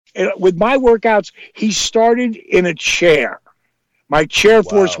And with my workouts, he started in a chair, my chair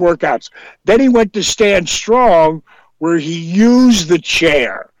force Wow. workouts. Then he went to stand strong, where he used the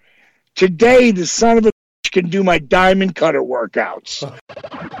chair. Today, the son of a bitch can do my diamond cutter workouts.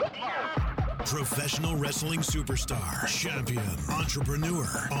 Professional wrestling superstar, champion,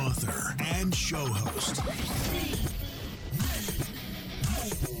 entrepreneur, author, and show host.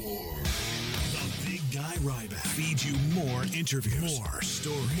 The Big Guy Ryback feeds you more interviews, more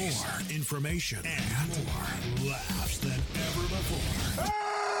stories, more information, and more laughs than ever before.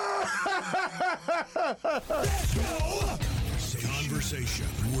 Conversation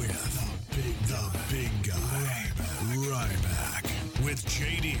with the big guy Ryback with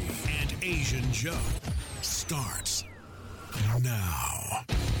JD and Asian Joe starts now.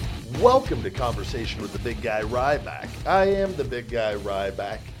 Welcome to Conversation with the Big Guy Ryback. I am the Big Guy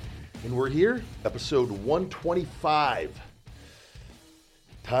Ryback, and we're here, episode 125.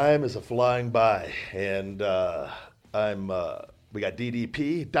 Time is a flying by, and we got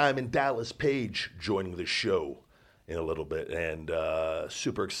DDP, Diamond Dallas Page, joining the show in a little bit, and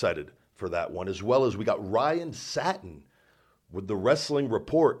super excited for that one, as well as we got Ryan Satin with the Wrestling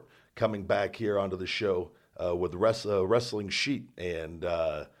Report coming back here onto the show with Wrestling Sheet, and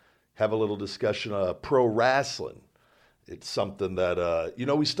have a little discussion of pro wrestling. It's something that,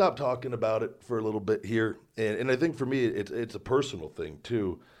 we stopped talking about it for a little bit here, and I think for me, it's a personal thing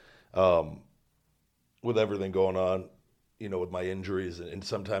too, with everything going on, with my injuries and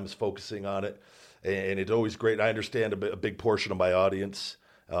sometimes focusing on it. And it's always great. I understand a big portion of my audience,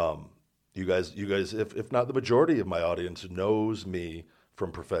 you guys, if not the majority of my audience, knows me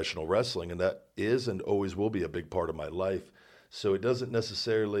from professional wrestling, and that is and always will be a big part of my life. So it doesn't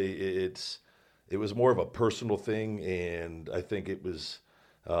necessarily, it was more of a personal thing, and I think it was,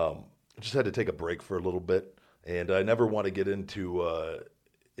 I just had to take a break for a little bit, and I never want to get into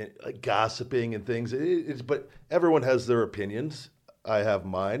gossiping and things, but everyone has their opinions. I have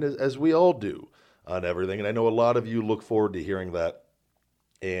mine, as we all do, on everything, and I know a lot of you look forward to hearing that,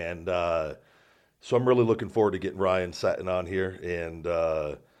 and so I'm really looking forward to getting Ryan Satin on here, and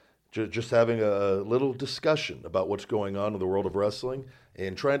just having a little discussion about what's going on in the world of wrestling,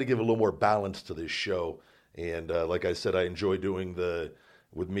 and trying to give a little more balance to this show. And like I said, I enjoy doing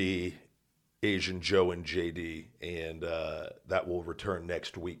with me, Asian Joe, and JD, and that will return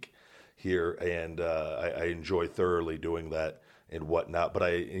next week here, and I enjoy thoroughly doing that and whatnot. But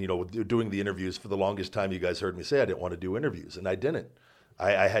doing the interviews, for the longest time, you guys heard me say I didn't want to do interviews, and I didn't.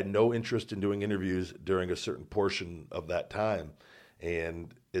 I had no interest in doing interviews during a certain portion of that time.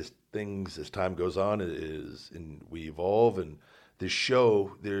 And as time goes on, and we evolve, and this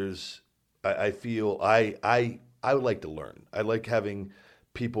show, I feel I would like to learn. I like having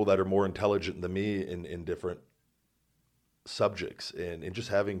people that are more intelligent than me in different subjects, and just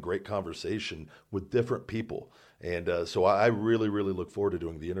having great conversation with different people. And so I really, really look forward to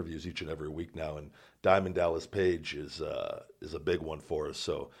doing the interviews each and every week now. And Diamond Dallas Page is a big one for us.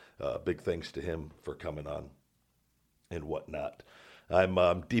 So big thanks to him for coming on and whatnot.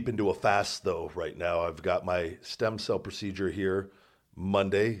 I'm deep into a fast, though, right now. I've got my stem cell procedure here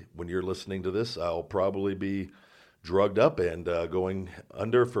Monday. When you're listening to this, I'll probably be drugged up and going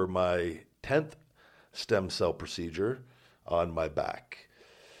under for my 10th stem cell procedure on my back.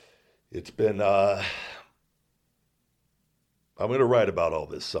 It's been... I'm going to write about all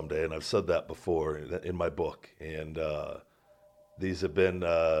this someday, and I've said that before in my book. And these have been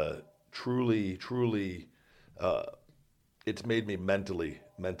truly, it's made me mentally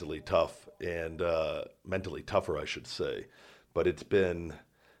tough, and mentally tougher, I should say. But it's been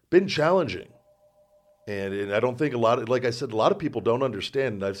challenging, and I don't think like I said, a lot of people don't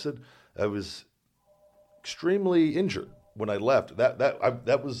understand. And I've said I was extremely injured when I left.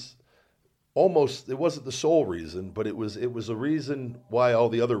 That was. Almost, it wasn't the sole reason, but it was a reason why all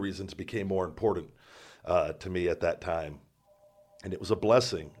the other reasons became more important to me at that time. And it was a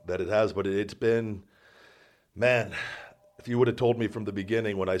blessing that it has, but it's been, man, if you would have told me from the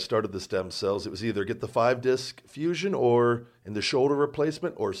beginning when I started the stem cells, it was either get the 5-disc fusion or in the shoulder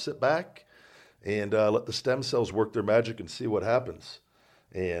replacement, or sit back and let the stem cells work their magic and see what happens.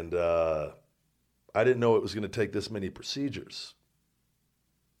 And I didn't know it was going to take this many procedures.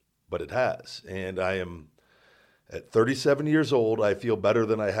 But it has, and I am at 37 years old. I feel better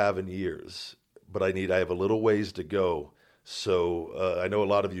than I have in years, but I have a little ways to go. So I know a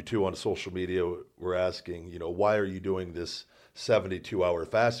lot of you too on social media were asking, why are you doing this 72-hour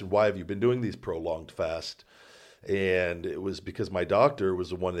fast, and why have you been doing these prolonged fasts? And it was because my doctor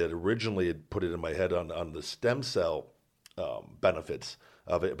was the one that originally had put it in my head on the stem cell benefits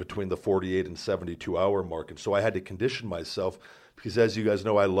of it between the 48 and 72 hour mark. And so I had to condition myself because as you guys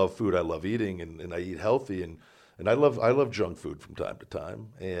know, I love food, I love eating, and I eat healthy, and I love junk food from time to time,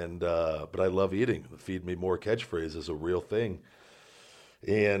 and but I love eating. The "Feed Me More" catchphrase is a real thing,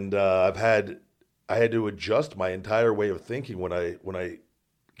 and I had to adjust my entire way of thinking when I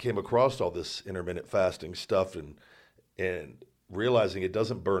came across all this intermittent fasting stuff, and realizing it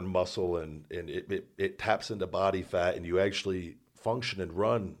doesn't burn muscle, and it taps into body fat, and you actually function and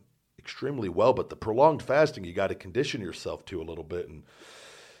run extremely well. But the prolonged fasting, you got to condition yourself to a little bit. And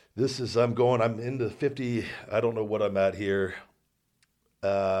I'm into 50, I don't know what I'm at here.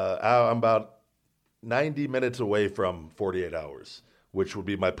 I'm about 90 minutes away from 48 hours, which would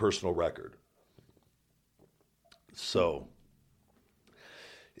be my personal record. So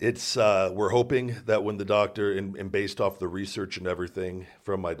it's, we're hoping that when the doctor, and based off the research and everything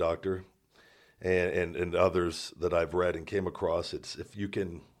from my doctor and others that I've read and came across, it's, if you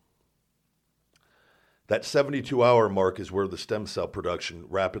can, that 72-hour mark is where the stem cell production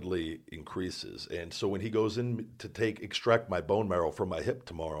rapidly increases. And so when he goes in to extract my bone marrow from my hip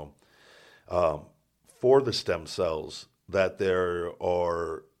tomorrow, for the stem cells, that there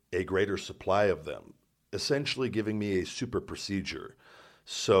are a greater supply of them, essentially giving me a super procedure.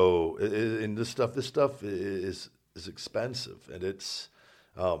 So, and this stuff is expensive, and it's,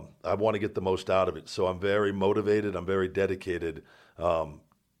 I want to get the most out of it. So I'm very motivated. I'm very dedicated,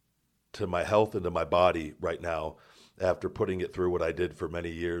 to my health and to my body right now, after putting it through what I did for many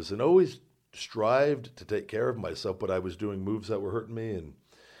years, and always strived to take care of myself, but I was doing moves that were hurting me, and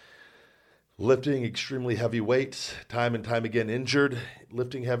lifting extremely heavy weights, time and time again, injured,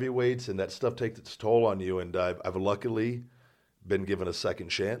 lifting heavy weights, and that stuff takes its toll on you. And I've luckily been given a second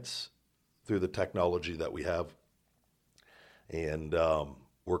chance through the technology that we have. And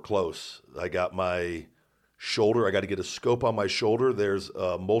we're close. I got my shoulder. I got to get a scope on my shoulder. There's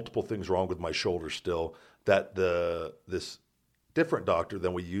multiple things wrong with my shoulder still, that this different doctor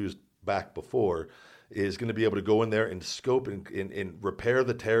than we used back before is going to be able to go in there and scope and repair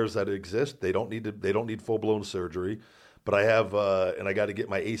the tears that exist. They don't need full-blown surgery. But I have, and I got to get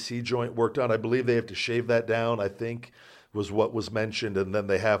my AC joint worked on. I believe they have to shave that down, I think was what was mentioned. And then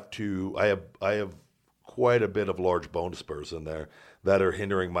they have to, I have quite a bit of large bone spurs in there that are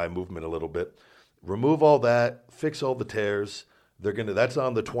hindering my movement a little bit. Remove all that, fix all the tears. That's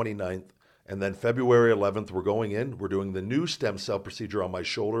on the 29th. And then February 11th, we're doing the new stem cell procedure on my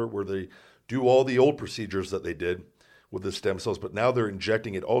shoulder, where they do all the old procedures that they did with the stem cells, but now they're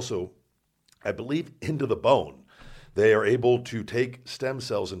injecting it also, I believe, into the bone. They are able to take stem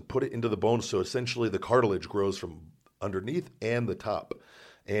cells and put it into the bone, so essentially the cartilage grows from underneath and the top,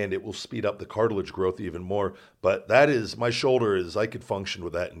 and it will speed up the cartilage growth even more. But that is, my shoulder is, I could function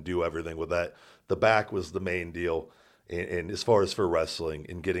with that and do everything with that. The back was the main deal, and as far as for wrestling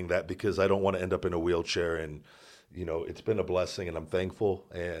and getting that, because I don't want to end up in a wheelchair. And, you know, it's been a blessing, and I'm thankful,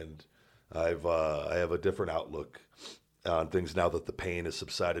 and I have a different outlook on things now that the pain has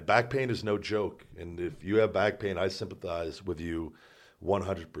subsided. Back pain is no joke, and if you have back pain, I sympathize with you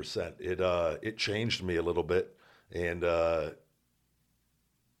 100%. It changed me a little bit, and I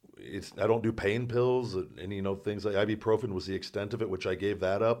don't do pain pills, and you know, things like ibuprofen was the extent of it, which I gave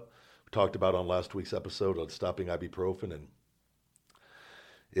that up. We talked about on last week's episode on stopping ibuprofen, and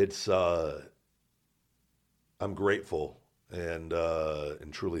it's I'm grateful and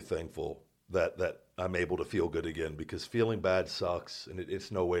truly thankful that I'm able to feel good again, because feeling bad sucks, and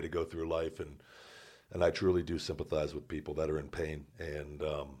it's no way to go through life. And I truly do sympathize with people that are in pain. And,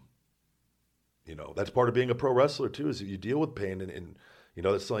 you know, that's part of being a pro wrestler too, is that you deal with pain. And you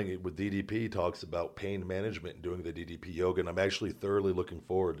know, that's something with DDP talks about pain management and doing the DDP yoga. And I'm actually thoroughly looking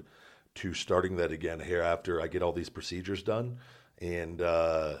forward to starting that again here after I get all these procedures done, and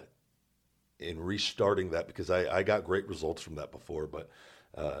restarting that, because I got great results from that before, but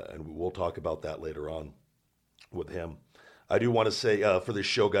and we'll talk about that later on with him. I do want to say for this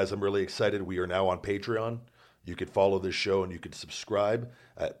show, guys, I'm really excited. We are now on Patreon. You could follow this show and you could subscribe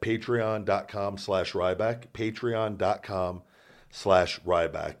at patreon.com/Ryback,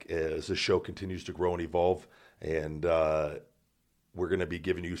 patreon.com/Ryback, as the show continues to grow and evolve. And we're going to be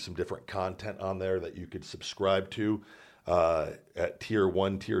giving you some different content on there that you could subscribe to. At tier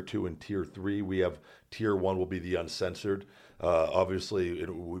 1, tier 2, and tier 3. We have tier 1 will be the uncensored. Obviously,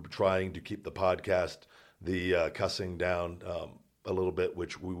 we're trying to keep the podcast, the cussing down a little bit,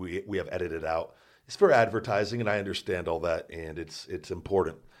 which we have edited out. It's for advertising, and I understand all that, and it's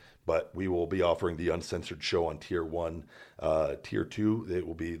important. But we will be offering the uncensored show on tier 1. Tier 2, it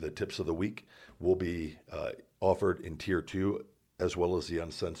will be the tips of the week, will be offered in tier 2 as well as the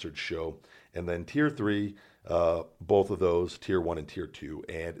Uncensored Show. And then Tier 3, both of those, Tier 1 and Tier 2,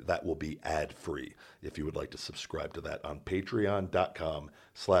 and that will be ad-free if you would like to subscribe to that on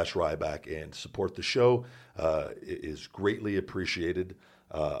patreon.com/Ryback and support the show. It is greatly appreciated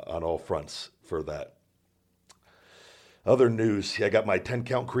on all fronts for that. Other news, I got my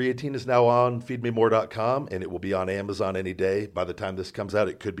 10-count creatine is now on feedmemore.com, and it will be on Amazon any day. By the time this comes out,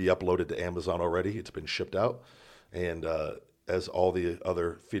 it could be uploaded to Amazon already. It's been shipped out. And as all the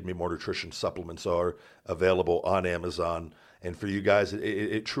other Feed Me More Nutrition supplements are available on Amazon. And for you guys,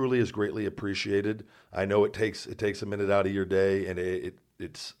 it truly is greatly appreciated. I know it takes a minute out of your day, and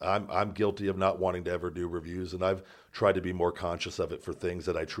I'm guilty of not wanting to ever do reviews, and I've tried to be more conscious of it for things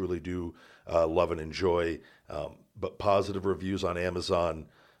that I truly do love and enjoy. But positive reviews on Amazon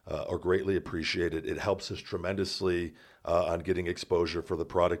are greatly appreciated. It helps us tremendously on getting exposure for the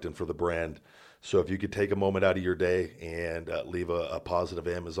product and for the brand. So if you could take a moment out of your day and leave a positive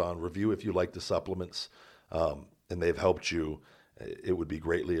Amazon review if you like the supplements and they've helped you, it would be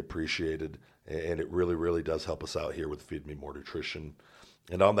greatly appreciated. And it really, really does help us out here with Feed Me More Nutrition.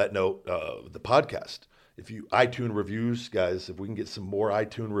 And on that note, the podcast, if you iTunes reviews, guys, if we can get some more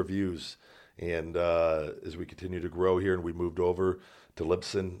iTunes reviews, and as we continue to grow here, and we moved over to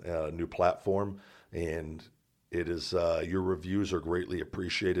Libsyn, a new platform, and it is your reviews are greatly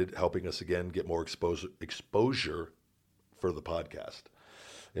appreciated, helping us again get more exposure for the podcast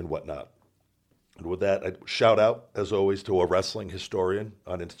and whatnot. And with that, I shout out as always to a wrestling historian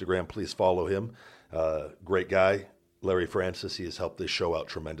on Instagram. Please follow him. Great guy, Larry Francis. He has helped this show out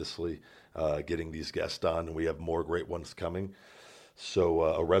tremendously, getting these guests on, and we have more great ones coming. So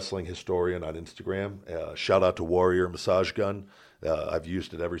a wrestling historian on Instagram. Shout out to Warrior Massage Gun. I've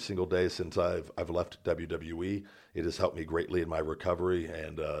used it every single day since I've left WWE. It has helped me greatly in my recovery,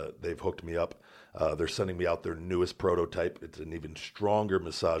 and they've hooked me up. They're sending me out their newest prototype. It's an even stronger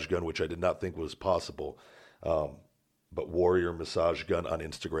massage gun, which I did not think was possible. But Warrior Massage Gun on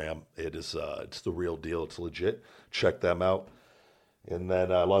Instagram. It's the real deal. It's legit. Check them out. And then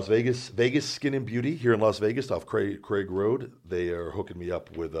Las Vegas Skin and Beauty here in Las Vegas off Craig Road. They are hooking me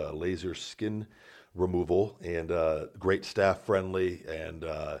up with laser skin removal, and great staff friendly, and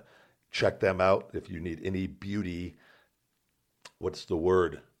check them out if you need any beauty,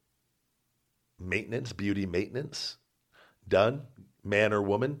 beauty maintenance done, man or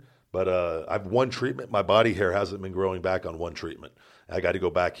woman. But I've one treatment. My body hair hasn't been growing back on one treatment. I got to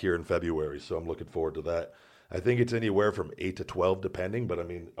go back here in February, so I'm looking forward to that. I think it's anywhere from 8 to 12 depending, but I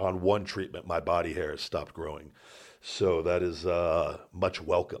mean, on one treatment, my body hair has stopped growing. So that is much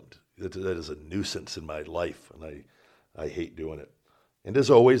welcomed. That is a nuisance in my life, and I hate doing it. And as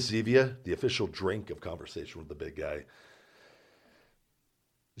always, Zevia, the official drink of Conversation with the Big Guy.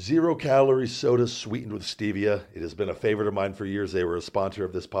 0-calorie soda sweetened with stevia. It has been a favorite of mine for years. They were a sponsor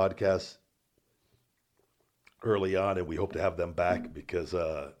of this podcast early on, and we hope to have them back because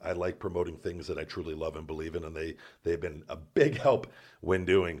I like promoting things that I truly love and believe in, and they've been a big help when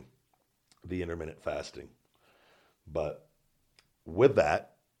doing the intermittent fasting. But with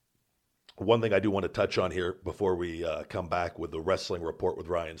that, one thing I do want to touch on here before we come back with the wrestling report with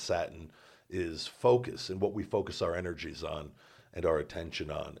Ryan Satin is focus and what we focus our energies on and our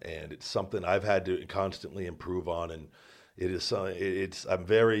attention on. And it's something I've had to constantly improve on, and I'm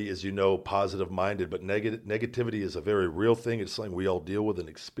very, as you know, positive minded, but negativity is a very real thing. It's something we all deal with and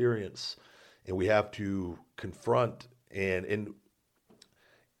experience, and we have to confront, and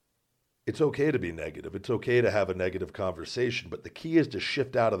it's okay to be negative. It's okay to have a negative conversation, but the key is to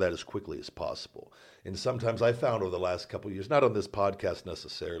shift out of that as quickly as possible. And sometimes I found over the last couple of years, not on this podcast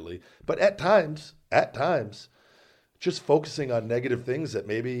necessarily, but at times, just focusing on negative things that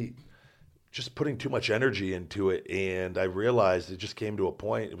maybe just putting too much energy into it. And I realized it just came to a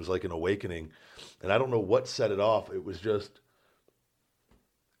point, it was like an awakening. And I don't know what set it off. It was just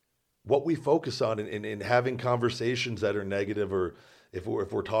what we focus on in having conversations that are negative, or if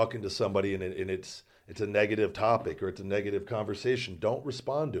we're talking to somebody and it's a negative topic or it's a negative conversation, don't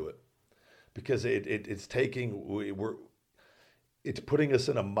respond to it, because it's putting us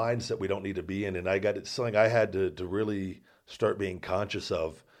in a mindset we don't need to be in. And it's something I had to really start being conscious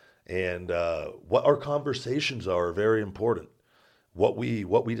of. And what our conversations are very important. What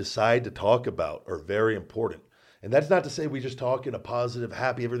we decide to talk about are very important. And that's not to say we just talk in a positive,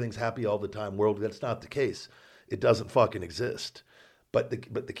 happy, everything's happy all the time world. That's not the case. It doesn't fucking exist. But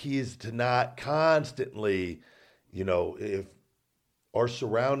the key is to not constantly, if our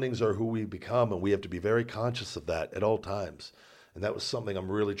surroundings are who we become, and we have to be very conscious of that at all times. And that was something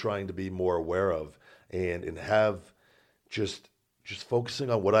I'm really trying to be more aware of, and have just focusing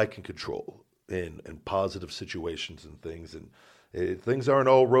on what I can control in positive situations and things, and Things aren't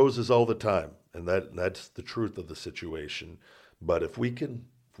all roses all the time, and that's the truth of the situation. But if we can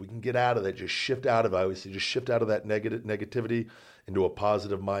get out of that, just shift out of, I always say, just shift out of that negativity into a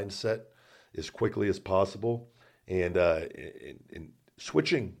positive mindset as quickly as possible, and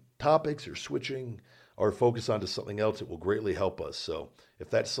switching topics or switching our focus onto something else, it will greatly help us. So if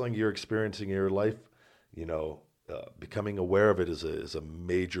that's something you're experiencing in your life, becoming aware of it is a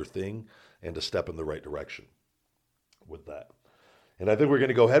major thing and a step in the right direction with that. And I think we're going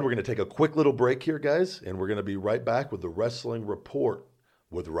to go ahead. We're going to take a quick little break here, guys, and we're going to be right back with the Wrestling Report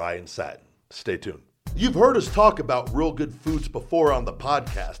with Ryan Satin. Stay tuned. You've heard us talk about Real Good Foods before on the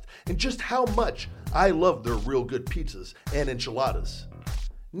podcast and just how much I love their Real Good pizzas and enchiladas.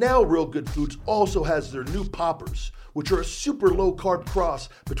 Now Real Good Foods also has their new poppers, which are a super low-carb cross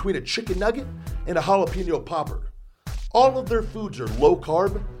between a chicken nugget and a jalapeno popper. All of their foods are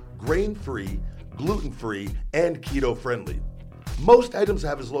low-carb, grain-free, gluten-free, and keto-friendly. Most items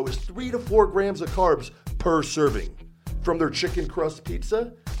have as low as 3 to 4 grams of carbs per serving. From their chicken crust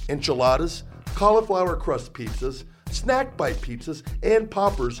pizza, enchiladas, cauliflower crust pizzas, snack bite pizzas, and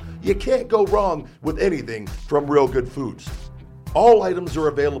poppers, you can't go wrong with anything from Real Good Foods. All items are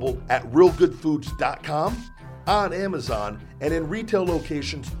available at realgoodfoods.com, on Amazon, and in retail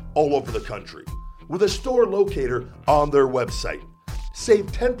locations all over the country, with a store locator on their website. Save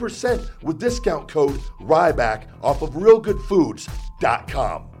 10% with discount code RYBACK off of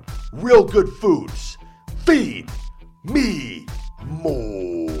realgoodfoods.com. Real Good Foods. Feed me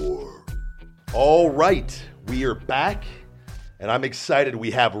more. All right, we are back, and I'm excited.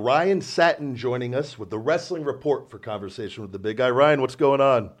 We have Ryan Satin joining us with the Wrestling Report for Conversation with the Big Guy. Ryan, what's going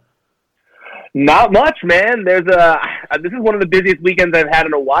on? Not much, man. This is one of the busiest weekends I've had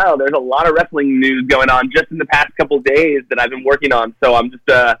in a while. There's a lot of wrestling news going on just in the past couple of days that I've been working on. So I'm just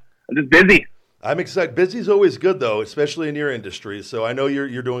busy. I'm excited. Busy's always good, though, especially in your industry. So I know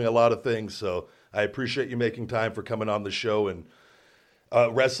you're doing a lot of things. So I appreciate you making time for coming on the show. And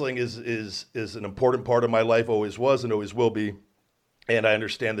wrestling is an important part of my life. Always was and always will be. And I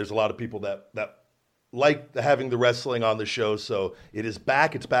understand there's a lot of people that like having the wrestling on the show, so it is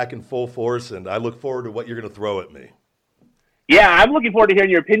back. It's back in full force, and I look forward to what you're going to throw at me. Yeah, I'm looking forward to hearing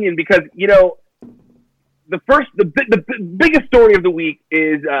your opinion because, the biggest story of the week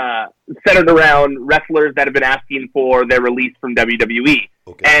is centered around wrestlers that have been asking for their release from WWE.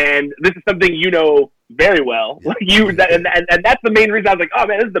 Okay. And this is something you know very well. Yeah. And that's the main reason I was like, oh,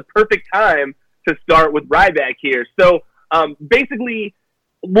 man, this is the perfect time to start with Ryback here. So basically,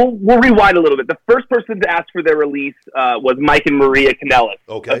 We'll rewind a little bit. The first person to ask for their release was Mike and Maria Kanellis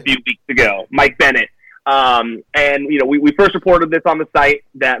a few weeks ago. Mike Bennett. And we first reported this on the site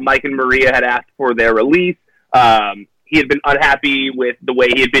that Mike and Maria had asked for their release. He had been unhappy with the way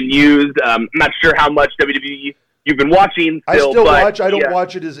he had been used. I'm not sure how much WWE you've been watching. I still watch. I don't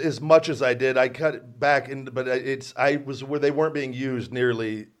watch it as much as I did. I cut it back, but I was where they weren't being used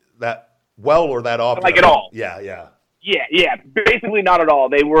nearly that well or that often. Like at all. Yeah. Yeah, basically not at all.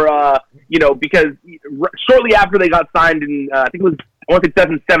 They were, because shortly after they got signed in, I think it was,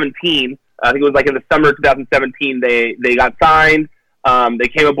 2017. I think it was like in the summer of 2017. They got signed. They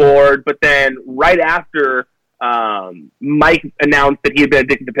came aboard, but then right after, Mike announced that he had been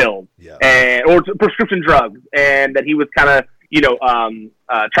addicted to pills or to prescription drugs, and that he was kind of,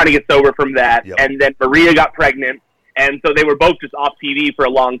 trying to get sober from that. Yep. And then Maria got pregnant. And so they were both just off TV for a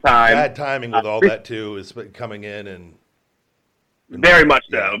long time. Bad timing with all that, too, is coming in. And very much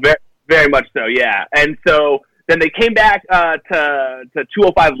so. Very much so, yeah. And so then they came back to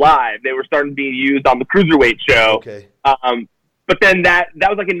 205 Live. They were starting to be used on the Cruiserweight show. Okay. But then that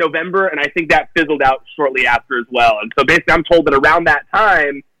was like in November, and I think that fizzled out shortly after as well. And so basically I'm told that around that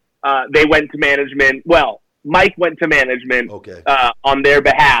time, they went to management. Well, Mike went to management on their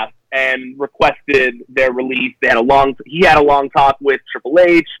behalf and requested their release. He had a long talk with Triple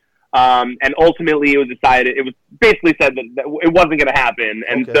H, and ultimately it was basically said that it wasn't going to happen.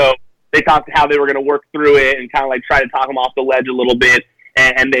 And so they talked how they were going to work through it and kind of like try to talk him off the ledge a little bit,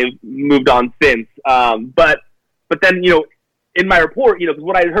 and they've moved on since. But then, in my report, because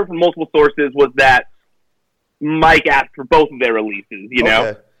what I heard from multiple sources was that Mike asked for both of their releases, Which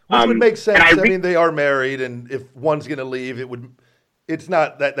would make sense. I mean, they are married, and if one's going to leave, it's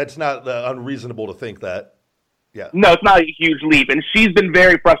not that's not unreasonable to think that. Yeah. No, it's not a huge leap. And she's been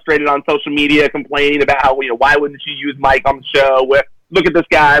very frustrated on social media, complaining about how, why wouldn't you use Mike on the show? Look at this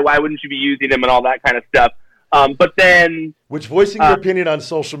guy. Why wouldn't you be using him and all that kind of stuff? But then... Which, voicing your opinion on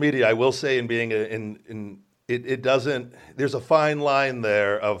social media, I will say, in being it doesn't... There's a fine line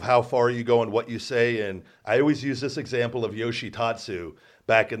there of how far you go and what you say. And I always use this example of Yoshi Tatsu.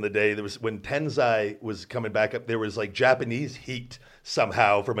 back in the day. There was when Tensai was coming back up, there was like Japanese heat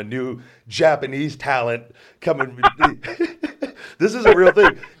somehow from a new Japanese talent coming. This is a real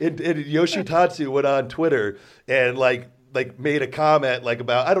thing. And Yoshitatsu went on Twitter and like made a comment like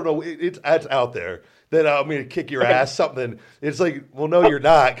about, I don't know, it's out there, that I'm going to kick your ass, something. It's like, well, no, you're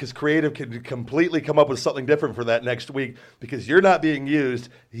not, because creative can completely come up with something different for that next week because you're not being used.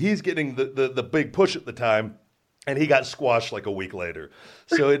 He's getting the big push at the time, and he got squashed like a week later.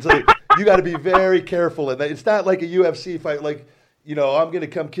 So it's like, you got to be very careful. And it's not like a UFC fight, like, I'm going to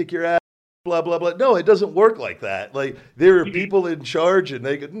come kick your ass, blah, blah, blah. No, it doesn't work like that. Like, there are people in charge, and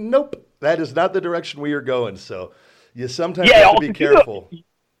they go, nope, that is not the direction we are going. So you sometimes have to be careful.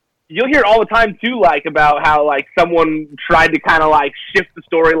 You'll hear all the time too, like about how like someone tried to kind of like shift the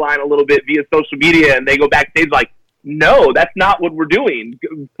storyline a little bit via social media, and they go backstage like, "No, that's not what we're doing.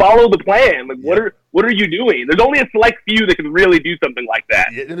 Follow the plan. Like, what are you doing?" There's only a select few that can really do something like that.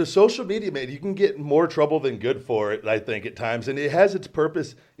 Yeah, in a social media, man, you can get more trouble than good for it, I think, at times, and it has its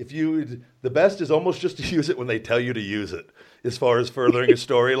purpose. The best is almost just to use it when they tell you to use it. As far as furthering a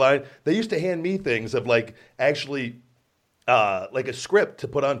storyline, they used to hand me things of like actually. Like a script to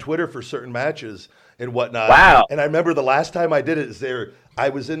put on Twitter for certain matches and whatnot. Wow! And I remember the last time I did it I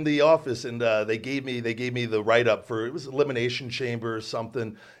was in the office and they gave me the write up for, it was Elimination Chamber or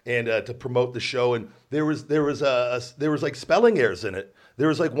something, and to promote the show. And there was like spelling errors in it. There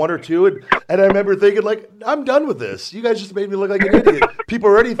was like one or two, and I remember thinking like, I'm done with this. You guys just made me look like an idiot. People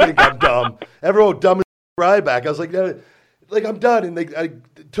already think I'm dumb. Everyone dumb as Ryback. I was like, no. Like, I'm done. And I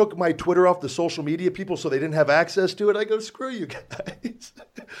took my Twitter off the social media people so they didn't have access to it. I go, screw you guys.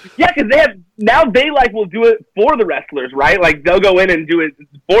 Yeah, because they will do it for the wrestlers, right? Like, they'll go in and do it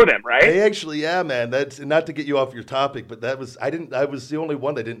for them, right? They actually, yeah, man. That's not to get you off your topic, but I was the only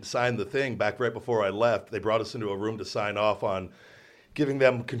one that didn't sign the thing back right before I left. They brought us into a room to sign off on giving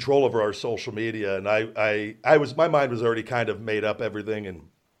them control over our social media. And my mind was already kind of made up everything, and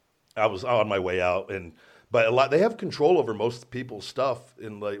I was on my way out. But they have control over most people's stuff,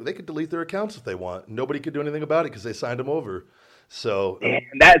 and like they could delete their accounts if they want. Nobody could do anything about it because they signed them over. So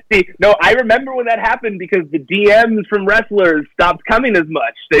I remember when that happened because the DMs from wrestlers stopped coming as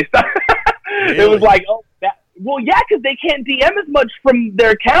much. They stopped. Really? It was like, because they can't DM as much from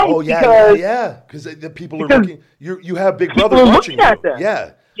their accounts. Oh yeah, because the people are looking. You have Big Brother watching you.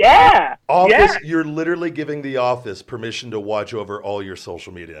 Yeah. Yeah. Office, you're literally giving the office permission to watch over all your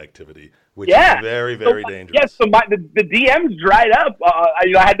social media activity, which is very, very dangerous. Yes, so the DMs dried up. I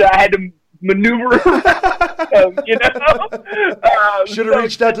had to maneuver. Should have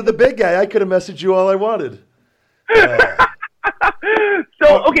reached out to the big guy. I could have messaged you all I wanted.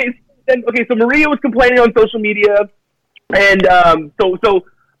 So Maria was complaining on social media, and I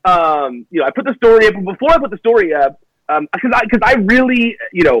put the story up. Before I put the story up, because I really,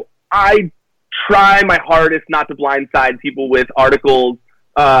 I try my hardest not to blindside people with articles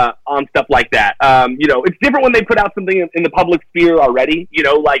on stuff like that. It's different when they put out something in the public sphere already,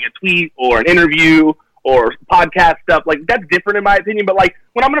 like a tweet or an interview or podcast stuff. Like, that's different in my opinion. But like,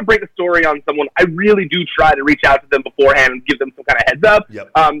 when I'm going to break a story on someone, I really do try to reach out to them beforehand and give them some kind of heads up,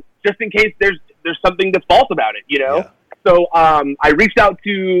 just in case there's something that's false about it, Yeah. So I reached out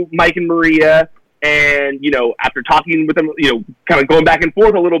to Mike and Maria. And, after talking with them, kind of going back and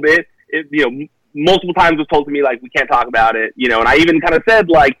forth a little bit, multiple times was told to me, like, we can't talk about it, and I even kind of said,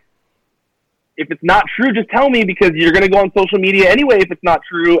 like, if it's not true, just tell me, because you're going to go on social media anyway if it's not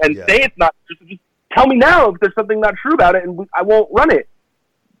true, and say it's not true. So just tell me now if there's something not true about it, and I won't run it.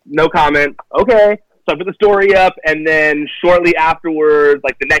 No comment. Okay. So I put the story up, and then shortly afterwards,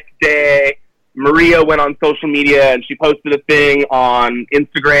 like the next day, Maria went on social media and she posted a thing on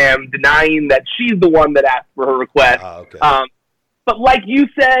Instagram denying that she's the one that asked for her request. Okay. But like you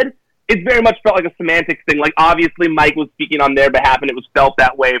said, it very much felt like a semantics thing. Like, obviously Mike was speaking on their behalf and it was felt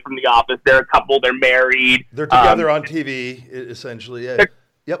that way from the office. They're a couple, they're married. They're together on TV, essentially. Yeah.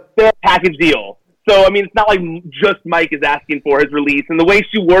 They're a package deal. So, I mean, it's not like just Mike is asking for his release. And the way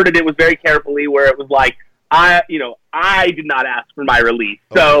she worded it was very carefully, where it was like, I did not ask for my release.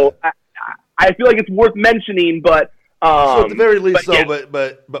 Okay. So I feel like it's worth mentioning, but so at the very least,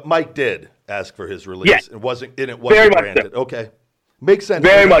 but Mike did ask for his release. Yes. It wasn't granted. So. Okay, makes sense.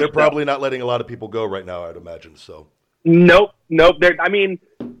 Very much. They're probably not letting a lot of people go right now, I'd imagine. So. Nope.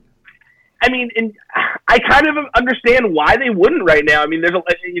 And I kind of understand why they wouldn't right now. I mean, there's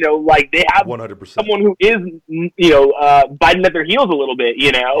they have 100%. someone who is, biting at their heels a little bit,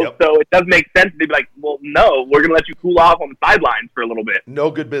 Yep. So it does make sense to be like, well, no, we're going to let you cool off on the sidelines for a little bit.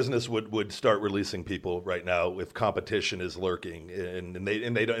 No good business would start releasing people right now if competition is lurking, and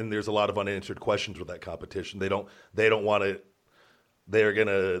there's a lot of unanswered questions with that competition. They don't want to they're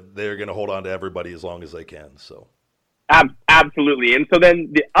gonna hold on to everybody as long as they can. So. Absolutely. And so then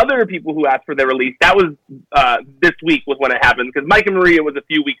the other people who asked for their release, that was this week was when it happened, because Mike and Maria was a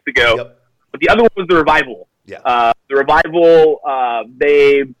few weeks ago. Yep. But the other one was the Revival. Yeah. The Revival,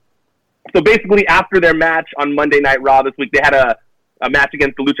 so basically after their match on Monday Night Raw this week, they had a match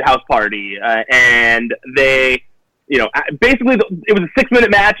against the Lucha House Party. And they, basically it was a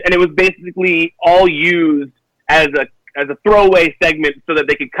 6-minute match, and it was basically all used as a throwaway segment so that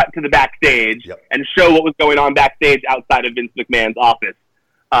they could cut to the backstage and show what was going on backstage outside of Vince McMahon's office.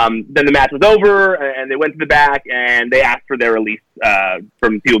 Then the match was over, and they went to the back, and they asked for their release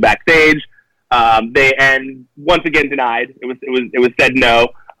from people backstage. And once again denied. It was said no.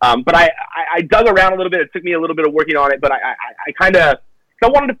 But I dug around a little bit. It took me a little bit of working on it, but I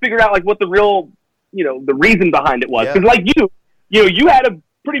wanted to figure out like what the real, the reason behind it was. Because like you had a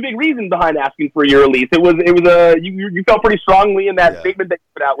pretty big reason behind asking for your release. You felt pretty strongly in that statement that you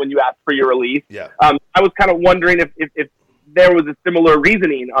put out when you asked for your release. Yeah. I was kind of wondering if there was a similar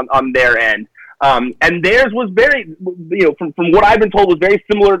reasoning on their end. And theirs was very, from what I've been told, was very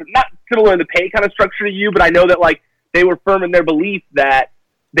similar, not similar in the pay kind of structure to you, but I know that like they were firm in their belief that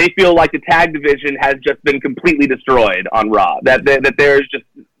they feel like the tag division has just been completely destroyed on Raw. That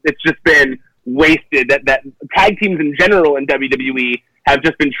it's just been wasted. That tag teams in general in WWE have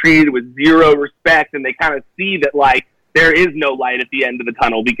just been treated with zero respect, and they kind of see that like there is no light at the end of the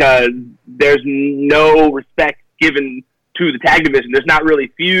tunnel because there's no respect given to the tag division. There's not really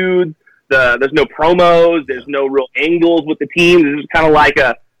feuds. There's no promos. There's no real angles with the teams. It's kind of like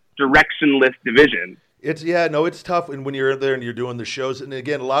a directionless division. It's tough. And when you're there and you're doing the shows, and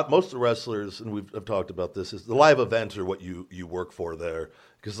again, most of the wrestlers, and I've talked about this, is the live events are what you work for there,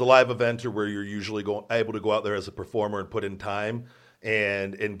 because the live events are where you're usually able to go out there as a performer and put in time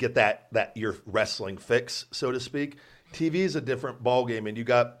and get that your wrestling fix, so to speak. TV is a different ballgame, and you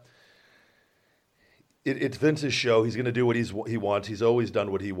got. It's Vince's show. He's going to do what he wants. He's always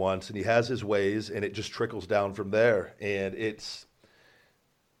done what he wants, and he has his ways, and it just trickles down from there. And it's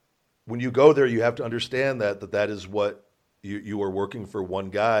when you go there, you have to understand that is what you are working for one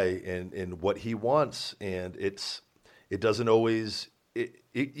guy and what he wants. And it doesn't always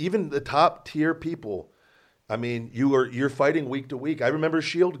even the top tier people. I mean, you're fighting week to week. I remember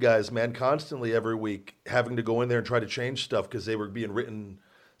Shield guys, man, constantly every week having to go in there and try to change stuff because they were being written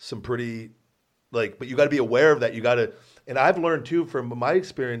some pretty. But you got to be aware of that. You got to, and I've learned too from my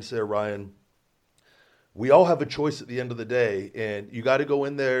experience there, Ryan. We all have a choice at the end of the day, and you got to go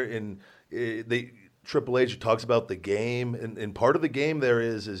in there. And Triple H talks about the game, and part of the game there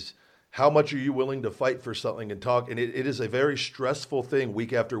is how much are you willing to fight for something and talk. And it is a very stressful thing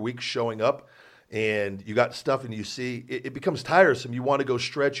week after week showing up, and you got stuff, and you see it becomes tiresome. You want to go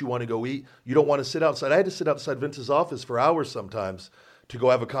stretch, you want to go eat, you don't want to sit outside. I had to sit outside Vince's office for hours sometimes to go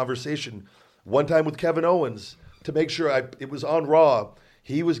have a conversation. One time with Kevin Owens to make sure it was on Raw.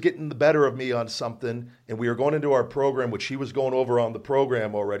 He was getting the better of me on something, and we were going into our program, which he was going over on the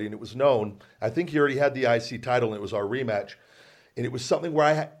program already, and it was known. I think he already had the IC title, and it was our rematch. And it was something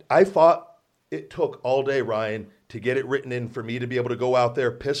where I thought it took all day, Ryan, to get it written in for me to be able to go out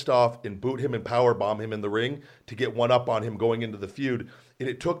there pissed off and boot him and powerbomb him in the ring to get one up on him going into the feud. And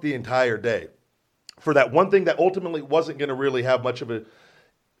it took the entire day. For that one thing that ultimately wasn't going to really have much of a...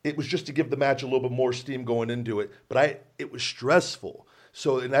 It was just to give the match a little bit more steam going into it. But it was stressful.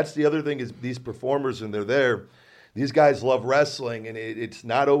 So, and that's the other thing is these performers, and they're there, these guys love wrestling, and it's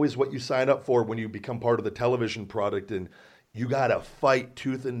not always what you sign up for when you become part of the television product. And you got to fight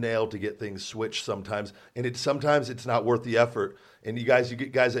tooth and nail to get things switched sometimes. And sometimes it's not worth the effort. And you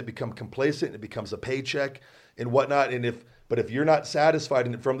get guys that become complacent, and it becomes a paycheck and whatnot. But if you're not satisfied,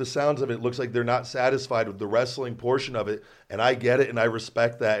 and from the sounds of it, it looks like they're not satisfied with the wrestling portion of it, and I get it, and I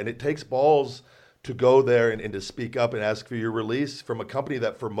respect that. And it takes balls to go there and to speak up and ask for your release from a company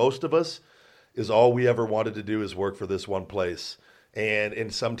that for most of us is all we ever wanted to do is work for this one place.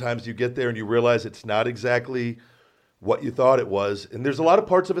 And sometimes you get there and you realize it's not exactly what you thought it was. And there's a lot of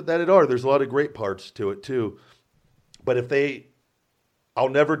parts of it that it are. There's a lot of great parts to it too. But I'll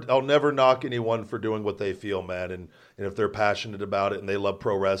never knock anyone for doing what they feel, man. And if they're passionate about it and they love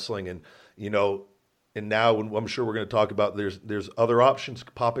pro wrestling, and and now I'm sure we're going to talk about there's other options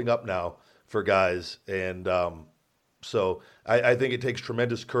popping up now for guys. And so I think it takes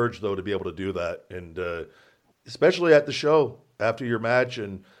tremendous courage though to be able to do that. And especially at the show after your match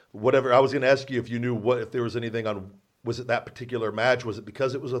and whatever. I was going to ask you if you knew if there was anything was it that particular match? Was it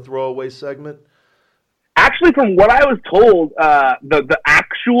because it was a throwaway segment? Actually, from what I was told, the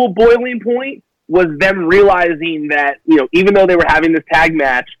actual boiling point was them realizing that, even though they were having this tag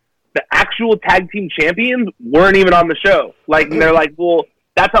match, the actual tag team champions weren't even on the show. Like, and they're like, well,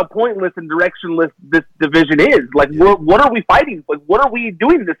 that's how pointless and directionless this division is. Like, what are we fighting? Like, what are we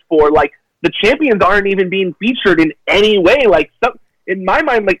doing this for? Like, the champions aren't even being featured in any way. Like, in my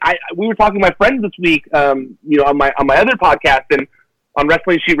mind, like we were talking to my friends this week, on my other podcast and on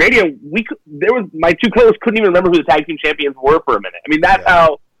Wrestling Sheet Radio, my two co-hosts couldn't even remember who the tag team champions were for a minute. I mean, that's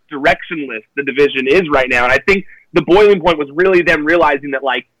how directionless the division is right now. And I think the boiling point was really them realizing that,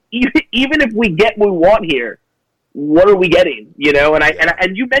 like, even if we get what we want here, what are we getting?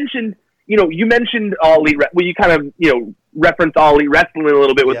 And you mentioned All Elite. Well, you kind of referenced All Elite Wrestling a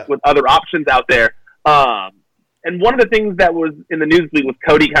little bit with other options out there. And one of the things that was in the news week was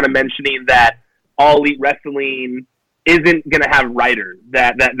Cody kind of mentioning that All Elite Wrestling isn't going to have writers.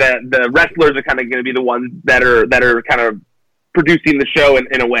 That the wrestlers are kind of going to be the ones that are kind of producing the show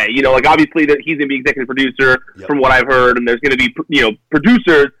in a way. Like, obviously that he's going to be executive producer from what I've heard, and there's going to be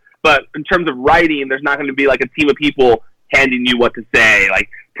producers. But in terms of writing, there's not going to be like a team of people handing you what to say, like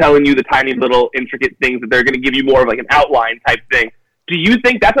telling you the tiny little intricate things that they're going to give you more of like an outline type thing. Do you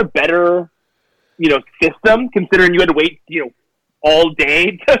think that's a better, system, considering you had to wait, all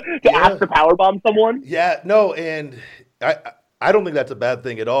day to ask to powerbomb someone? Yeah, no, and I don't think that's a bad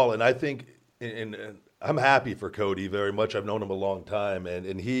thing at all. And I think, and I'm happy for Cody very much. I've known him a long time, and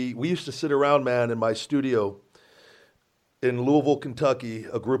we used to sit around, man, in my studio in Louisville, Kentucky,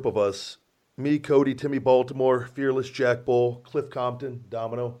 a group of us, me, Cody, Timmy Baltimore, Fearless, Jack Bull, Cliff Compton,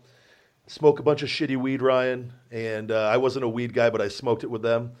 Domino, smoke a bunch of shitty weed, Ryan, and I wasn't a weed guy, but I smoked it with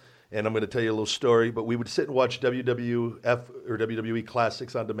them, and I'm going to tell you a little story, but we would sit and watch WWF or WWE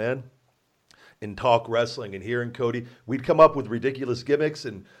Classics on demand and talk wrestling, and hearing Cody, we'd come up with ridiculous gimmicks,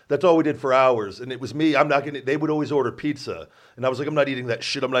 and that's all we did for hours, and it was me, they would always order pizza, and I was like, I'm not eating that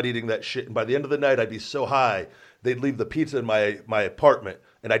shit, and by the end of the night, I'd be so high, they'd leave the pizza in my apartment,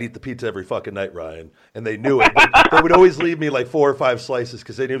 and I'd eat the pizza every fucking night, Ryan. And they knew it. They would always leave me like 4 or 5 slices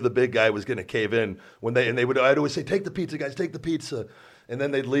because they knew the big guy was going to cave in. I'd always say, take the pizza, guys, take the pizza. And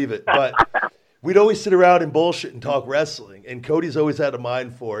then they'd leave it. But we'd always sit around and bullshit and talk wrestling. And Cody's always had a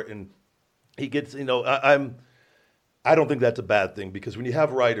mind for it. And he gets, I don't think that's a bad thing, because when you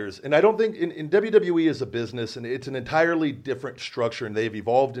have writers, and I don't think in WWE is a business, and it's an entirely different structure, and they've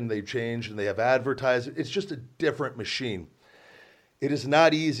evolved and they've changed and they have advertising. It's just a different machine. It is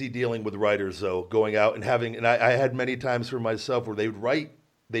not easy dealing with writers, though, going out and having, and I had many times for myself where they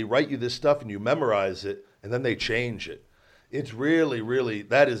write you this stuff and you memorize it and then they change it. It's really,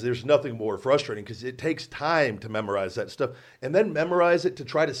 there's nothing more frustrating, because it takes time to memorize that stuff and then memorize it to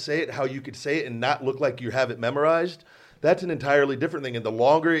try to say it how you could say it and not look like you have it memorized. That's an entirely different thing. And the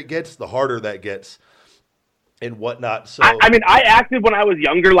longer it gets, the harder that gets and whatnot. So I acted when I was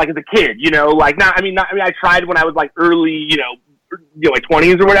younger, like as a kid, I tried when I was like early, like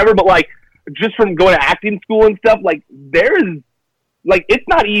 20s or whatever, but like just from going to acting school and stuff, like it's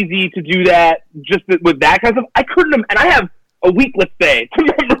not easy to do that just with that kind of stuff. I couldn't, and I have a week, let's say,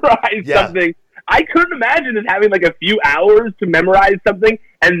 to memorize something. I couldn't imagine just having like a few hours to memorize something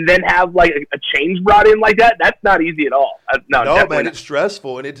and then have like a change brought in like that. That's not easy at all. No, man, it's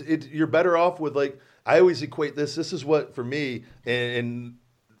stressful, and you're better off with, like, I always equate this. This is what, for me, and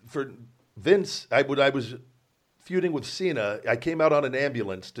for Vince, I was feuding with Cena. I came out on an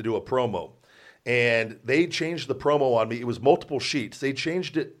ambulance to do a promo, and they changed the promo on me. It was multiple sheets. They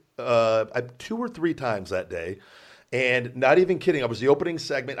changed it 2 or 3 times that day. And not even kidding, I was the opening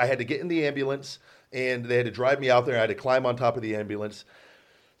segment. I had to get in the ambulance, and they had to drive me out there. I had to climb on top of the ambulance.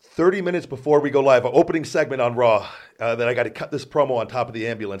 30 minutes before we go live, an opening segment on Raw, that I got to cut this promo on top of the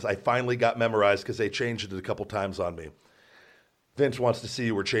ambulance. I finally got memorized because they changed it a couple times on me. Vince wants to see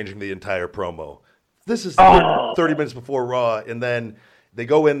you. We're changing the entire promo. This is 30 minutes before Raw, and then they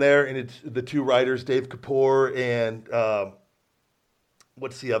go in there, and it's the 2 writers, Dave Kapoor and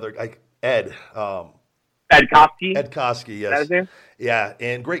what's the other? Ed. Ed Koskey? Ed Koskey, yes. Is that his name? Yeah,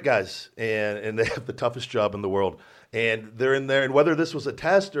 and great guys, and they have the toughest job in the world. And they're in there, and whether this was a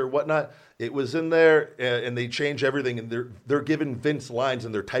test or whatnot, it was in there, and they change everything, and they're giving Vince lines,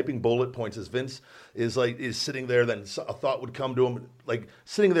 and they're typing bullet points as Vince is sitting there. Then a thought would come to him, like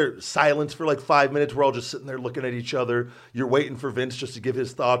sitting there, silence for like 5 minutes. We're all just sitting there looking at each other. You're waiting for Vince just to give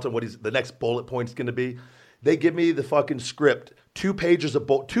his thoughts on what the next bullet point's going to be. They give me the fucking script, 2 pages of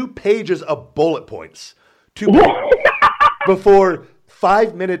bullet points. Before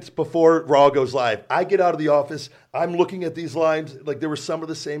 5 minutes before Raw goes live, I get out of the office. I'm looking at these lines. Like, there were some of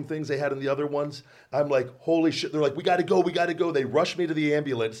the same things they had in the other ones. I'm like, holy shit. They're like, we got to go. They rush me to the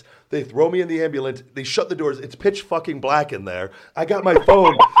ambulance. They throw me in the ambulance. They shut the doors. It's pitch fucking black in there. I got my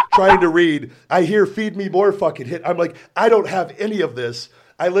phone trying to read. I hear feed me more fucking hit. I'm like, I don't have any of this.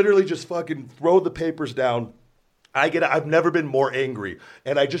 I literally just fucking throw the papers down. I've never been more angry.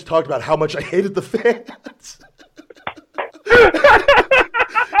 And I just talked about how much I hated the fans.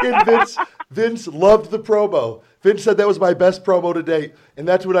 And Vince loved the promo. Vince said that was my best promo to date. And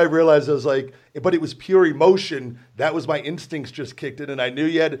that's when I realized, I was like, but it was pure emotion. That was my instincts just kicked in. And I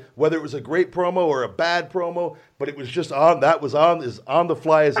knew whether it was a great promo or a bad promo, but it was just as on the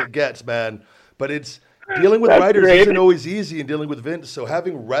fly as it gets, man. But dealing with writers isn't always easy, and dealing with Vince. So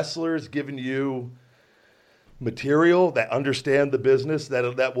having wrestlers giving you material that understand the business,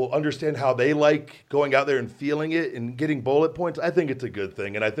 that will understand how they like going out there and feeling it and getting bullet points, I think it's a good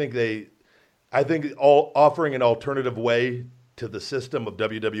thing. And I think offering an alternative way to the system of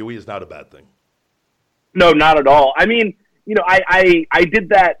WWE is not a bad thing. No, not at all. I mean, I did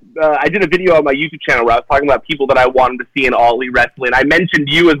that. I did a video on my YouTube channel where I was talking about people that I wanted to see in All Elite Wrestling. I mentioned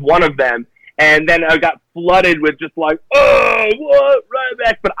you as one of them, and then I got flooded with just like, oh, what,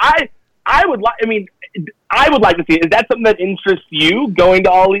 Ryback? But I would like to see it. Is that something that interests you, going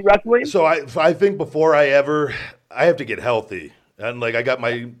to All Elite Wrestling? So I think before I have to get healthy. And like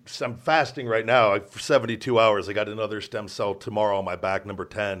I'm fasting right now for 72 hours. I got another stem cell tomorrow on my back, number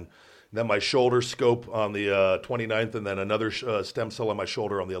 10. Then my shoulder scope on the 29th, and then another stem cell on my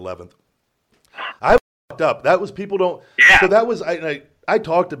shoulder on the 11th. I fucked up. That was people don't. Yeah. So that was I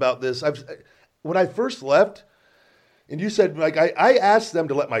talked about this. When I first left, and you said like I asked them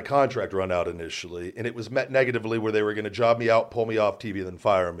to let my contract run out initially, and it was met negatively where they were going to job me out, pull me off TV, then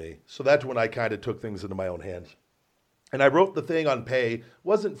fire me. So that's when I kind of took things into my own hands. And I wrote the thing on pay,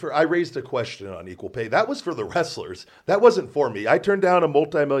 I raised a question on equal pay. That was for the wrestlers. That wasn't for me. I turned down a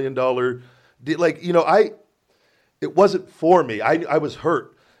multi-million-dollar, it wasn't for me. I was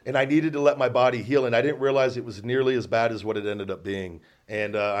hurt, and I needed to let my body heal, and I didn't realize it was nearly as bad as what it ended up being.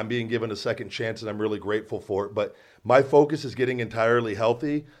 And I'm being given a second chance, and I'm really grateful for it. But my focus is getting entirely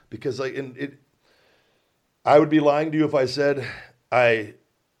healthy, because I would be lying to you if I said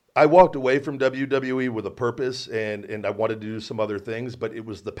I walked away from WWE with a purpose, and I wanted to do some other things, but it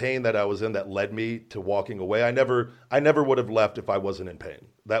was the pain that I was in that led me to walking away. I never would have left if I wasn't in pain.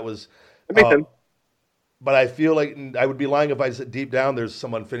 That makes sense. But I feel like I would be lying if I said deep down there's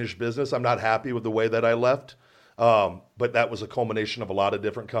some unfinished business. I'm not happy with the way that I left, but that was a culmination of a lot of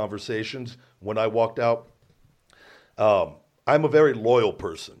different conversations when I walked out. I'm a very loyal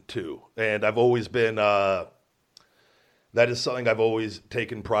person too, and I've always been. That is something I've always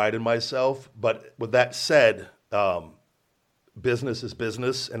taken pride in myself. But with that said, business is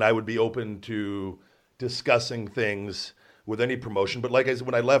business, and I would be open to discussing things with any promotion. But like I said,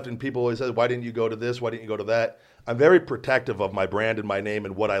 when I left, and people always said, why didn't you go to this? Why didn't you go to that? I'm very protective of my brand and my name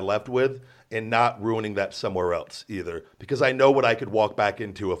and what I left with, and not ruining that somewhere else either, because I know what I could walk back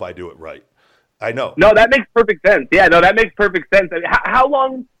into if I do it right. I know. No, that makes perfect sense. Yeah, no, that makes perfect sense. I mean, how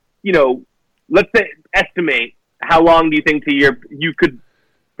long, let's say, estimate, how long do you think you could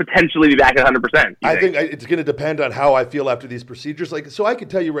potentially be back at 100%? I think it's going to depend on how I feel after these procedures. So I can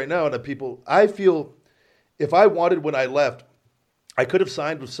tell you right now, I feel if I wanted when I left, I could have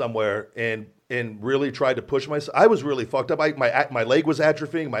signed with somewhere and really tried to push myself. I was really fucked up. My leg was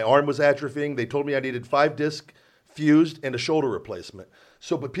atrophying, my arm was atrophying. They told me I needed 5 discs fused and a shoulder replacement.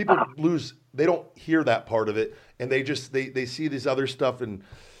 So, but people they don't hear that part of it, and they see this other stuff, and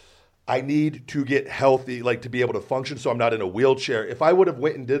I need to get healthy, like to be able to function, so I'm not in a wheelchair. If I would have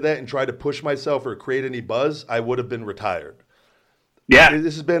went and did that and tried to push myself or create any buzz, I would have been retired. Yeah.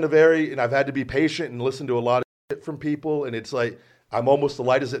 This has been and I've had to be patient and listen to a lot of shit from people, and it's like, I'm almost the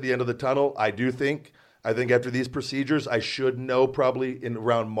light is at the end of the tunnel. I think after these procedures, I should know probably in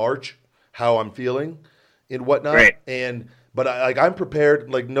around March how I'm feeling and whatnot. Right. But I'm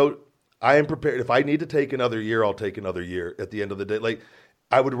prepared, I am prepared. If I need to take another year, I'll take another year at the end of the day.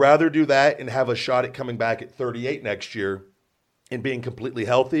 I would rather do that and have a shot at coming back at 38 next year and being completely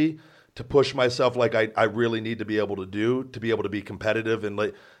healthy to push myself like I really need to be able to do, to be able to be competitive,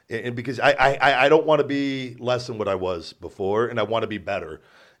 and because I don't want to be less than what I was before, and I want to be better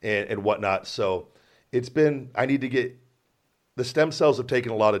and whatnot. So I need to get, the stem cells have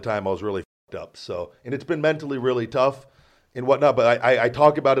taken a lot of time. I was really fucked up. So, and it's been mentally really tough and whatnot, but I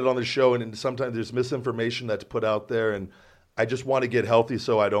talk about it on the show, and sometimes there's misinformation that's put out there, and I just want to get healthy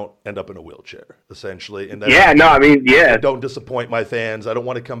so I don't end up in a wheelchair, essentially. And I don't disappoint my fans. I don't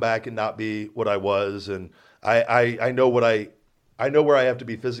want to come back and not be what I was. And I know where I have to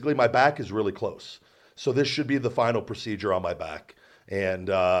be physically. My back is really close, so this should be the final procedure on my back. And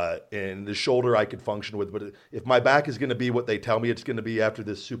the shoulder I could function with, but if my back is going to be what they tell me it's going to be after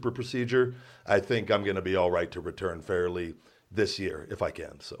this super procedure, I think I'm going to be all right to return fairly this year if I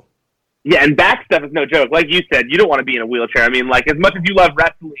can. So. Yeah, and back stuff is no joke. Like you said, you don't want to be in a wheelchair. I mean, like, as much as you love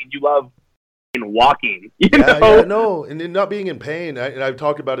wrestling, you love walking. You know? Yeah, no, and not being in pain. And I've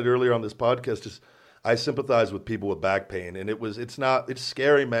talked about it earlier on this podcast. Just I sympathize with people with back pain, and it's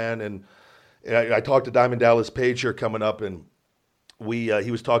scary, man. And I talked to Diamond Dallas Page here coming up, and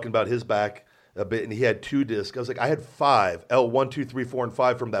he was talking about his back a bit, and he had 2 discs. I was like, I had 5 L1, 2, 3, 4, and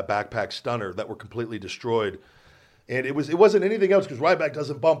 5 from that backpack stunner that were completely destroyed. And it wasn't anything else because Ryback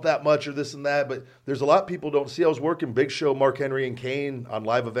doesn't bump that much or this and that. But there's a lot people don't see. I was working Big Show, Mark Henry, and Kane on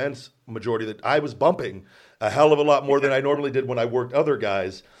live events. Majority that I was bumping a hell of a lot more than I normally did when I worked other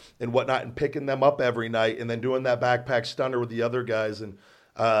guys and whatnot, and picking them up every night, and then doing that backpack stunner with the other guys. And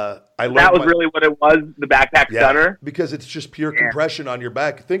I learned that was really what it was, the backpack stunner, because it's just pure compression on your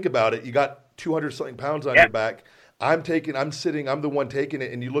back. Think about it. You got 200 something pounds on your back. I'm the one taking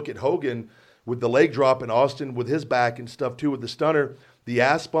it, and you look at Hogan with the leg drop, and Austin with his back and stuff too with the stunner. The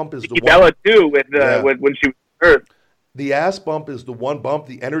ass bump is the one. Bella too with when she was hurt. The ass bump is the one bump.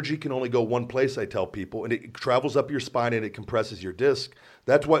 The energy can only go one place, I tell people, and it travels up your spine and it compresses your disc.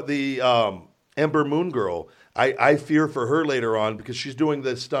 That's what the Ember Moon girl, I fear for her later on because she's doing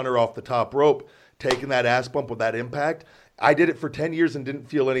the stunner off the top rope, taking that ass bump with that impact. I did it for 10 years and didn't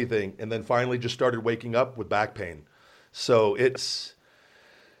feel anything, and then finally just started waking up with back pain. So it's...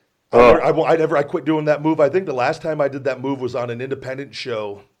 I quit doing that move. I think the last time I did that move was on an independent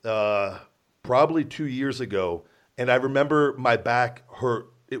show, probably 2 years ago. And I remember my back hurt.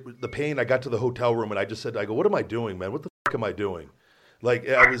 The pain. I got to the hotel room and I just said, what am I doing, man? What the fuck am I doing? Like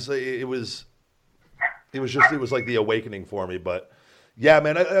it was like the awakening for me. But yeah,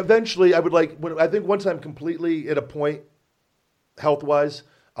 man, eventually I think once I'm completely at a point health wise,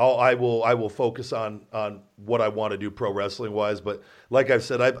 I will focus on what I want to do pro wrestling wise. But like I've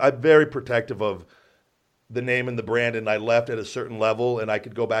said, I'm very protective of the name and the brand, and I left at a certain level, and I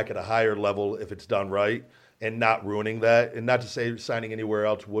could go back at a higher level if it's done right, and not ruining that. And not to say signing anywhere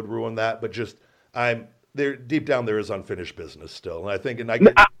else would ruin that, but just I'm there deep down. There is unfinished business still, and I think, and I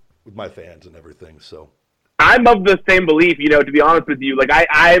get with my fans and everything. So I'm of the same belief. To be honest with you, like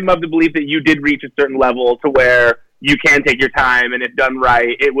I'm of the belief that you did reach a certain level to where you can take your time, and if done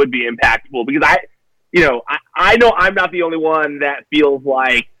right, it would be impactful. Because I know I'm not the only one that feels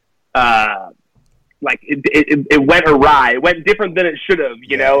like it went awry. It went different than it should have,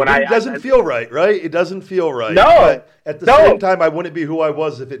 And it doesn't feel right, right? It doesn't feel right. No. But at the same time, I wouldn't be who I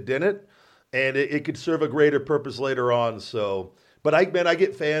was if it didn't, and it could serve a greater purpose later on. So, but I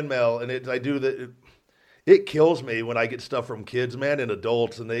get fan mail, and it kills me when I get stuff from kids, man, and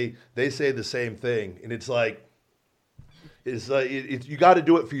adults, and they say the same thing, and it's like. You got to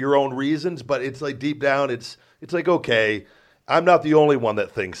do it for your own reasons, but it's like deep down, it's like, okay, I'm not the only one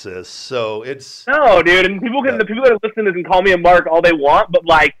that thinks this, so it's no, dude. And the people that listen to this and call me a mark all they want, but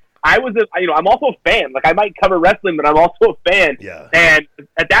like I'm also a fan. Like I might cover wrestling, but I'm also a fan. Yeah. And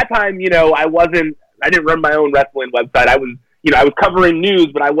at that time, I didn't run my own wrestling website. I was covering news,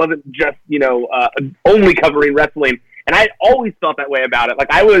 but I wasn't just only covering wrestling. And I always felt that way about it. Like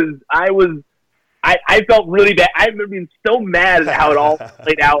I felt really bad. I remember being so mad at how it all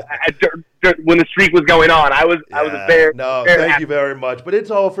played out when the streak was going on. I was very thank you very much. But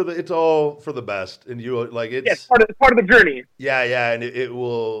it's all for the best, and it's part of the journey. Yeah, and it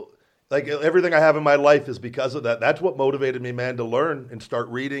will, like, everything I have in my life is because of that. That's what motivated me, man, to learn and start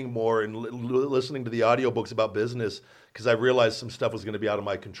reading more and listening to the audiobooks about business, because I realized some stuff was going to be out of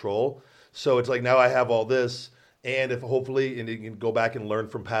my control. So it's like now I have all this. And if hopefully, and you can go back and learn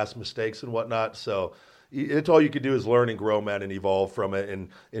from past mistakes and whatnot. So it's all you can do is learn and grow, man, and evolve from it. And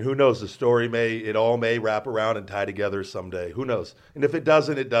who knows, the story may wrap around and tie together someday. Who knows? And if it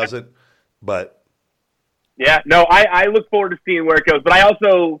doesn't, it doesn't. But yeah, no, I look forward to seeing where it goes. But I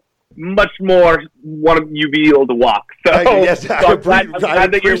also much more want you to be able to walk. So, I'm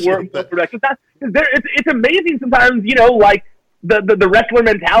glad that you're working for that. It's amazing sometimes, like. The wrestler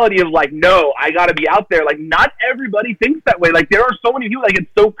mentality of like, no, I got to be out there. Like, not everybody thinks that way. Like, there are so many people that get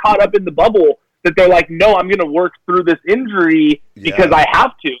so caught up in the bubble that they're like, no, I'm going to work through this injury because I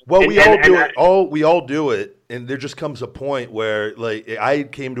have to. Well, we all do it. And there just comes a point where, like, I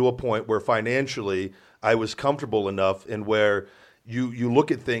came to a point where financially I was comfortable enough, and where you look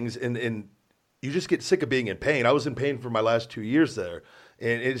at things and you just get sick of being in pain. I was in pain for my last 2 years there.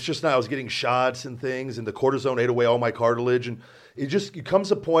 And it's just now I was getting shots and things, and the cortisone ate away all my cartilage. And it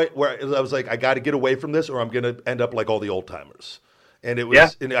comes a point where I was like, I got to get away from this, or I'm going to end up like all the old timers. And it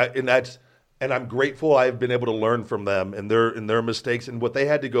was, and And I'm grateful I've been able to learn from them and their mistakes and what they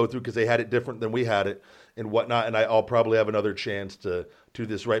had to go through because they had it different than we had it and whatnot. And I'll probably have another chance to do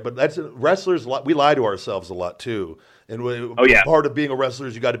this right. But that's wrestlers. We lie to ourselves a lot too. And part of being a wrestler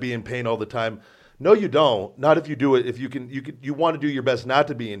is you got to be in pain all the time. No, you don't. Not if you do it. If you want to do your best not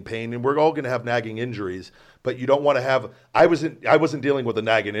to be in pain. And we're all going to have nagging injuries. But you don't want to have. I wasn't dealing with a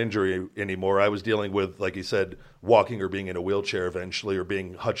nagging injury anymore. I was dealing with, like you said, walking or being in a wheelchair eventually, or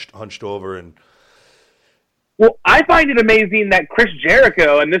being hunched over. And well, I find it amazing that Chris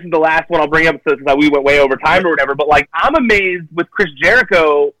Jericho, and this is the last one I'll bring up since we went way over time or whatever. But like, I'm amazed with Chris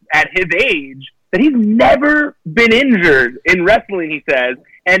Jericho at his age that he's never been injured in wrestling. He says,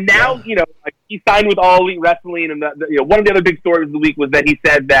 and now like he signed with All Elite Wrestling, and one of the other big stories of the week was that he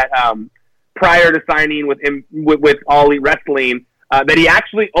said that. Prior to signing with All Elite Wrestling, that he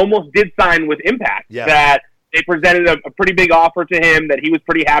actually almost did sign with Impact. Yeah. That they presented a pretty big offer to him that he was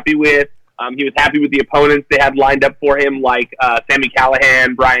pretty happy with. He was happy with the opponents they had lined up for him, like Sami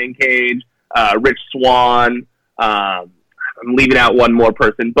Callihan, Brian Cage, Rich Swann. I'm leaving out one more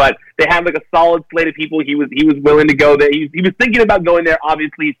person, but they had like a solid slate of people. He was willing to go there. He was thinking about going there.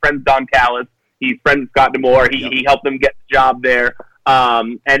 Obviously, he's friends with Don Callis. He's friends with Scott D'Amore. He helped them get the job there.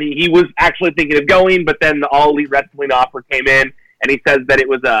 And he was actually thinking of going, but then the All Elite Wrestling offer came in, and he says that it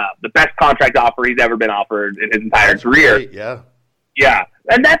was the best contract offer he's ever been offered in his entire career. Great, yeah. Yeah.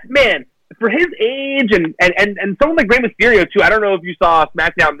 And that's, man, for his age and someone like Rey Mysterio, too. I don't know if you saw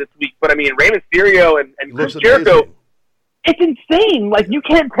SmackDown this week, but I mean, Rey Mysterio and Chris Jericho, amazing. It's insane. Like, you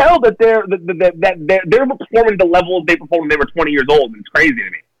can't tell that they're performing the level they performed when they were 20 years old. It's crazy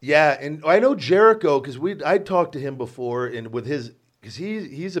to me. Yeah, and I know Jericho, because I talked to him before, and with his... Because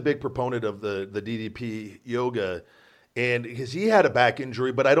he's a big proponent of the DDP yoga, and because he had a back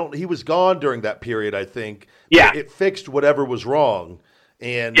injury, but he was gone during that period, I think. Yeah. It fixed whatever was wrong.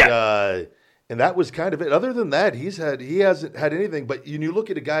 And and that was kind of it. Other than that, he hasn't had anything. But you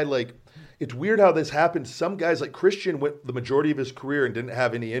look at a guy like, it's weird how this happens. Some guys like Christian went the majority of his career and didn't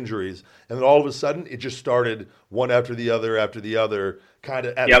have any injuries. And then all of a sudden it just started one after the other, kind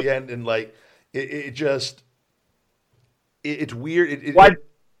of at the end. And like, it just... It's weird. It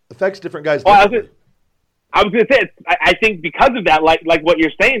affects different guys differently. I was going to say, I think because of that, like what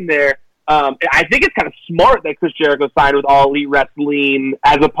you're saying there, I think it's kind of smart that Chris Jericho signed with All Elite Wrestling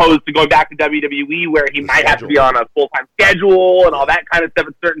as opposed to going back to WWE where he might have to be on a full-time schedule and all that kind of stuff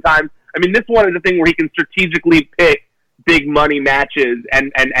at certain times. I mean, this one is a thing where he can strategically pick big money matches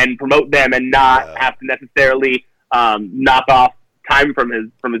and promote them and not have to necessarily knock off time from his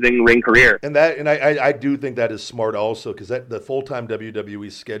in-ring career. And I do think that is smart also, because the full-time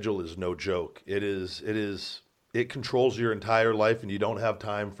WWE schedule is no joke. It controls your entire life, and you don't have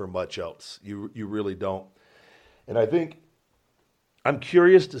time for much else. You really don't. And I think I'm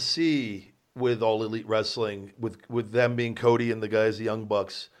curious to see with All Elite Wrestling, with them being Cody and the guys, the Young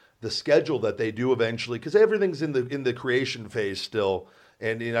Bucks, the schedule that they do eventually, because everything's in the creation phase still.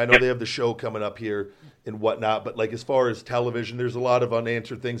 And I know they have the show coming up here and whatnot, but like as far as television, there's a lot of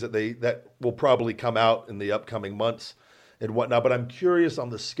unanswered things that will probably come out in the upcoming months and whatnot. But I'm curious on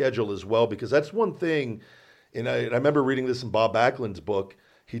the schedule as well, because that's one thing. And I remember reading this in Bob Backlund's book.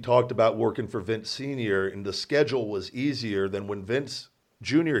 He talked about working for Vince Sr., and the schedule was easier than when Vince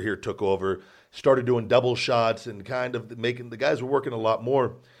Jr. here took over, started doing double shots and kind of the guys were working a lot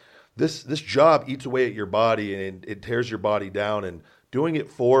more. This job eats away at your body, and it tears your body down, and doing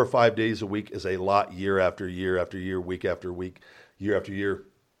it 4 or 5 days a week is a lot year after year after year, week after week, year after year,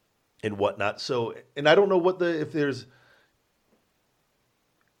 and whatnot. So, and I don't know if there's,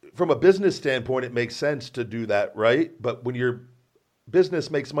 from a business standpoint, it makes sense to do that, right? But when your business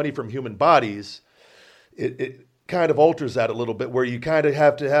makes money from human bodies, it kind of alters that a little bit, where you kind of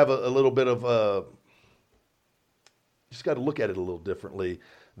have to have a little bit of you just got to look at it a little differently.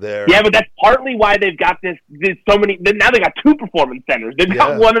 There. Yeah, but that's partly why they've got this so many. Now they got 2 performance centers. They've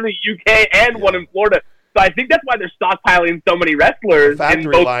got one in the UK and one in Florida. So I think that's why they're stockpiling so many wrestlers.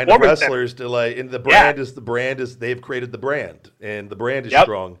 Factory line of wrestlers to like, and the brand is they've created the brand, and the brand is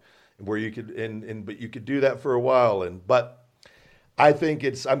strong. Where you could but you could do that for a while, but I think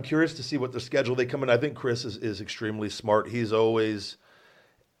I'm curious to see what the schedule they come in. I think Chris is extremely smart. He's always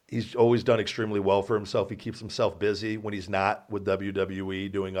done extremely well for himself. He keeps himself busy when he's not with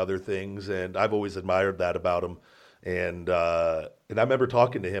WWE doing other things, and I've always admired that about him. And I remember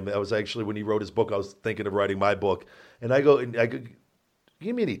talking to him. That was actually when he wrote his book. I was thinking of writing my book, and I go,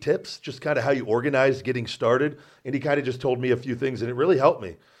 give me any tips, just kind of how you organize getting started. And he kind of just told me a few things, and it really helped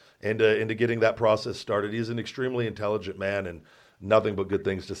me into getting that process started. He's an extremely intelligent man, and nothing but good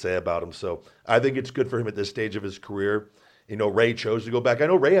things to say about him. So I think it's good for him at this stage of his career. Ray chose to go back. I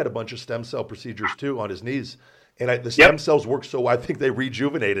know Ray had a bunch of stem cell procedures too on his knees, and the stem cells work so I think they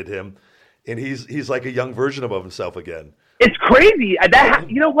rejuvenated him, and he's like a young version of himself again. It's crazy.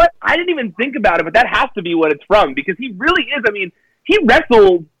 You know what? I didn't even think about it, but that has to be what it's from, because he really is. I mean, he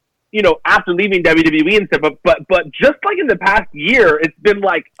wrestled, after leaving WWE and stuff, but just like in the past year, it's been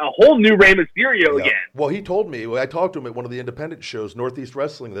like a whole new Rey Mysterio again. Well, he told me, I talked to him at one of the independent shows, Northeast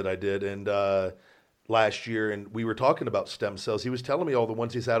Wrestling, that I did, and last year, and we were talking about stem cells. He was telling me all the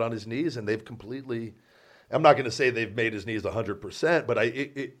ones he's had on his knees, and they've completely, I'm not going to say they've made his knees 100%, but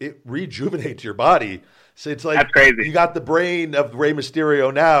it rejuvenates your body. So it's like, that's crazy. You got the brain of Rey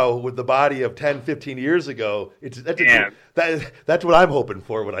Mysterio now with the body of 10, 15 years ago. That's what I'm hoping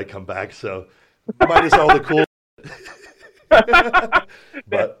for when I come back. So minus all the cool.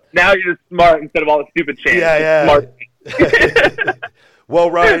 But now you're just smart instead of all the stupid chants. Yeah. Smart. Well,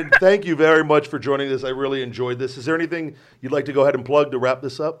 Ryan, thank you very much for joining us. I really enjoyed this. Is there anything you'd like to go ahead and plug to wrap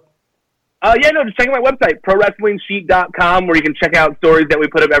this up? Just check out my website, ProWrestlingSheet.com, where you can check out stories that we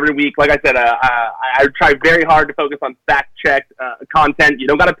put up every week. Like I said, I try very hard to focus on fact-checked content. You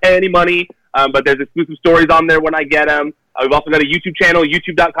don't got to pay any money, but there's exclusive stories on there when I get them. We've also got a YouTube channel,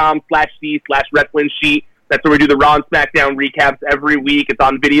 youtube.com/C/WrestlingSheet. That's where we do the Raw and SmackDown recaps every week. It's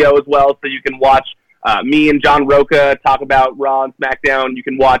on video as well, so you can watch me and John Roca talk about Raw and SmackDown. You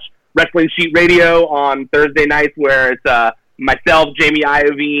can watch Wrestling Sheet Radio on Thursday nights, where it's myself, Jamie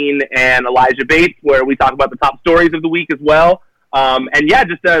Iovine, and Elijah Bates, where we talk about the top stories of the week as well.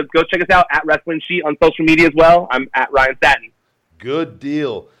 Just go check us out at Wrestling Sheet on social media as well. I'm at Ryan Satin. Good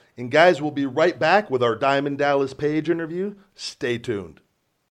deal. And guys, we'll be right back with our Diamond Dallas Page interview. Stay tuned.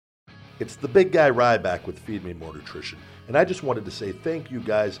 It's the big guy Ryback with Feed Me More Nutrition. And I just wanted to say thank you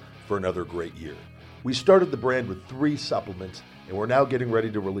guys for another great year. We started the brand with 3 supplements, and we're now getting ready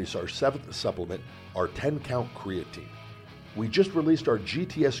to release our 7th supplement, our 10-count creatine. We just released our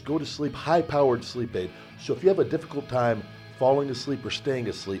GTS Go to Sleep high-powered sleep aid, so if you have a difficult time falling asleep or staying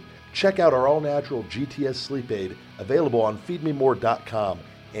asleep, check out our all-natural GTS sleep aid available on feedmemore.com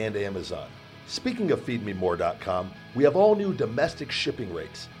and Amazon. Speaking of feedmemore.com, we have all new domestic shipping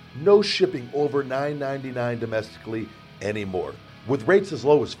rates. No shipping over $9.99 domestically anymore, with rates as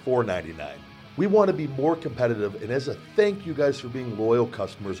low as $4.99. We want to be more competitive, and as a thank you guys for being loyal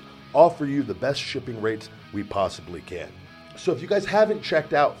customers, offer you the best shipping rates we possibly can. So if you guys haven't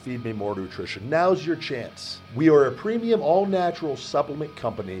checked out Feed Me More Nutrition, now's your chance. We are a premium all-natural supplement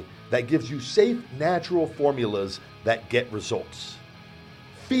company that gives you safe, natural formulas that get results.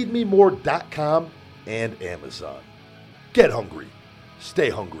 FeedMeMore.com and Amazon. Get hungry. Stay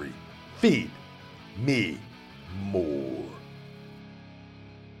hungry. Feed me more.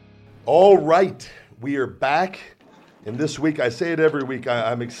 All right, we are back. And this week, I say it every week,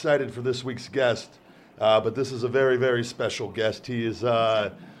 I'm excited for this week's guest. But this is a very, very special guest. He is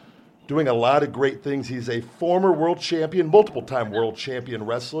doing a lot of great things. He's a former world champion, multiple-time world champion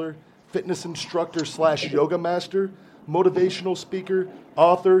wrestler, fitness instructor / yoga master, motivational speaker,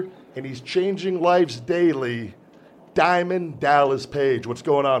 author, and he's changing lives daily. Diamond Dallas Page. What's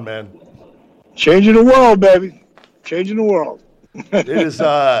going on, man? Changing the world, baby. Changing the world. It is,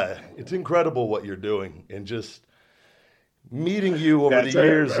 it's incredible what you're doing, and just meeting you over the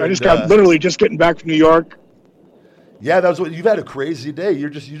years. I just got literally just getting back from New York. Yeah, that was what you've had a crazy day. You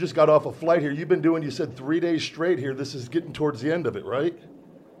just got off a flight here. You've been doing, you said 3 days straight here. This is getting towards the end of it, right?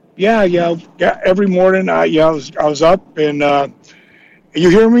 Yeah. Every morning, I was up, and you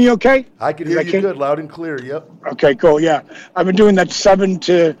hear me okay? I can hear you good, loud and clear. Yep. Okay, cool. Yeah, I've been doing that 7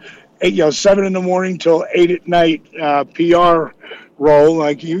 to 8, 7 in the morning till 8 at night PR role.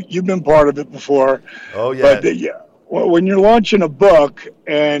 Like you've been part of it before. Oh yeah. But when you're launching a book,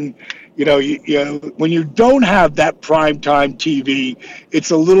 and when you don't have that primetime TV,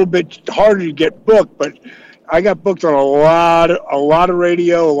 it's a little bit harder to get booked. But I got booked on a lot of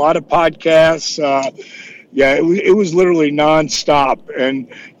radio, a lot of podcasts. It was literally nonstop. And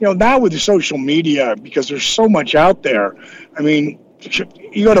now with the social media, because there's so much out there. I mean,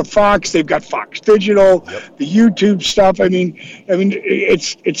 you go to Fox, they've got Fox Digital, yep. The YouTube stuff. I mean,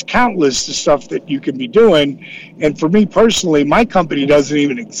 it's countless the stuff that you can be doing. And for me personally, my company doesn't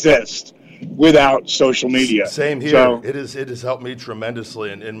even exist without social media. Same here. So, it has helped me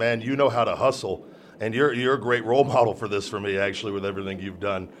tremendously. And man, you know how to hustle. And you're a great role model for this for me, actually, with everything you've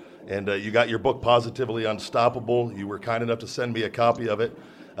done. And you got your book, Positively Unstoppable. You were kind enough to send me a copy of it.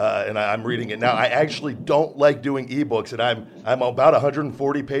 And I'm reading it now. I actually don't like doing ebooks, and I'm about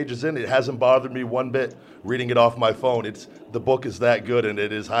 140 pages in. It hasn't bothered me one bit reading it off my phone. The book is that good, and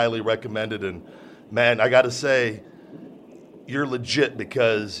it is highly recommended. And man, I got to say, you're legit,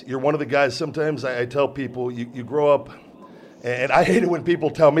 because you're one of the guys. Sometimes I tell people you grow up And I hate it when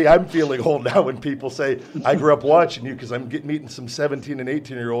people tell me I'm feeling old now when people say I grew up watching you, because I'm meeting some 17 and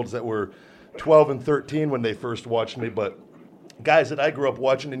 18-year-olds that were 12 and 13 when they first watched me. But guys that I grew up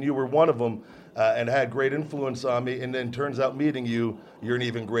watching, and you were one of them, and had great influence on me. And then turns out meeting you, you're an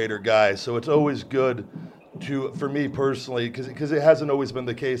even greater guy. So it's always good for me personally, because it hasn't always been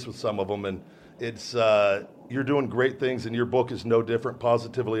the case with some of them. And it's you're doing great things, and your book is no different,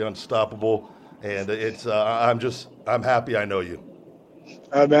 Positively Unstoppable. And it's I'm happy I know you.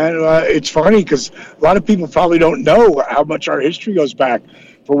 Man, it's funny because a lot of people probably don't know how much our history goes back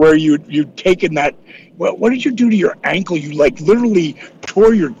for where you'd taken that. What did you do to your ankle? You literally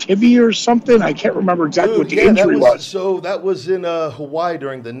tore your tibia or something? I can't remember exactly what the injury was. So that was in Hawaii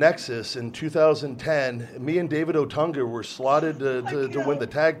during the Nexus in 2010. Me and David Otunga were slotted to win the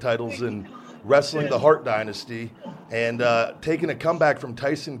tag titles in Wrestling the Hart Dynasty, and taking a comeback from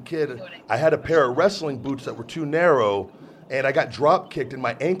Tyson Kidd. I had a pair of wrestling boots that were too narrow, and I got drop kicked, and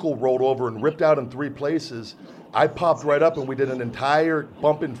my ankle rolled over and ripped out in 3 places. I popped right up, and we did an entire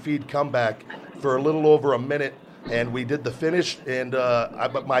bump and feed comeback for a little over a minute, and we did the finish, and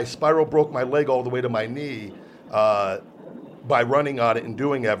my spiral broke my leg all the way to my knee by running on it and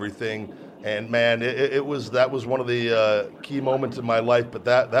doing everything. And man, that was one of the key moments in my life. But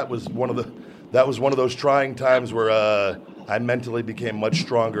that was one of those trying times where I mentally became much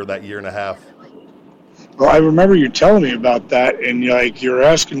stronger that year and a half. Well, I remember you telling me about that, and you're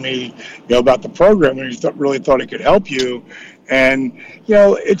asking me, about the program, and you really thought it could help you. And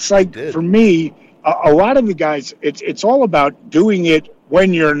it's like for me, a lot of the guys, it's all about doing it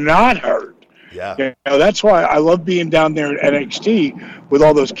when you're not hurt. Yeah. That's why I love being down there at NXT with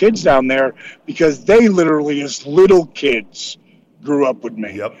all those kids down there, because they literally, as little kids, grew up with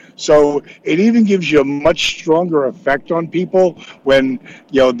me. Yep. So it even gives you a much stronger effect on people when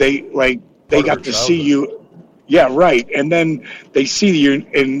they got to see you. Yeah, right. And then they see you,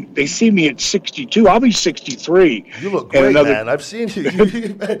 and they see me at 62. I'll be 63. You look great, man. I've seen you.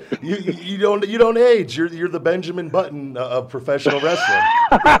 You don't age. You're the Benjamin Button of professional wrestling.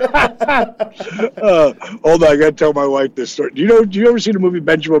 Hold on, I got to tell my wife this story. Do you ever see the movie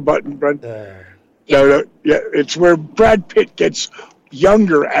Benjamin Button, Brent? No, yeah, it's where Brad Pitt gets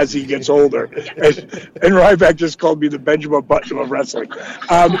younger as he gets older, and Ryback just called me the Benjamin Button of wrestling.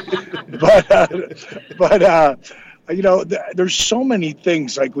 There's so many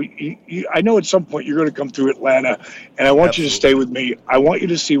things. Like I know at some point you're going to come through Atlanta, and I want you to stay with me. I want you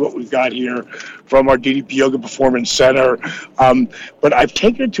to see what we've got here from our DDP Yoga Performance Center. But I've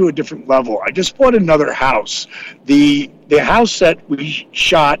taken it to a different level. I just bought another house. The house that we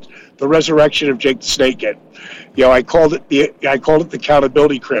shot The Resurrection of Jake the Snake in. I called it the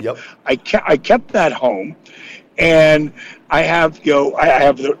Accountability Crib. Yep. I kept that home, and I have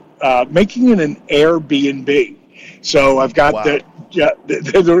the making it an Airbnb. So I've got the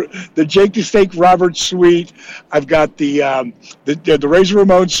Jake the Snake Robert suite. I've got the Razor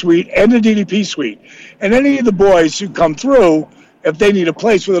Ramon suite and the DDP suite. And any of the boys who come through, if they need a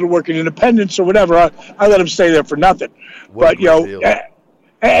place where they'll work in Independence or whatever, I let them stay there for nothing. But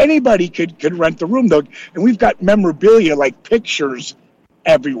anybody could rent the room, though. And we've got memorabilia, like pictures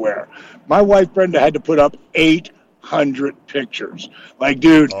everywhere. My wife, Brenda, had to put up 800 pictures. Like,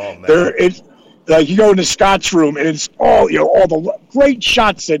 dude, it's like you go into Scott's room, and it's all the great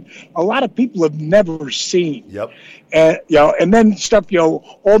shots that a lot of people have never seen. Yep. And and then stuff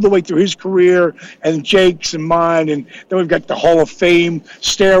all the way through his career, and Jake's and mine, and then we've got the Hall of Fame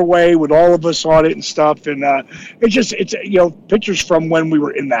stairway with all of us on it and stuff. And it's pictures from when we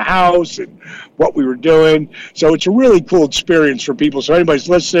were in the house and what we were doing. So it's a really cool experience for people. So anybody's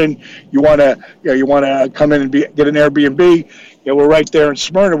listening, you want to come in and get an Airbnb. We're right there in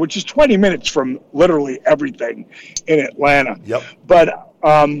Smyrna, which is 20 minutes from literally everything in Atlanta. Yep. But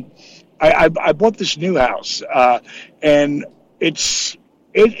I bought this new house, and it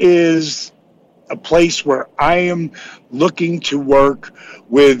is a place where I am looking to work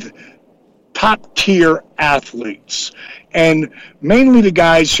with top tier athletes, and mainly the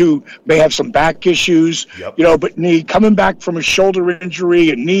guys who may have some back issues, but coming back from a shoulder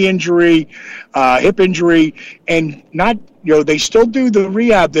injury, a knee injury, hip injury, and not, they still do the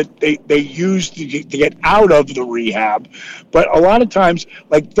rehab that they use to get out of the rehab, but a lot of times,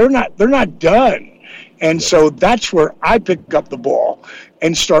 like, they're not done. And so that's where I pick up the ball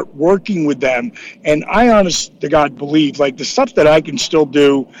and start working with them. And I honest to God believe, like, the stuff that I can still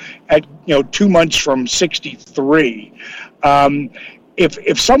do at 2 months from 63,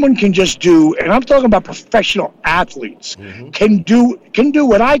 if someone can just do, and I'm talking about professional athletes, can do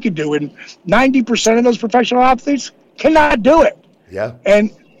what I could do, and 90% of those professional athletes cannot do it. Yeah. And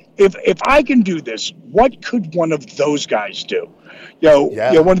if I can do this, what could one of those guys do?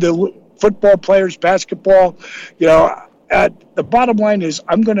 One of the football players, basketball, the bottom line is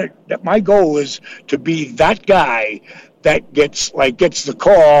my goal is to be that guy that gets the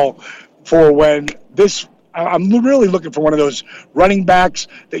call for when this. I'm really looking for one of those running backs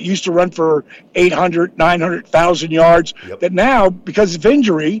that used to run for 800, 900,000 yards that now, because of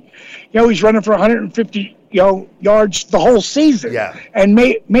injury, he's running for 150, yards the whole season. Yeah. And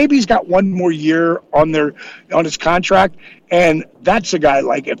maybe he's got one more year on his contract. And that's a guy,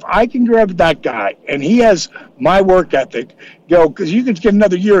 like, if I can grab that guy and he has my work ethic, because you could get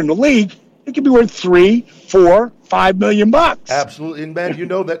another year in the league, it could be worth $3, $4, $5 million. Absolutely. And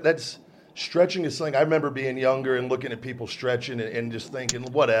man, that's stretching is something I remember being younger and looking at people stretching and just thinking,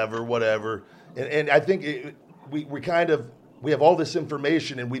 whatever. And I think we have all this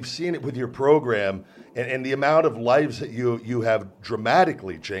information and we've seen it with your program and the amount of lives that you have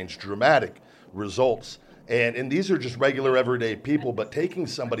dramatically changed, dramatic results. And these are just regular everyday people, but taking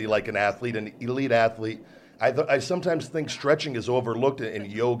somebody like an athlete, an elite athlete, I sometimes think stretching is overlooked in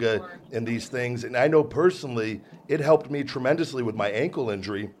yoga and these things. And I know personally it helped me tremendously with my ankle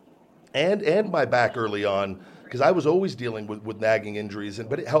injury and my back early on, because I was always dealing with nagging injuries,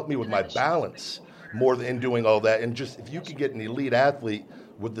 but it helped me with my balance more than doing all that. And just if you could get an elite athlete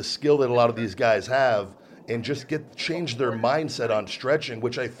with the skill that a lot of these guys have and just change their mindset on stretching,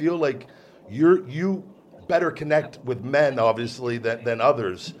 which I feel like you better connect with men, obviously, than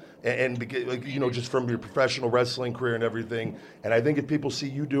others. And just from your professional wrestling career and everything. And I think if people see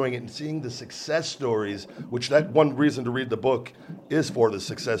you doing it and seeing the success stories, which that one reason to read the book is for the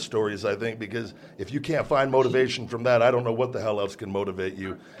success stories, I think, because if you can't find motivation from that, I don't know what the hell else can motivate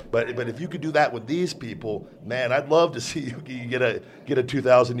you. But if you could do that with these people, man, I'd love to see you get a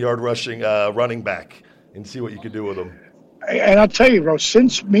 2,000-yard rushing running back and see what you could do with them. And I'll tell you, bro,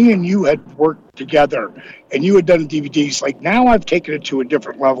 since me and you had worked together and you had done DVDs, like now I've taken it to a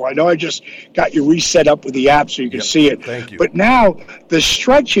different level. I know I just got you reset up with the app so you can see it. Thank you. But now the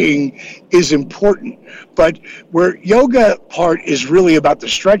stretching is important. But where yoga part is really about the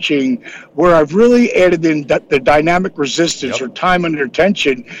stretching, where I've really added in the dynamic resistance or time under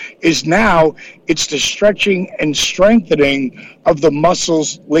tension, is now it's the stretching and strengthening of the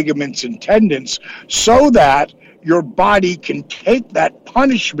muscles, ligaments, and tendons so that your body can take that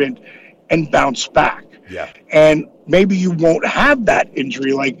punishment and bounce back. Yeah. And maybe you won't have that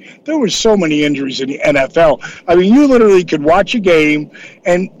injury. Like, there were so many injuries in the NFL. I mean, you literally could watch a game,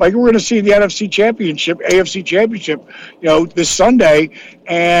 and like we're going to see the AFC Championship, this Sunday,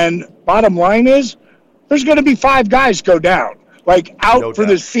 and bottom line is there's going to be 5 guys go down, like out for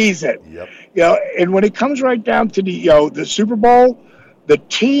the season. Yep. And when it comes right down to the Super Bowl, the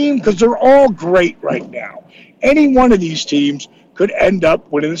team, because they're all great right now. Any one of these teams could end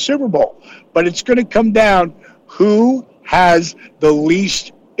up winning the Super Bowl. But it's going to come down who has the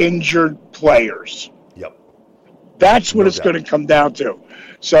least injured players. Yep. That's what it's going to come down to.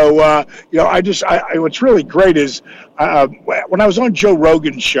 So, what's really great is when I was on Joe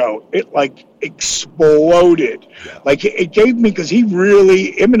Rogan's show, it like exploded. Yeah. Like it gave me, because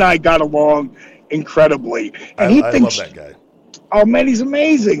him and I got along incredibly. And I love that guy. Oh, man, he's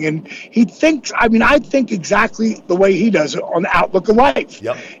amazing. And he thinks, I think exactly the way he does it on the outlook of life.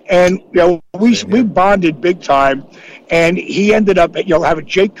 Yep. And, we bonded big time. And he ended up, having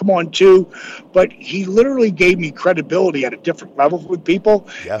Jake come on too. But he literally gave me credibility at a different level with people.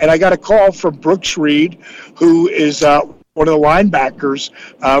 Yeah. And I got a call from Brooks Reed, who is one of the linebackers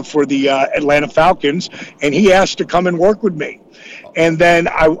for the Atlanta Falcons. And he asked to come and work with me. And then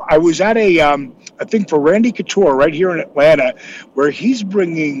I was at I think for Randy Couture right here in Atlanta, where he's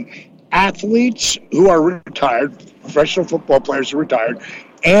bringing athletes who are retired, professional football players who are retired,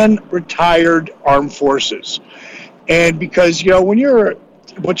 and retired armed forces. And because,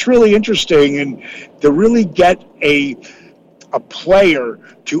 what's really interesting and to really get a player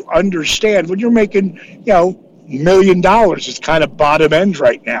to understand when you're making, $1 million, it's kind of bottom end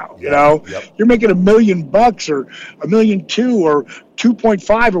right now. Yep. You're making $1 million or $1.2 million or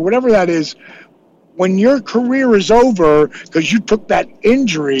 2.5 or whatever that is. When your career is over because you took that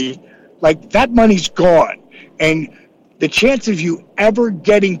injury, like that money's gone. And the chance of you ever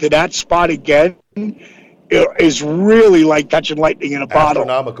getting to that spot again is really like catching lightning in a bottle.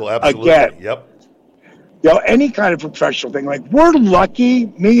 Astronomical, absolutely. Again. Yep. Any kind of professional thing. Like, we're lucky,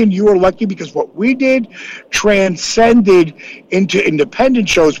 me and you are lucky, because what we did transcended into independent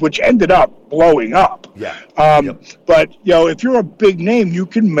shows, which ended up blowing up. Yeah. But, if you're a big name, you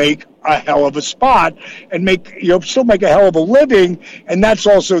can make a hell of a spot and still make a hell of a living. And that's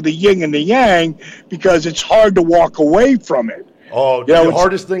also the yin and the yang, because it's hard to walk away from it. Oh, the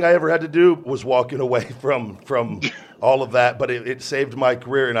hardest thing I ever had to do was walking away from all of that, but it saved my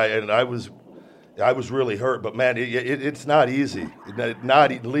career, and I was really hurt. But man, it's not easy.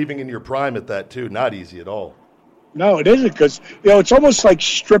 Not leaving in your prime at that too. Not easy at all. No, it isn't, because it's almost like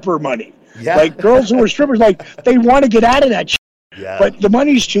stripper money. Yeah. Like girls who are strippers, like they want to get out of that shit, yeah. But the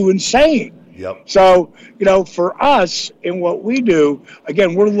money's too insane. Yep. So, for us in what we do,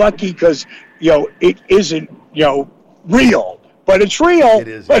 again, we're lucky because, it isn't, real. But it's real,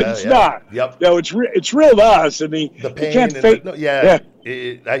 but it's not. Yep. It's real to us. I mean, the pain. You can't fake. No,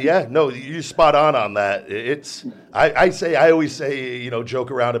 you're spot on that. I always say,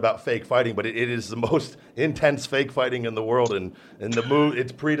 joke around about fake fighting, but it is the most intense fake fighting in the world, and the move,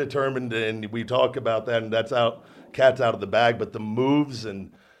 it's predetermined, and we talk about that, and that's cat's out of the bag. But the moves,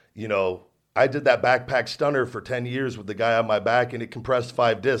 and I did that backpack stunner for 10 years with the guy on my back, and it compressed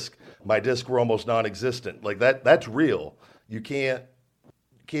 5 discs. My discs were almost non-existent. Like that's real. You can't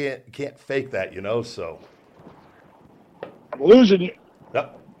fake that, so. I'm losing you.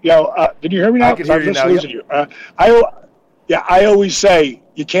 Yep. Did you hear me now? I can hear you now. Losing you. I always say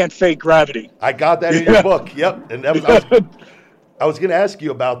you can't fake gravity. I got that in your book. Yep. And I was going to ask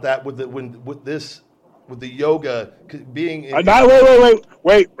you about that with the yoga being.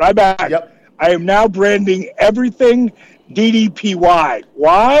 Wait, right back. Yep. I am now branding everything DDPY.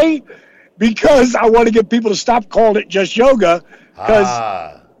 Why? Because I want to get people to stop calling it just yoga. Because,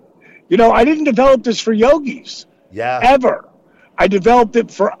 I didn't develop this for yogis. Yeah. Ever. I developed it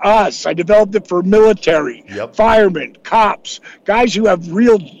for us. I developed it for military, firemen, cops, guys who have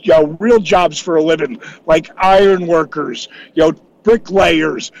real jobs for a living, like iron workers,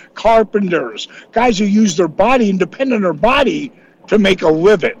 bricklayers, carpenters, guys who use their body and depend on their body to make a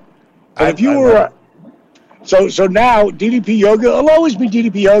living. And if you were So now DDP yoga will always be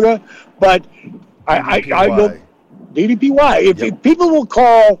DDP yoga, but I will DDPY. If people will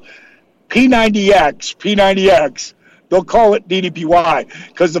call P90X, they'll call it DDPY.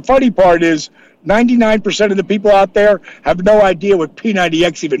 Because the funny part is 99% of the people out there have no idea what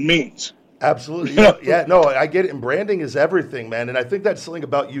P90X even means. Absolutely. No, I get it. And branding is everything, man. And I think that's something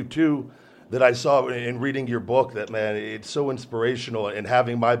about you too that I saw in reading your book that, man, it's so inspirational. And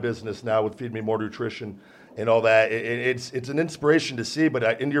having my business now with Feed Me More Nutrition and all that, it's an inspiration to see.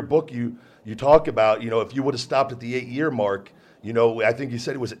 But in your book, you talk about, if you would have stopped at the 8-year mark, I think you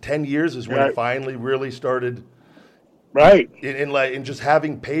said it was at 10 years is when it finally really started. Right. In just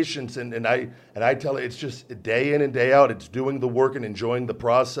having patience and I tell it, it's just day in and day out. It's doing the work and enjoying the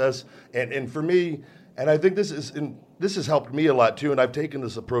process. And for me, and I think this has helped me a lot too. And I've taken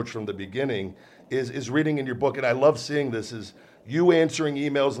this approach from the beginning is reading in your book. And I love seeing this is you answering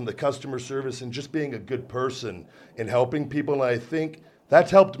emails and the customer service and just being a good person and helping people. And I think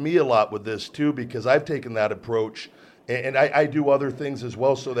that's helped me a lot with this too, because I've taken that approach. And I do other things as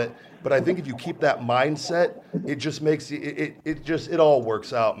well, but I think if you keep that mindset, it just makes it all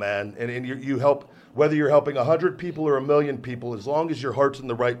works out, man. And you help, whether you're helping 100 people or 1 million people, as long as your heart's in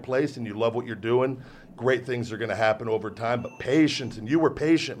the right place and you love what you're doing, great things are going to happen over time. But patience, and you were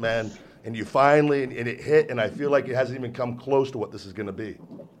patient, man, and you finally, and it hit, and I feel like it hasn't even come close to what this is going to be.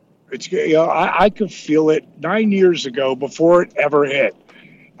 It's I could feel it 9 years ago before it ever hit.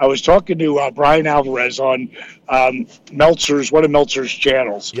 I was talking to Brian Alvarez on one of Meltzer's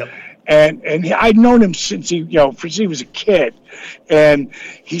channels. Yep. And I'd known him since he was a kid. And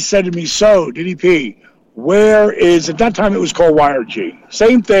he said to me, so, DDP, where is, at that time it was called YRG.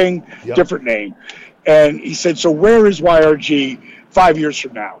 Same thing, different name. And he said, so where is YRG 5 years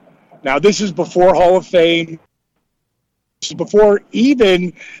from now? Now, this is before Hall of Fame. This is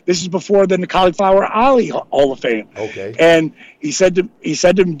before the Cauliflower Alley Hall of Fame. Okay. And he said to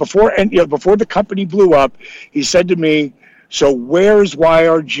me before the company blew up, he said to me, so where's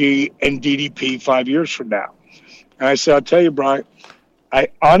YRG and DDP 5 years from now? And I said, I'll tell you, Brian, I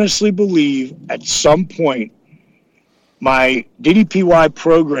honestly believe at some point my DDPY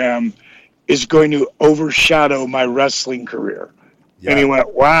program is going to overshadow my wrestling career. Yeah. And he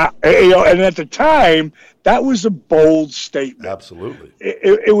went, wow. And at the time, that was a bold statement. Absolutely.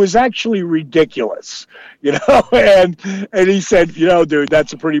 It was actually ridiculous, and he said, dude,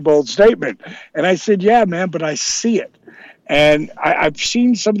 that's a pretty bold statement. And I said, yeah, man, but I see it. And I've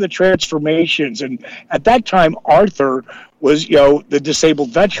seen some of the transformations. And at that time, Arthur was, the disabled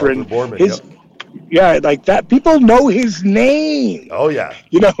veteran. Arthur Borman, Yeah, like that. People know his name. Oh, yeah.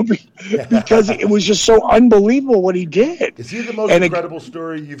 Because it was just so unbelievable what he did. Is he the most incredible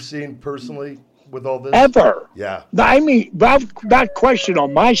story you've seen personally with all this? Ever. Yeah. I mean, not question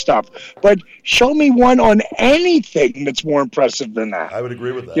on my stuff, but show me one on anything that's more impressive than that. I would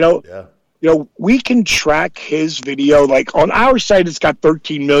agree with that. Yeah. we can track his video. Like on our site, it's got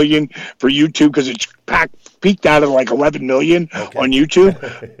 13 million for YouTube because it's peaked out at like 11 million on YouTube.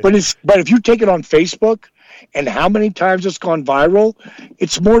 but if you take it on Facebook and how many times it's gone viral,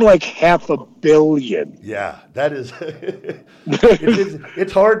 it's more like 500 million. Yeah, that is.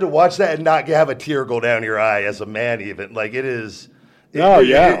 It's hard to watch that and not have a tear go down your eye as a man. Even like it is.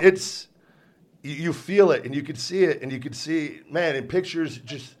 It's you feel it and you can see it and you can see, man, in pictures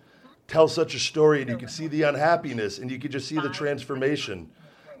just tell such a story, and you can see the unhappiness, and you can just see the transformation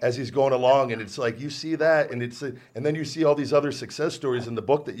as he's going along, and it's like you see that, and and then you see all these other success stories in the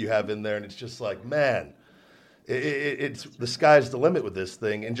book that you have in there, and it's just like, man, it's the sky's the limit with this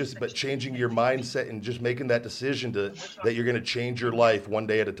thing, and but changing your mindset and just making that decision that you're going to change your life one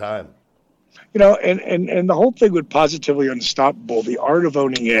day at a time. And the whole thing with Positively Unstoppable, the art of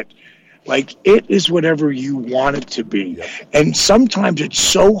owning it. Like, it is whatever you want it to be. Yep. And sometimes it's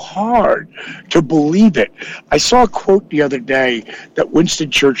so hard to believe it. I saw a quote the other day that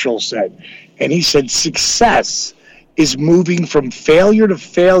Winston Churchill said, and he said, success is moving from failure to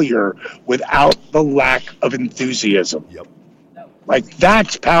failure without the lack of enthusiasm. Yep. Like,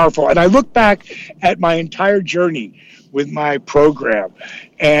 that's powerful. And I look back at my entire journey with my program,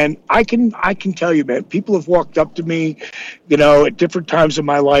 and I can tell you, man, people have walked up to me, at different times in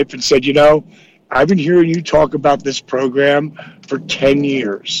my life and said, I've been hearing you talk about this program for 10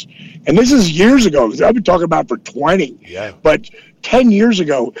 years. And this is years ago, because I've been talking about it for 20. Yeah. But 10 years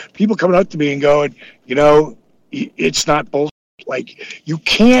ago, people coming up to me and going, it's not bullshit. Like, you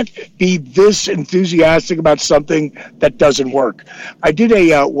can't be this enthusiastic about something that doesn't work. I did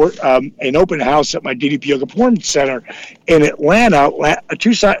an open house at my DDP Yoga Performance Center in Atlanta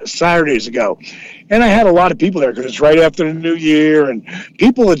 2 Saturdays ago. And I had a lot of people there because it's right after the new year. And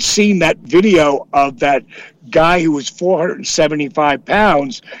people had seen that video of that guy who was 475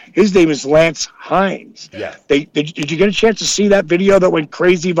 pounds. His name is Lance Hines. Yeah. Did you get a chance to see that video that went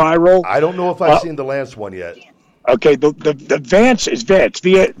crazy viral? I don't know if I've seen the Lance one yet. Okay, the Vance is Vance,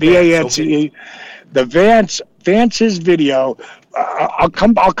 V-A-N-C-E. The Vance's video. I'll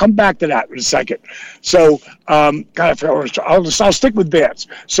come back to that in a second. So, I'll stick with Vance.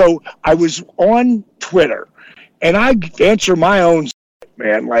 So I was on Twitter, and I answer my own,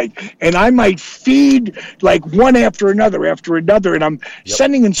 man. And I might feed like one after another, and I'm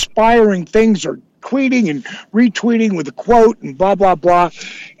sending inspiring things or tweeting and retweeting with a quote and blah, blah, blah.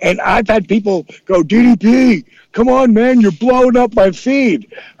 And I've had people go, DDP, come on, man, you're blowing up my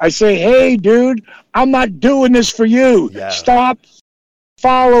feed. I say, hey, dude, I'm not doing this for you. Yeah. Stop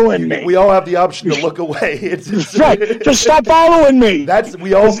following me. We all have the option to look away. It's right. Just stop following me.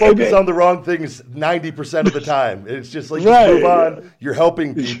 We all focus on the wrong things 90% of the time. It's just like, just move on. You're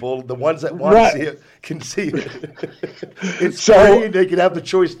helping people. The ones that want to see it can see it. It's free. They can have the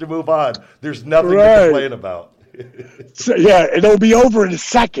choice to move on. There's nothing to complain about. It'll be over in a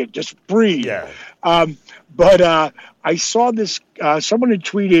second. Just breathe. Yeah. But I saw this. Someone had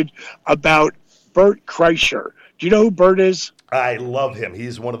tweeted about Bert Kreischer. Do you know who Bert is? I love him.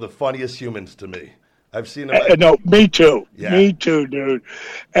 He's one of the funniest humans to me. I've seen him. No, me too. Yeah. Me too, dude.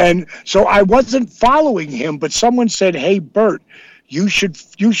 And so I wasn't following him, but someone said, hey, Bert, you should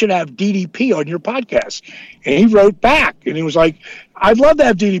have DDP on your podcast. And he wrote back, and he was like, I'd love to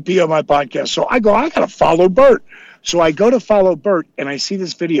have DDP on my podcast. So I go, I got to follow Bert. So I go to follow Bert, and I see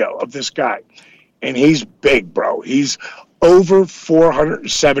this video of this guy. And he's big, bro. He's over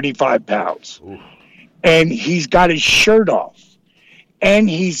 475 pounds. Ooh. And he's got his shirt off. And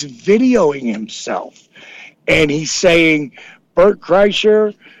he's videoing himself. And he's saying, Bert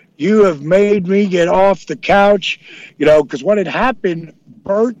Kreischer, you have made me get off the couch. Because what had happened,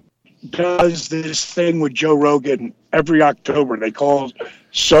 Bert does this thing with Joe Rogan every October. They call it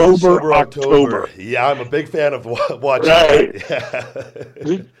Sober October. Yeah, I'm a big fan of watching it.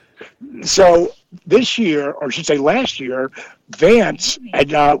 Yeah. So this year, or I should say last year, Vance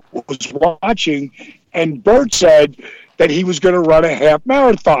was watching, and Bert said that he was going to run a half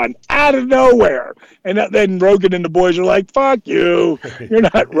marathon out of nowhere. And then Rogan and the boys are like, fuck you. You're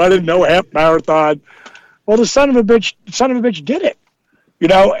not running no half marathon. Well, the son of a bitch did it.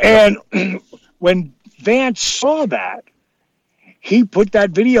 And when Vance saw that, he put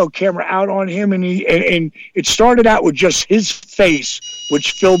that video camera out on him, and it started out with just his face,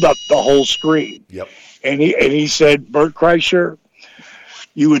 which filled up the whole screen. Yep. And he said, Bert Kreischer,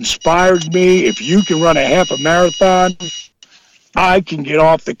 you inspired me. If you can run a half a marathon, I can get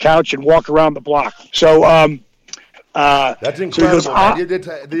off the couch and walk around the block. So That's incredible. So he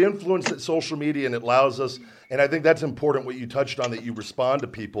goes, the influence that social media and it allows us, and I think that's important. What you touched on, that you respond to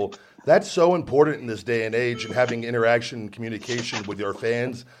people. That's so important in this day and age, and having interaction and communication with your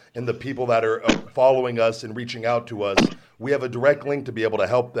fans and the people that are following us and reaching out to us. We have a direct link to be able to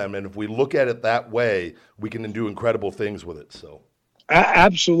help them, and if we look at it that way, we can do incredible things with it. So,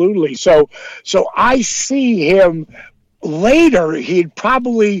 absolutely. So I see him later. He had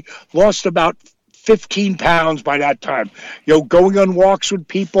probably lost about 15 pounds by that time, going on walks with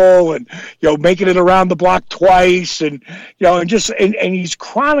people and, making it around the block twice and he's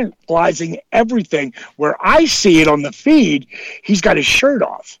chronicalizing everything. Where I see it on the feed, he's got his shirt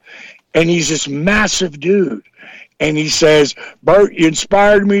off and he's this massive dude. And he says, Bert, you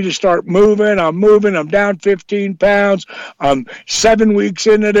inspired me to start moving. I'm moving. I'm down 15 pounds. I'm 7 weeks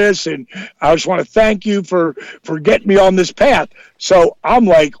into this. And I just want to thank you for getting me on this path. So I'm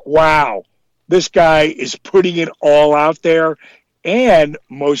like, wow. This guy is putting it all out there. And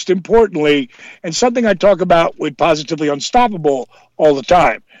most importantly, and something I talk about with Positively Unstoppable all the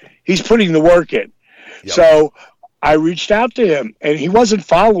time, he's putting the work in. Yep. So I reached out to him, and he wasn't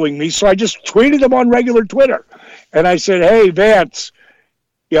following me, so I just tweeted him on regular Twitter. And I said, hey, Vance,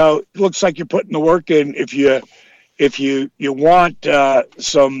 it looks like you're putting the work in. If you want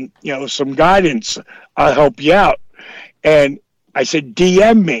some guidance, I'll help you out. And I said,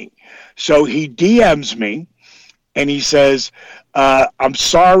 DM me. So he DMs me, and he says, I'm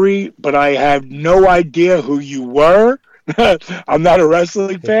sorry, but I have no idea who you were. I'm not a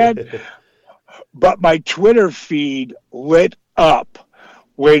wrestling fan. But my Twitter feed lit up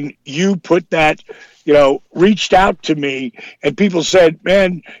when you put that, reached out to me, and people said,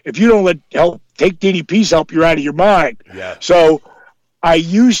 man, if you don't take DDP's help, you're out of your mind. Yeah. So I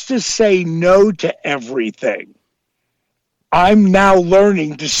used to say no to everything. I'm now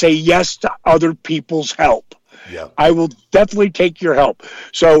learning to say yes to other people's help. Yeah. I will definitely take your help.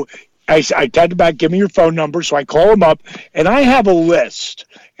 So I tagged back, give me your phone number. So I call him up, and I have a list,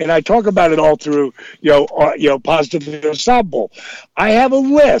 and I talk about it all through, Positively Unstoppable. I have a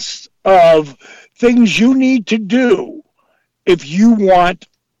list of things you need to do if you want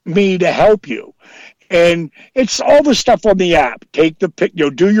me to help you. And it's all the stuff on the app. Take the pic,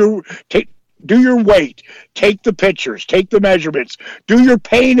 do your weight, take the pictures, take the measurements, do your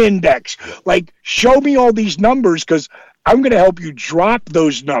pain index, show me all these numbers, because I'm going to help you drop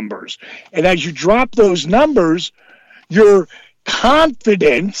those numbers. And as you drop those numbers, your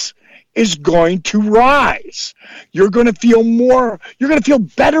confidence is going to rise. You're going to feel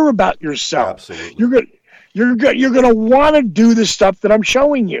better about yourself. Absolutely. You're going to want to do the stuff that I'm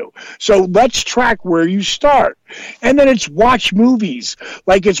showing you. So let's track where you start. And then it's watch movies,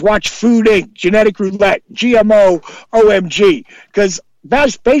 like it's watch Food Inc., Genetic Roulette, GMO, OMG. Because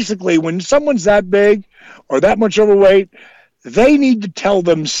that's basically, when someone's that big or that much overweight, they need to tell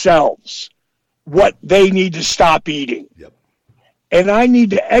themselves what they need to stop eating. Yep. And I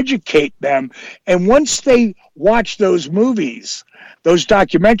need to educate them. And once they watch those movies, those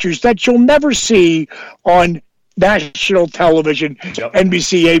documentaries that you'll never see on national television, yep.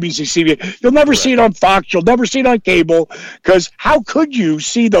 NBC, ABC, CBS. You'll never see it on Fox. You'll never see it on cable, because how could you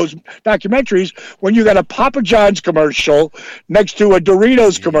see those documentaries when you got a Papa John's commercial next to a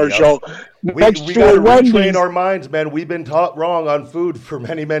Doritos commercial? Yep. We got to retrain our minds, man. We've been taught wrong on food for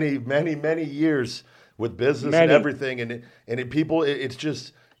many, many, many, many years with business and everything.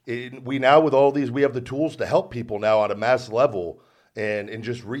 We now, with all these, we have the tools to help people now on a mass level. And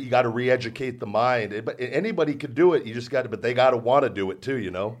you got to re-educate the mind. But anybody could do it. But they got to want to do it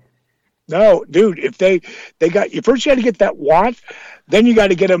too. No, dude. If they got you first, you got to get that want. Then you got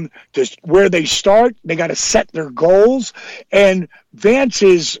to get them to where they start. They got to set their goals. And Vance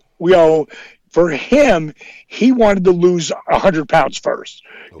is, for him, he wanted to lose 100 pounds first.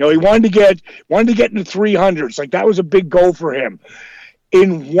 Okay. He wanted to get into 300s. Like, that was a big goal for him.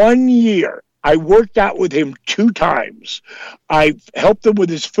 In 1 year, I worked out with him 2 times. I helped him with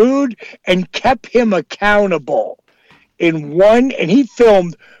his food and kept him accountable. And he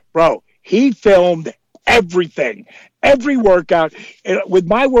filmed everything, every workout. And with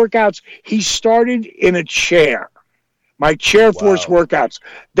my workouts, he started in a chair, my chair force workouts.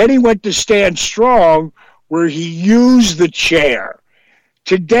 Then he went to Stand Strong, where he used the chair.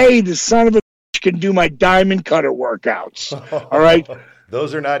 Today, the son of a bitch can do my diamond cutter workouts. All right.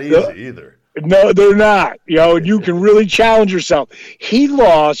 Those are not easy either. No, they're not. You can really challenge yourself. He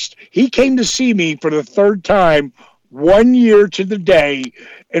came to see me for the 3rd time 1 year to the day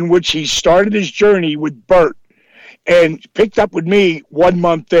in which he started his journey with Bert and picked up with me 1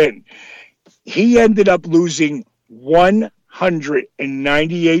 month in. He ended up losing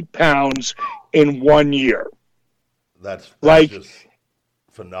 198 pounds in 1 year. That's like just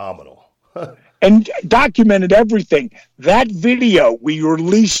phenomenal. And documented everything. That video, we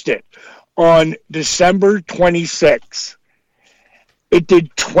released it on December 26th. It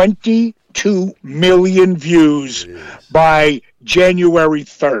did 22 million views by January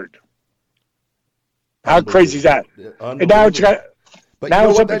 3rd. How crazy is that? And now it's got. But now you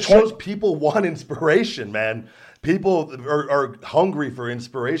know what? That shows people want inspiration, man. People are hungry for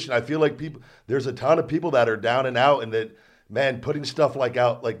inspiration. I feel like there's a ton of people that are down and out, and that, man, putting stuff like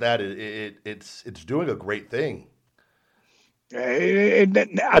that, it's doing a great thing.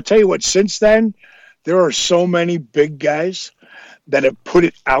 And I'll tell you what. Since then, there are so many big guys that have put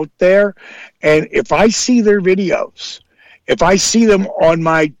it out there, and if I see their videos, if I see them on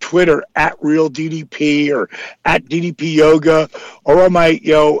my Twitter at RealDDP or at DDP Yoga, or on my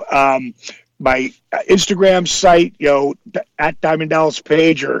my Instagram site, at Diamond Dallas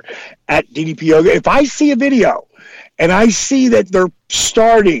Page or at DDP Yoga, if I see a video and I see that they're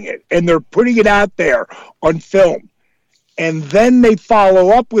starting it and they're putting it out there on film, and then they follow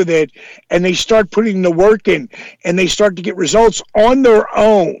up with it and they start putting the work in and they start to get results on their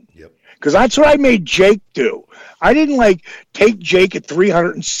own. Yep. Because that's what I made Jake do. I didn't take Jake at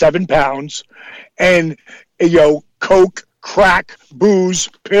 307 pounds and, coke, crack, booze,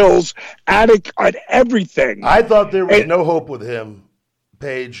 pills, addict on everything. I thought there was no hope with him,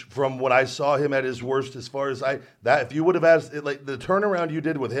 Paige, from when I saw him at his worst. As far as if you would have asked, the turnaround you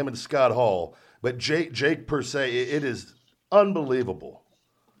did with him and Scott Hall, but Jake per se, it is unbelievable.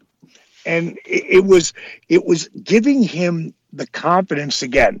 And it was giving him the confidence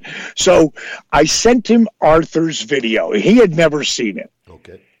again. So I sent him Arthur's video. He had never seen it.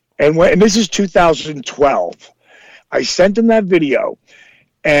 Okay. And this is 2012. I sent him that video,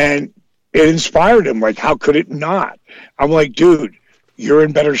 and it inspired him. Like, how could it not? I'm like, dude, you're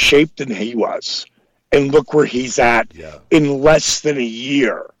in better shape than he was. And look where he's at in less than a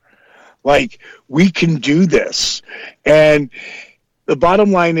year. Like, we can do this. And the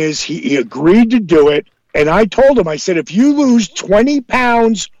bottom line is he agreed to do it. And I told him, I said, if you lose 20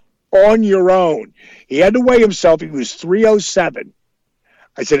 pounds on your own, he had to weigh himself. He was 307.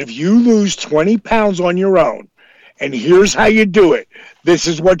 I said, if you lose 20 pounds on your own, and here's how you do it. This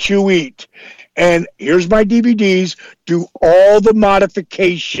is what you eat. And here's my DVDs. Do all the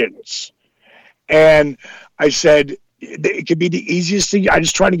modifications. And I said, it could be the easiest thing. I'm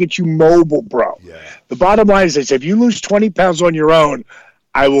just trying to get you mobile, bro. Yeah. The bottom line is, I said, if you lose 20 pounds on your own,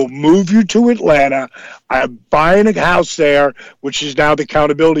 I will move you to Atlanta. I'm buying a house there, which is now the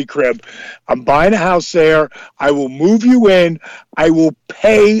Accountability Crib. I'm buying a house there. I will move you in. I will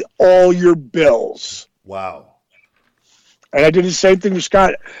pay all your bills. Wow. And I did the same thing with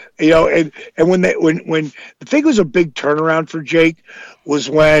Scott, and when the thing was a big turnaround for Jake was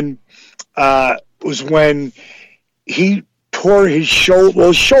when he tore his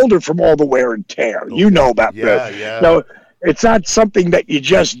shoulder from all the wear and tear. Okay. You know about this. Yeah. No, it's not something that you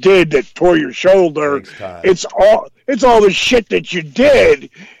just did that tore your shoulder. It's all the shit that you did,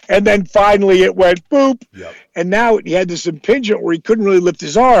 and then finally it went boop. Yep. And now he had this impingement where he couldn't really lift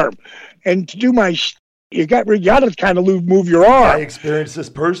his arm. And to do my you got to kind of move your arm. I experienced this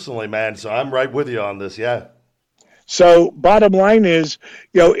personally, man, so I'm right with you on this, yeah. So bottom line is,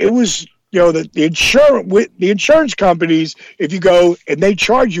 it was, the insurance companies, if you go and they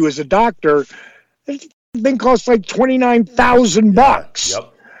charge you as a doctor, the thing costs like $29,000.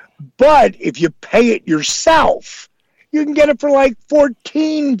 Yep. But if you pay it yourself, you can get it for like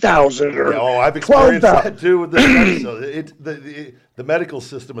 $14,000 or I've experienced that too with this. So the medical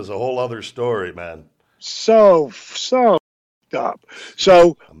system is a whole other story, man. So up.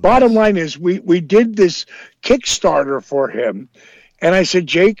 So bottom line is we did this Kickstarter for him, and I said,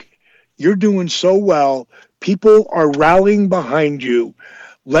 Jake, you're doing so well. People are rallying behind you.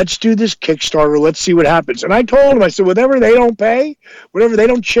 Let's do this Kickstarter. Let's see what happens. And I told him, I said, whatever they don't pay, whatever they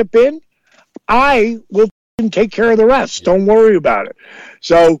don't chip in, I will take care of the rest. Don't worry about it.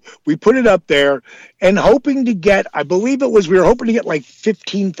 So we put it up there and hoping to get, I believe we were hoping to get like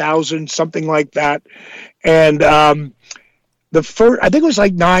 15,000, something like that. And the first, I think it was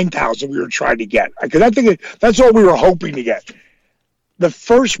like 9,000 we were trying to get. Because I think that's all we were hoping to get. The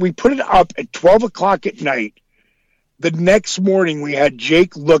first, we put it up at 12 o'clock at night. The next morning we had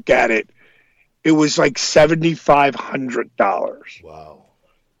Jake look at it. It was like $7,500. Wow.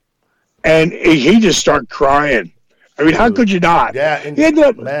 And he just started crying. I mean, how could you not? Yeah,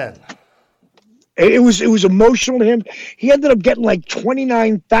 man. It was emotional to him. He ended up getting like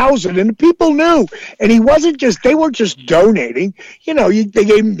 29,000, and the people knew. And they weren't just donating. He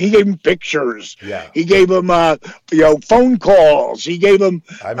gave him pictures. Yeah. He gave him phone calls. He gave him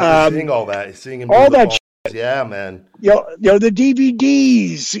I remember seeing all that. Seeing him all that. Yeah, man. The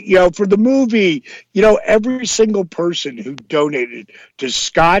DVDs, for the movie, every single person who donated to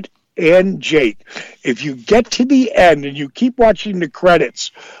Scott and Jake, if you get to the end and you keep watching the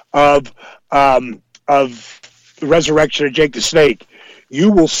credits of the Resurrection of Jake the Snake,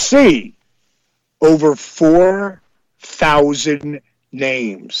 you will see over 4,000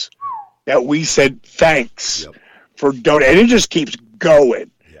 names that we said thanks for donating. And it just keeps going.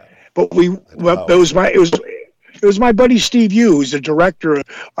 Yeah. But it was my buddy Steve Yu, who's the director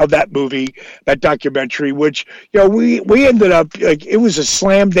of that movie, that documentary, which, we ended up, like, it was a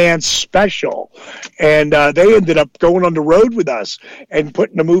slam dance special. And they ended up going on the road with us and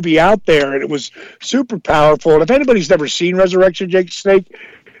putting the movie out there. And it was super powerful. And if anybody's never seen Resurrection of Jake the Snake,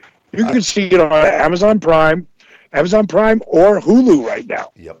 you can see it on Amazon Prime or Hulu right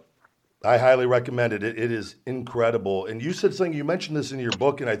now. Yep. I highly recommend it. It is incredible. And you said something, you mentioned this in your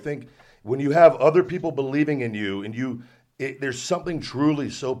book, and I think when you have other people believing in you and there's something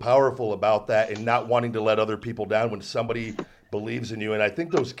truly so powerful about that and not wanting to let other people down when somebody believes in you. And I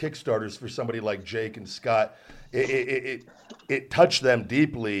think those Kickstarters for somebody like Jake and Scott, it touched them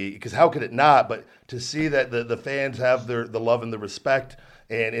deeply, because how could it not? But to see that the fans have the love and the respect,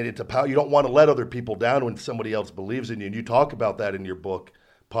 and it's you don't want to let other people down when somebody else believes in you. And you talk about that in your book,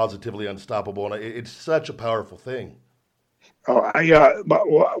 Positively Unstoppable. And it's such a powerful thing. Oh,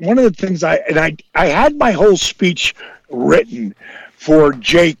 one of the things I had my whole speech written for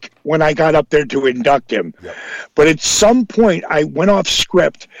Jake when I got up there to induct him. Yep. But at some point I went off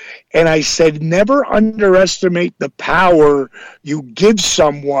script and I said, never underestimate the power you give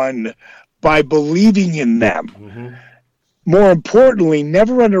someone by believing in them. Mm-hmm. More importantly,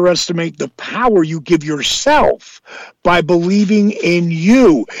 never underestimate the power you give yourself by believing in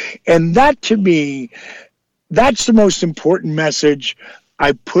you. And that, to me, that's the most important message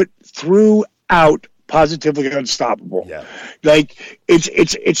I put throughout Positively Unstoppable. Yeah. Like,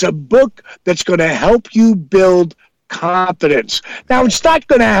 it's a book that's going to help you build confidence. Now, it's not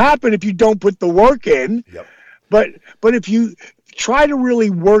going to happen if you don't put the work in. Yep. But if you try to really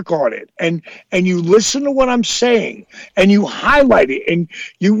work on it and you listen to what I'm saying and you highlight it and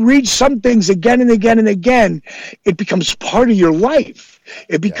you read some things again and again and again, it becomes part of your life.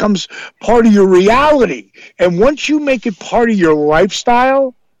 It becomes part of your reality. And once you make it part of your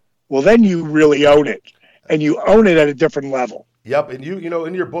lifestyle, well, then you really own it, and you own it at a different level. Yep. And you know,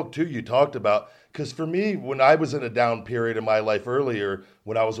 in your book too, you talked about, because for me, when I was in a down period in my life earlier,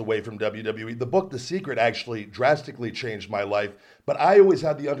 when I was away from WWE, the book The Secret actually drastically changed my life. But I always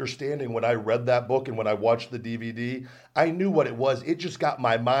had the understanding when I read that book and when I watched the DVD, I knew what it was. It just got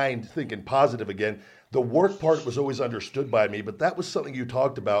my mind thinking positive again. The work part was always understood by me, but that was something you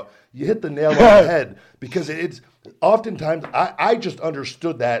talked about. You hit the nail on the head, because it's oftentimes I just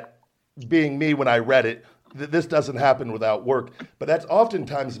understood that, being me when I read it. This doesn't happen without work, but that's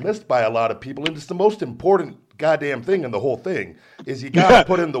oftentimes missed by a lot of people. And it's the most important goddamn thing in the whole thing, is you got to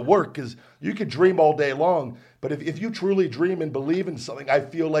put in the work, because you could dream all day long. But if you truly dream and believe in something, I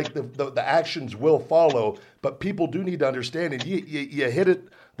feel like the actions will follow. But people do need to understand it. You hit it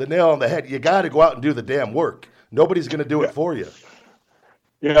the nail on the head. You got to go out and do the damn work. Nobody's going to do it for you.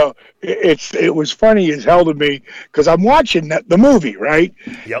 You know, it was funny as hell to me, because I'm watching the movie, right?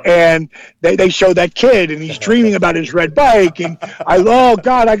 Yep. And they show that kid, and he's dreaming about his red bike, and oh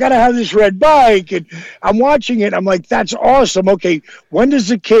God, I gotta have this red bike, and I'm watching it. I'm like, that's awesome. Okay, when does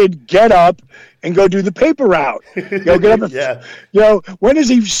the kid get up and go do the paper route? Get up. And, when does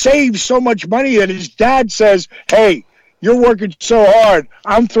he save so much money that his dad says, "Hey, you're working so hard,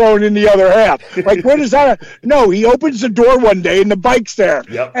 I'm throwing in the other half"? Like, where does that? No, he opens the door one day and the bike's there.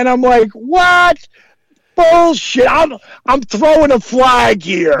 Yep. And I'm like, what? Bullshit. I'm throwing a flag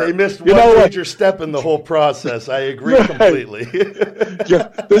here. They missed one major step in the whole process. I agree completely.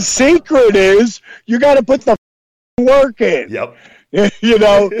 The secret is you got to put the work in. Yep.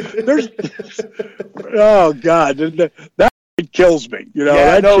 There's, oh God, that it kills me,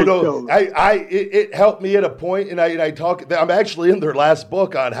 Yeah, no. It helped me at a point, and I talk. I'm actually in their last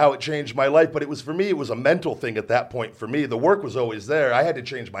book on how it changed my life. But for me, it was a mental thing at that point. For me, the work was always there. I had to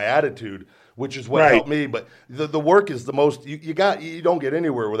change my attitude, which is what helped me. But the work is the most. You don't get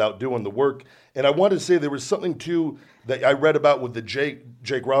anywhere without doing the work. And I wanted to say there was something too that I read about with the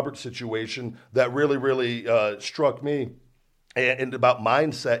Jake Roberts situation that really, really struck me. And about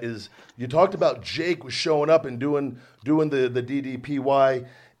mindset is, you talked about Jake was showing up and doing the DDPY,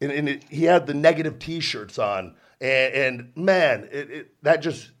 and he had the negative T-shirts on, and man, that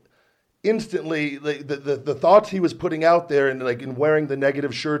just instantly, like, the thoughts he was putting out there, and like in wearing the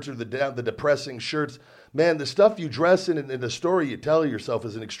negative shirts or the depressing shirts, man, the stuff you dress in and the story you tell yourself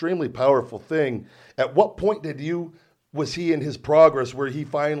is an extremely powerful thing. At what point was he in his progress where he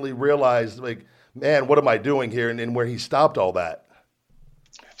finally realized, like, man, what am I doing here? And where he stopped all that?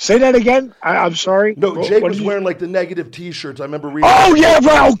 Say that again. I'm sorry. No, Jake was wearing like the negative T-shirts. I remember reading. Oh yeah,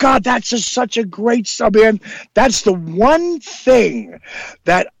 oh God, that's such a great sub, man. That's the one thing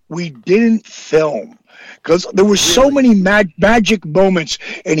that we didn't film because there were so many magic moments.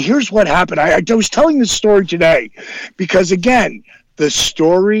 And here's what happened. I was telling this story today because again, the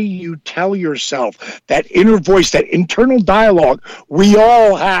story you tell yourself, that inner voice, that internal dialogue, we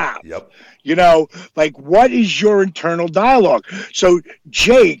all have. Yep. You know, like, what is your internal dialogue? So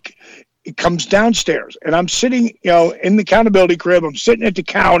Jake comes downstairs, and I'm sitting, in the accountability crib. I'm sitting at the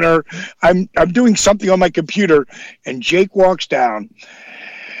counter. I'm doing something on my computer, and Jake walks down,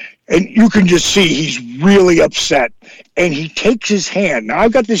 and you can just see he's really upset. And he takes his hand. Now,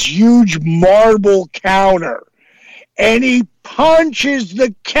 I've got this huge marble counter, and he punches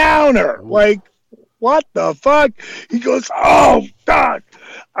the counter. Like, what the fuck? He goes, oh, God.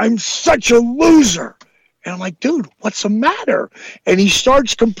 I'm such a loser. And I'm like, dude, what's the matter? And he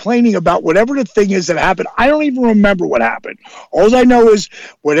starts complaining about whatever the thing is that happened. I don't even remember what happened. All I know is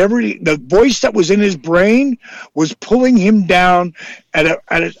the voice that was in his brain was pulling him down at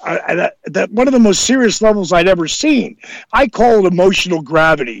one of the most serious levels I'd ever seen. I call it emotional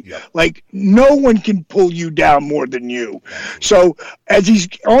gravity. Yep. Like, no one can pull you down more than you. So as he's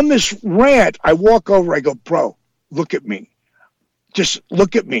on this rant, I walk over, I go, bro, look at me. Just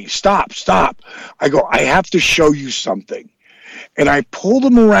look at me. Stop. I go, I have to show you something. And I pulled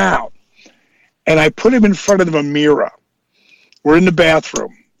him around, and I put him in front of a mirror. We're in the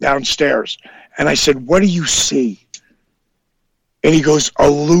bathroom downstairs. And I said, what do you see? And he goes, a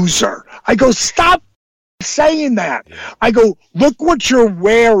loser. I go, stop saying that. I go, look what you're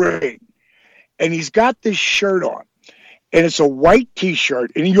wearing. And he's got this shirt on. And it's a white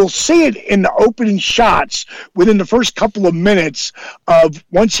T-shirt, and you'll see it in the opening shots within the first couple of minutes of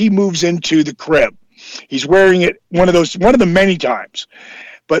once he moves into the crib. He's wearing it one of the many times.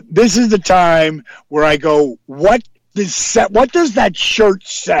 But this is the time where I go, what does that shirt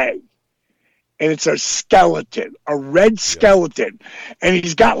say? And it's a skeleton, a red skeleton, and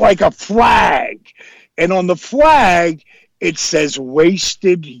he's got like a flag, and on the flag it says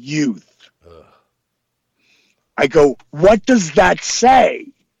 "Wasted Youth." I go, what does that say?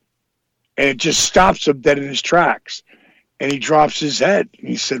 And it just stops him dead in his tracks. And he drops his head. And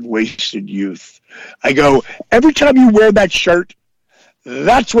he said, wasted youth. I go, every time you wear that shirt,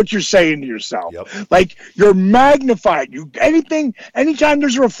 that's what you're saying to yourself. Yep. Like, you're magnified. Anytime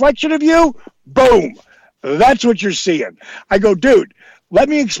there's a reflection of you, boom, that's what you're seeing. I go, dude, let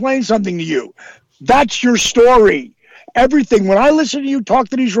me explain something to you. That's your story. Everything. When I listen to you talk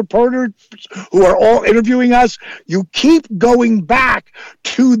to these reporters who are all interviewing us, you keep going back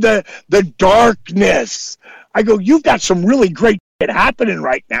to the darkness. I go, you've got some really great shit happening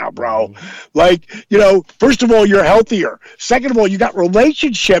right now, bro. Like, first of all, you're healthier. Second of all, you got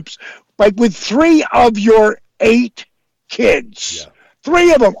relationships like with 3 of your 8 kids. Yeah.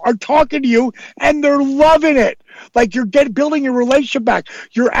 3 of them are talking to you, and they're loving it. Like, you're building your relationship back.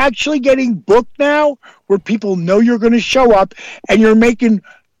 You're actually getting booked now where people know you're going to show up, and you're making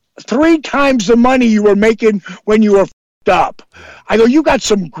 3 times the money you were making when you were f***ed up. I go, you got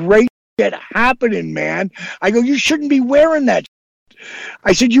some great shit happening, man. I go, you shouldn't be wearing that shit.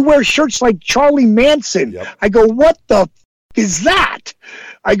 I said, you wear shirts like Charlie Manson. Yep. I go, what the f*** is that?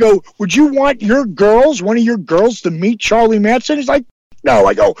 I go, would you want one of your girls to meet Charlie Manson? He's like, no.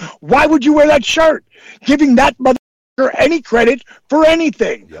 I go, why would you wear that shirt? Giving that motherfucker any credit for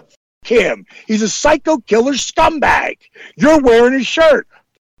anything. Yep. Him. He's a psycho killer scumbag. You're wearing his shirt.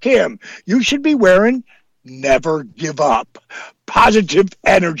 Him. You should be wearing never give up. Positive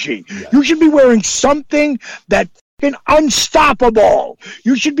energy. Yeah. You should be wearing something that's unstoppable.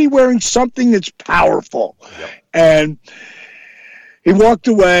 You should be wearing something that's powerful. Yep. And he walked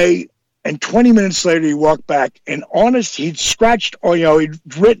away. And 20 minutes later, he walked back, and he'd scratched,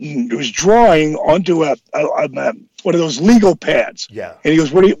 he'd written, he was drawing onto one of those legal pads. Yeah. And he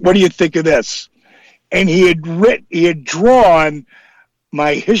goes, what do you think of this? And he had drawn,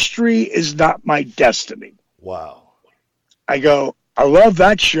 my history is not my destiny. Wow. I go, I love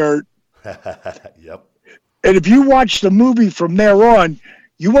that shirt. Yep. And if you watch the movie from there on,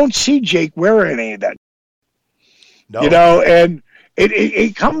 you won't see Jake wearing any of that. No. And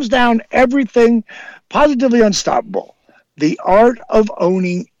it comes down everything positively unstoppable. The art of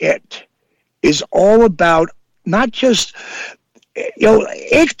owning it is all about not just,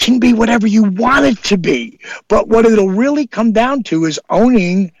 it can be whatever you want it to be, but what it'll really come down to is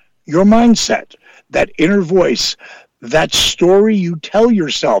owning your mindset. that inner voice, that story you tell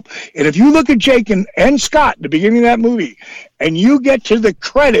yourself. And if you look at Jake and Scott at the beginning of that movie, and you get to the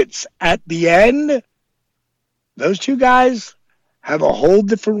credits at the end, those two guys have a whole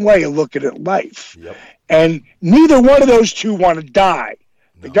different way of looking at life. Yep. And neither one of those two want to die.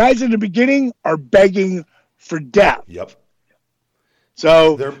 No. The guys in the beginning are begging for death. Yep.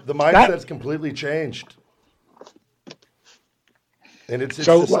 So the mindset's completely changed. And it's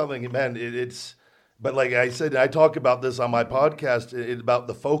just something, man, but like I said, I talk about this on my podcast about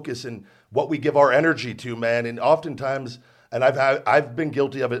the focus and what we give our energy to, man. And oftentimes, and I've been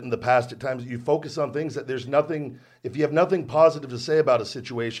guilty of it in the past at times, you focus on things that there's nothing, if you have nothing positive to say about a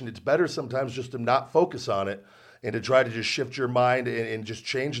situation, it's better sometimes just to not focus on it and to try to just shift your mind and just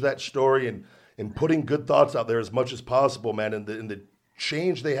change that story and putting good thoughts out there as much as possible, man. And the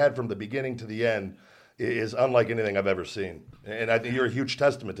change they had from the beginning to the end is unlike anything I've ever seen. And I think you're a huge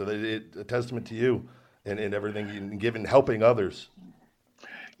testament to that, a testament to you and everything you give in helping others.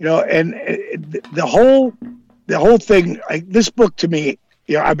 You know, and the whole thing, this book to me,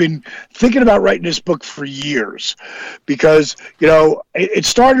 you know, I've been thinking about writing this book for years because, you know, it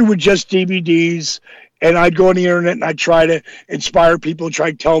started with just DVDs, and I'd go on the internet and I'd try to inspire people,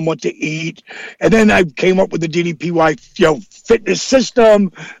 try to tell them what to eat. And then I came up with the DDPY, you know, fitness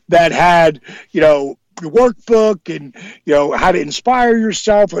system that had, you know, your workbook and, you know, how to inspire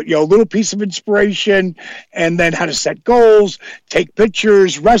yourself, you know, a little piece of inspiration, and then how to set goals, take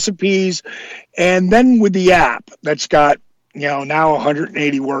pictures, recipes. And then with the app that's got, you know, now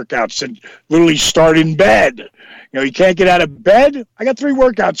 180 workouts and literally start in bed. You know, you can't get out of bed? I got 3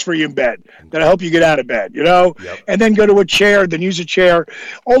 workouts for you in bed that'll help you get out of bed, you know? Yep. And then go to a chair, then use a chair,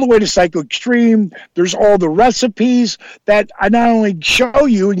 all the way to Psycho Extreme. There's all the recipes that I not only show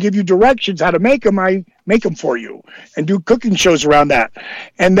you and give you directions how to make them, I make them for you and do cooking shows around that.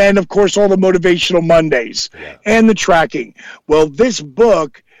 And then, of course, all the Motivational Mondays and the tracking. Well, this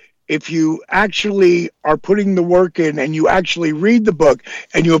book, if you actually are putting the work in and you actually read the book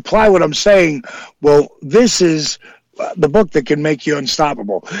and you apply what I'm saying, well, this is the book that can make you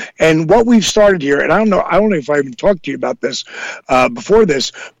unstoppable. And what we've started here, and I don't know if I even talked to you about this before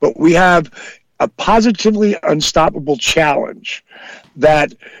this, but we have a Positively Unstoppable challenge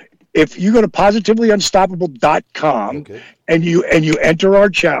that if you go to positivelyunstoppable.com and you enter our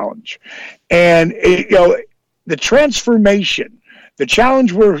challenge, and you know, the transformation, the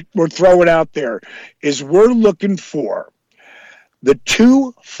challenge we're throwing out there is we're looking for the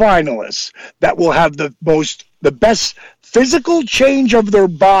 2 finalists that will have the best physical change of their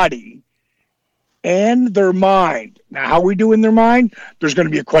body and their mind. Now, how we do in their mind? There's going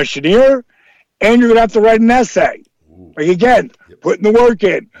to be a questionnaire, and you're going to have to write an essay. Like, again, putting the work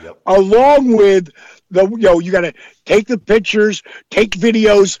in, along with the, you know, you got to take the pictures, take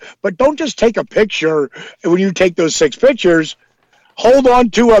videos, but don't just take a picture. And when you take those 6 pictures, hold on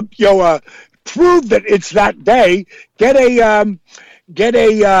to prove that it's that day. Get a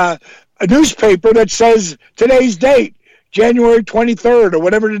newspaper that says today's date, January 23rd or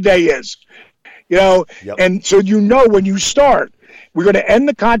whatever the day is. You know, and so you know when you start. We're going to end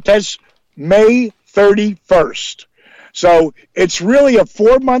the contest May 31st. So it's really a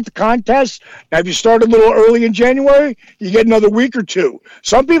 4-month contest. Now, if you start a little early in January, you get another week or 2.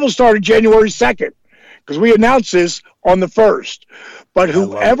 Some people started January 2nd. Because we announced this on the 1st. But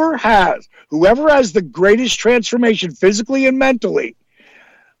whoever has the greatest transformation physically and mentally,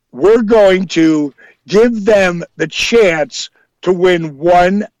 we're going to give them the chance to win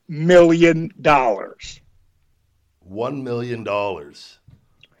 $1 million. $1 million.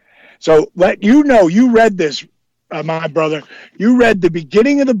 So let you know, you read this, my brother. You read the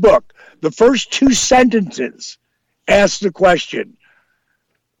beginning of the book. The first 2 sentences ask the question.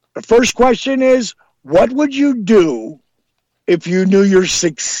 The first question is, what would you do if you knew your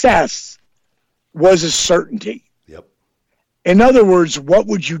success was a certainty? Yep. In other words, what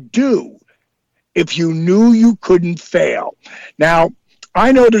would you do if you knew you couldn't fail? Now,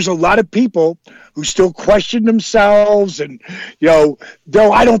 I know there's a lot of people who still question themselves and, you know,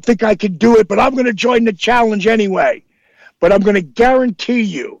 no, I don't think I could do it, but I'm going to join the challenge anyway. But I'm going to guarantee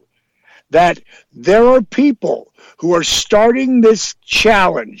you that there are people who are starting this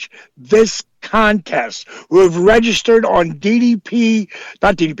challenge, this contest, who have registered on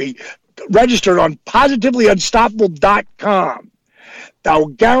registered on positivelyunstoppable.com. I'll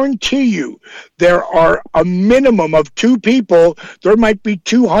guarantee you there are a minimum of 2 people, there might be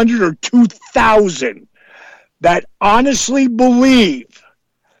 200 or 2,000, that honestly believe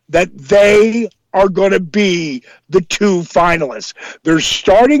that they are going to be the 2 finalists. They're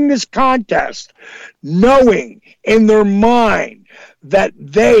starting this contest knowing in their mind that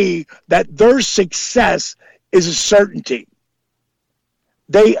their success is a certainty.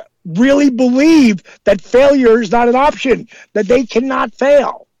 They really believe that failure is not an option, that they cannot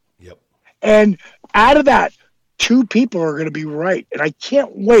fail. Yep. And out of that, 2 people are going to be right. And I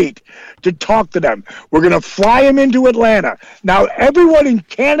can't wait to talk to them. We're going to fly them into Atlanta. Now, everyone in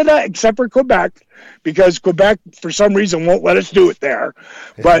Canada, except for Quebec, because Quebec, for some reason, won't let us do it there.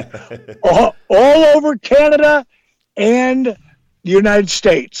 But all over Canada and the United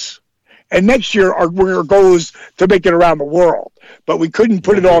States. And next year, our goal is to make it around the world. But we couldn't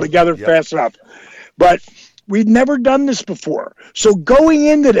put it all together fast enough. But we've never done this before. So going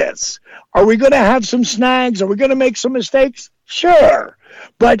into this, are we going to have some snags? Are we going to make some mistakes? Sure.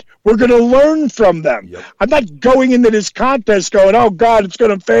 But we're going to learn from them. Yep. I'm not going into this contest going, oh, God, it's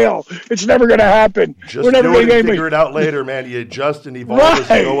going to fail. It's never going to happen. We're never going to figure it out later, man. You adjust and evolve as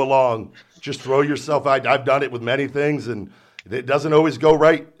you go along. Just throw yourself out. I've done it with many things, and it doesn't always go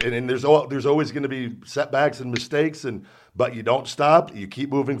right, and there's always going to be setbacks and mistakes, but you don't stop. You keep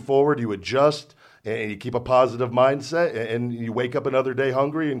moving forward. You adjust, and you keep a positive mindset, and you wake up another day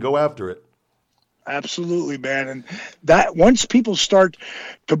hungry and go after it. Absolutely, man. And that once people start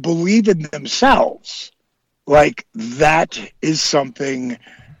to believe in themselves, like that is something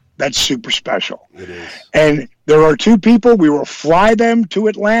that's super special. It is. And there are 2 people. We will fly them to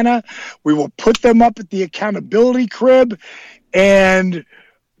Atlanta. We will put them up at the accountability crib, and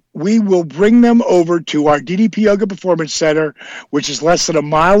we will bring them over to our DDP Yoga Performance Center, which is less than a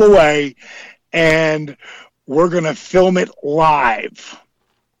mile away, and we're going to film it live.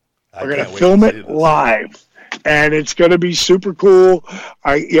 We're going to film it live. And it's going to be super cool.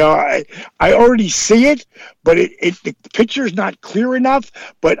 I already see it, but the picture's not clear enough,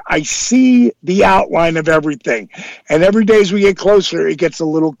 but I see the outline of everything. And every day as we get closer, it gets a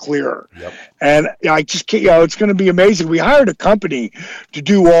little clearer. Yep. And I just can't, it's going to be amazing. We hired a company to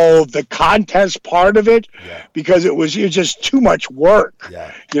do all of the contest part of it because it was just too much work.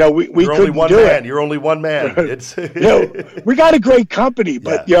 Yeah. We couldn't do it. You're only one man. It's we got a great company,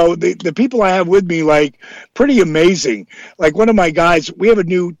 but the people I have with me, like, pretty amazing. Like one of my guys, we have a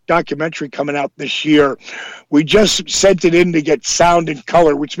new documentary coming out this year. We just sent it in to get sound and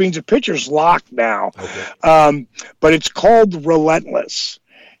color, which means the picture's locked now. Okay. But it's called Relentless.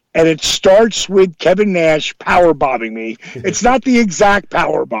 And it starts with Kevin Nash power bombing me. It's not the exact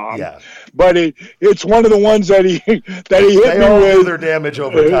power bomb, but it's one of the ones that he hit me with. They all do their damage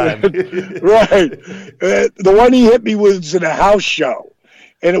over time. Right. The one he hit me was in a house show,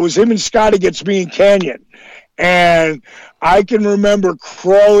 and it was him and Scott against me and Canyon. And I can remember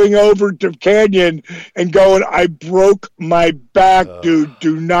crawling over to Canyon and going, I broke my back, dude.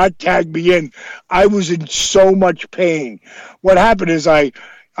 Do not tag me in. I was in so much pain. What happened is I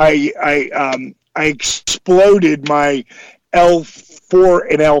exploded my L4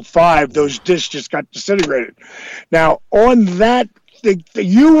 and L5. Those discs just got disintegrated. Now, on that,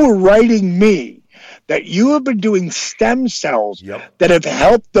 you were writing me that you have been doing stem cells that have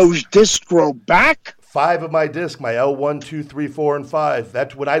helped those discs grow back. 5 of my discs, my L1, 2, 3, 4, and 5.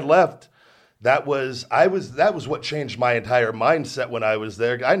 That's when I left. That was what changed my entire mindset when I was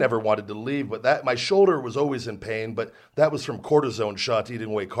there. I never wanted to leave, but my shoulder was always in pain, but that was from cortisone shots eating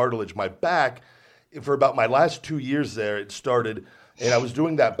away cartilage. My back, for about my last 2 years there, it started, and I was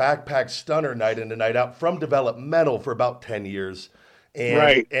doing that backpack stunner night in and night out from developmental for about 10 years.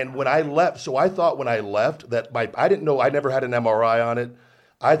 And when I left, so I thought when I left that I didn't know, I never had an MRI on it.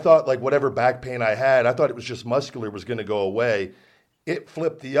 I thought like whatever back pain I had, I thought it was just muscular was going to go away. It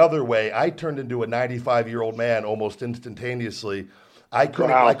flipped the other way. I turned into a 95-year-old man almost instantaneously. I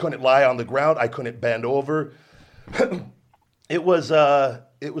couldn't lie on the ground. I couldn't bend over. It was a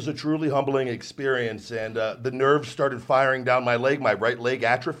truly humbling experience, and the nerves started firing down my leg. My right leg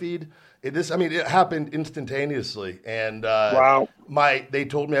atrophied. It happened instantaneously. And they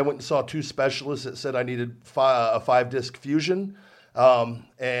told me I went and saw 2 specialists that said I needed a 5-disc fusion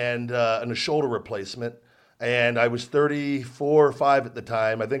and a shoulder replacement. And I was 34 or 5 at the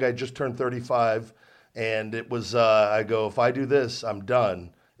time. I think I just turned 35. And it was, I go, if I do this, I'm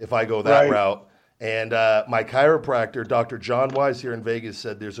done if I go that route. And my chiropractor, Dr. John Wise here in Vegas,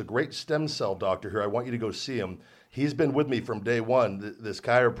 said, there's a great stem cell doctor here. I want you to go see him. He's been with me from day one, this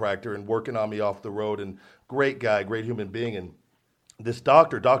chiropractor, and working on me off the road. And great guy, great human being. And this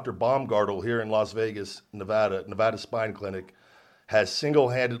doctor, Dr. Baumgartel here in Las Vegas, Nevada Spine Clinic, has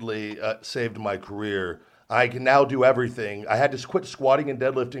single-handedly saved my career. I can now do everything. I had to quit squatting and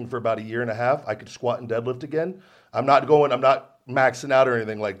deadlifting for about a year and a half. I could squat and deadlift again. I'm not maxing out or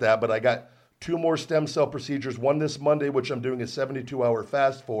anything like that, but I got 2 more stem cell procedures, one this Monday, which I'm doing a 72-hour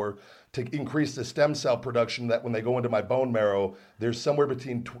fast for, to increase the stem cell production, that when they go into my bone marrow, there's somewhere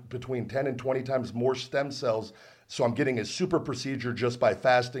between 10 and 20 times more stem cells. So I'm getting a super procedure just by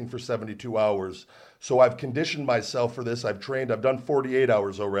fasting for 72 hours. So I've conditioned myself for this. I've trained. I've done 48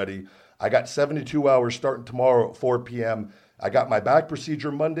 hours already. I got 72 hours starting tomorrow at 4 p.m. I got my back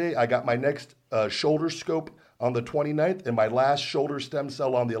procedure Monday. I got my next shoulder scope on the 29th and my last shoulder stem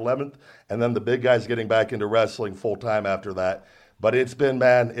cell on the 11th. And then the big guy's getting back into wrestling full time after that. But it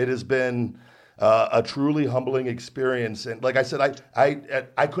has been a truly humbling experience. And like I said,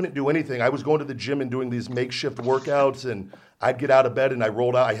 I couldn't do anything. I was going to the gym and doing these makeshift workouts, and I'd get out of bed and I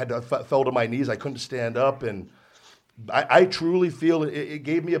rolled out. Fell to my knees. I couldn't stand up. And I truly feel it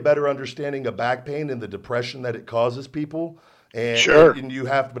gave me a better understanding of back pain and the depression that it causes people. And, sure. And you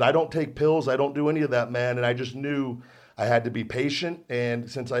have, but I don't take pills. I don't do any of that, man. And I just knew I had to be patient. And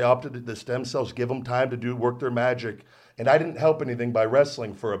since I opted the stem cells, give them time to work their magic. And I didn't help anything by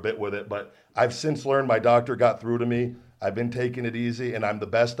wrestling for a bit with it, but I've since learned, my doctor got through to me. I've been taking it easy, and I'm the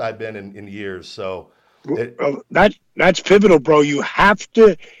best I've been in years. So that's pivotal, bro. You have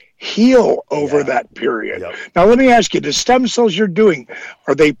to heal over that period. Yep. Now, let me ask you, the stem cells you're doing,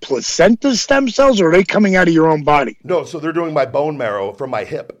 are they placenta stem cells, or are they coming out of your own body? No, so they're doing my bone marrow from my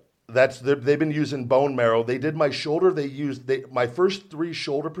hip. They've been using bone marrow. They did my shoulder. My first 3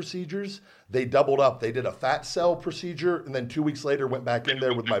 shoulder procedures, they doubled up. They did a fat cell procedure, and then 2 weeks later went back in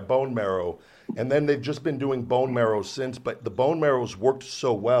there with my bone marrow. And then they've just been doing bone marrow since, but the bone marrow's worked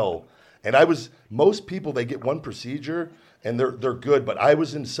so well. And most people, they get one procedure and they're good, but I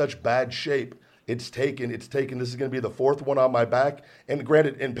was in such bad shape. It's taken, this is going to be the 4th one on my back. And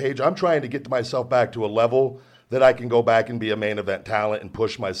granted, in Paige, I'm trying to get myself back to a level that I can go back and be a main event talent and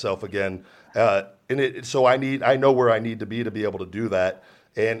push myself again. So I know where I need to be able to do that.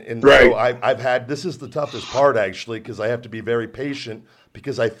 And right. So I've had, this is the toughest part actually, because I have to be very patient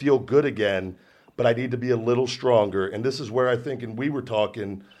because I feel good again, but I need to be a little stronger. And this is where I think, and we were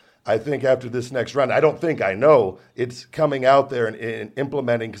talking, I think after this next round, I know it's coming out there and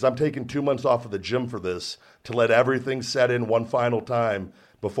implementing, because I'm taking 2 months off of the gym for this to let everything set in one final time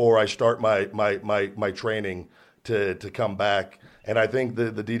before I start my training to come back. And I think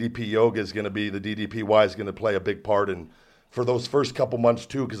the DDP yoga is going to be, the DDPY is going to play a big part in for those first couple months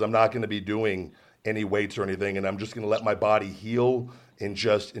too, because I'm not going to be doing any weights or anything, and I'm just going to let my body heal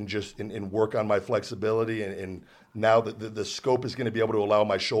and work on my flexibility. And now the scope is going to be able to allow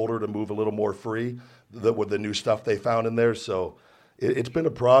my shoulder to move a little more free with the new stuff they found in there. So it's been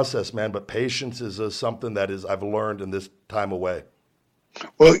a process, man, but patience is something that I've learned in this time away.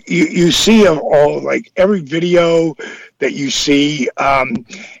 Well, you see all, like every video that you see,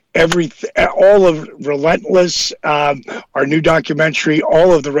 all of Relentless, our new documentary,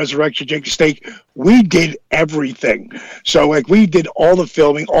 all of the Resurrection Jake the Snake, we did everything. So like we did all the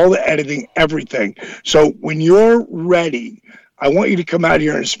filming, all the editing, everything. So when you're ready, I want you to come out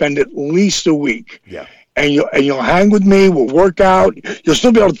here and spend at least a week. Yeah. And you'll hang with me. We'll work out. You'll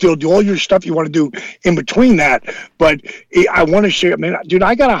still be able to do all your stuff you want to do in between that. But I want to share. Man, dude,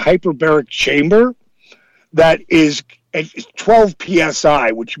 I got a hyperbaric chamber that is at 12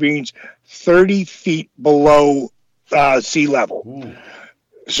 psi, which means 30 feet below sea level. Ooh.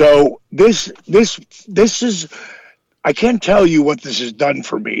 So this is. I can't tell you what this has done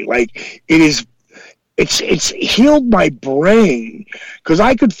for me. Like it is. It's healed my brain, because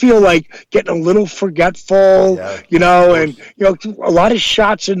I could feel like getting a little forgetful, and a lot of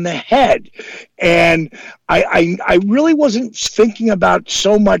shots in the head. And I really wasn't thinking about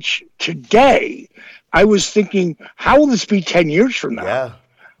so much today. I was thinking, how will this be 10 years from now? Yeah.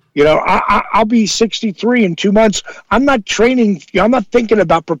 I'll be 63 in 2 months. I'm not training. I'm not thinking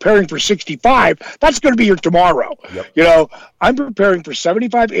about preparing for 65. That's going to be here tomorrow. Yep. I'm preparing for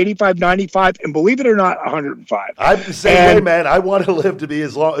 75, 85, 95, and believe it or not, 105. I'm the same way, man. I want to live to be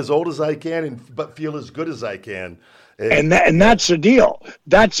as old as I can, but feel as good as I can. And that's the deal.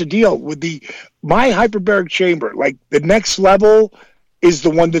 That's the deal with my hyperbaric chamber. Like the next level is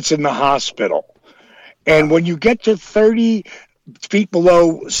the one that's in the hospital. And when you get to 30 feet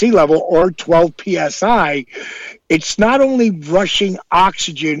below sea level or 12 psi, it's not only rushing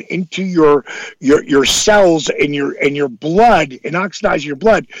oxygen into your cells and your blood and oxidizing your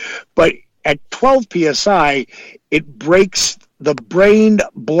blood, but at 12 psi, it breaks the brain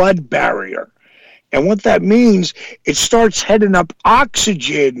blood barrier. And what that means, it starts heading up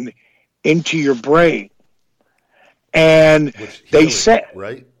oxygen into your brain. And they say,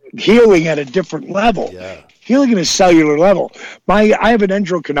 right? Healing at a different level. Yeah. healing at a cellular level. I have an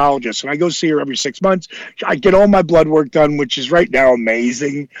endocrinologist, and I go see her every 6 months. I get all my blood work done, which is right now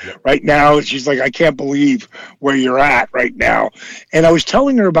amazing. Yep. Right now, she's like, I can't believe where you're at right now. And I was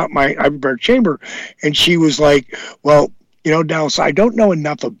telling her about my hyperbaric chamber, and she was like, well, you know, Dallas, I don't know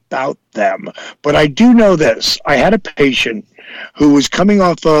enough about them, but I do know this. I had a patient who was coming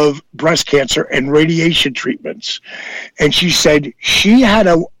off of breast cancer and radiation treatments, and she said she had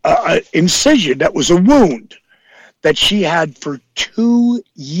a incision that was a wound that she had for 2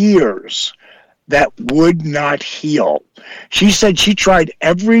 years that would not heal. She said she tried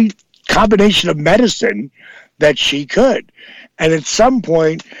every combination of medicine that she could. And at some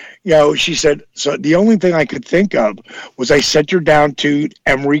point, you know, she said, so the only thing I could think of was I sent her down to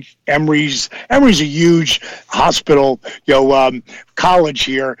Emory. Emory's a huge hospital, you know, college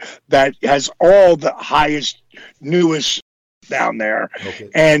here that has all the highest, newest down there. Okay.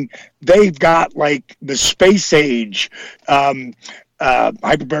 And they've got like the space age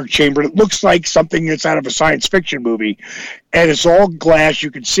hyperbaric chamber. It looks like something that's out of a science fiction movie, and it's all glass.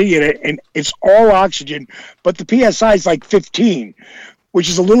 You can see in it, and it's all oxygen, but the PSI is like 15, which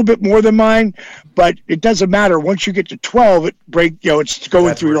is a little bit more than mine, but it doesn't matter. Once you get to 12, it's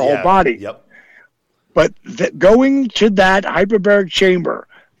going through your whole body. Yep. But going to that hyperbaric chamber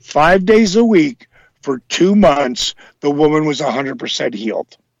 5 days a week for 2 months, the woman was 100%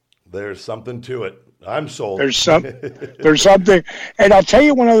 healed. There's something to it. I'm sold. There's something. And I'll tell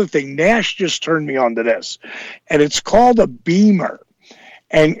you one other thing. Nash just turned me on to this, and it's called a Beamer.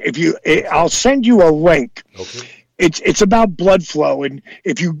 And I'll send you a link. Okay. It's about blood flow. And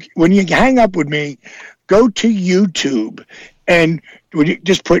when you hang up with me, go to YouTube and when you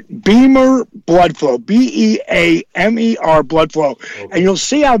just put Beamer blood flow, BEAMER blood flow, okay. And you'll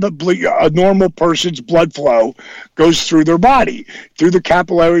see how a normal person's blood flow goes through their body, through the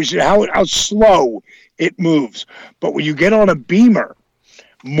capillaries, how slow it moves. But when you get on a Beamer,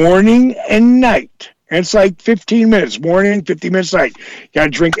 morning and night, and it's like 15 minutes, morning, 15 minutes night. You got to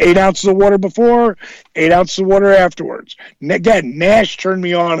drink 8 ounces of water before, 8 ounces of water afterwards. And again, Nash turned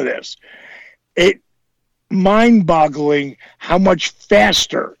me on to this. It mind-boggling how much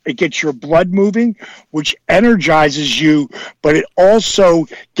faster it gets your blood moving, which energizes you, but it also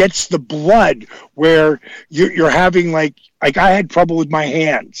gets the blood where you're having like I had trouble with my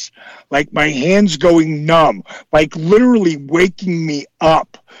hands, like my hands going numb, like literally waking me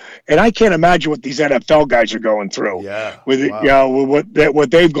up. And I can't imagine what these NFL guys are going through. Yeah, with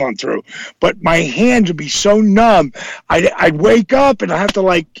what they've gone through. But my hands would be so numb, I'd wake up and I have to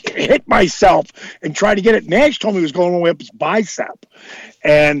like hit myself and try to get it. Nash told me it was going all the way up his bicep,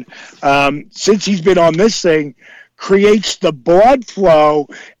 and since he's been on this thing, creates the blood flow,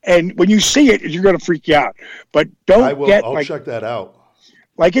 and when you see it, you're going to freak you out. But I'll check that out.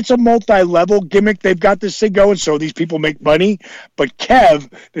 Like it's a multi-level gimmick. They've got this thing going, so these people make money. But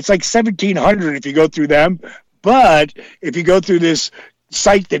Kev, it's like $1,700 if you go through them. But if you go through this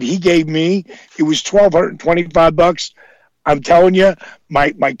site that he gave me, it was $1,225. I'm telling you,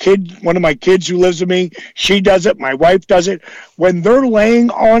 my kid, one of my kids who lives with me, she does it. My wife does it. When they're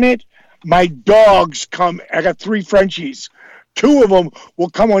laying on it, my dogs come. I got 3 Frenchies. 2 of them will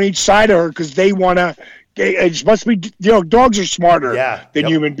come on each side of her because they want to. It must be, dogs are smarter than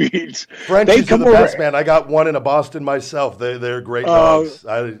human beings. Frenchies are the best, man. I got one in a Boston myself. They're great dogs.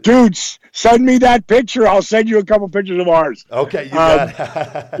 Dudes, send me that picture. I'll send you a couple pictures of ours. Okay, you got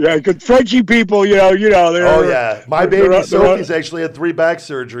it. Yeah, because Frenchie people, they're. Oh, yeah. My baby Sophie's actually had 3 back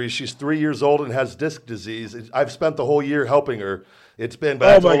surgeries. She's 3 years old and has disc disease. I've spent the whole year helping her. It's been, but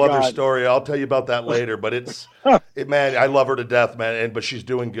that's a whole other story. I'll tell you about that later. But man, I love her to death, man. But she's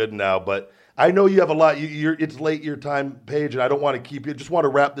doing good now. But I know you have a lot. It's late your time, Paige, and I don't want to keep you. I just want to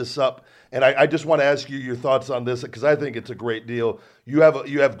wrap this up, and I just want to ask you your thoughts on this because I think it's a great deal. You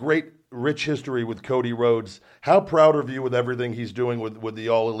have great, rich history with Cody Rhodes. How proud of you with everything he's doing with the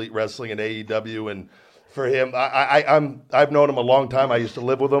All Elite Wrestling and AEW, and for him, I've known him a long time. I used to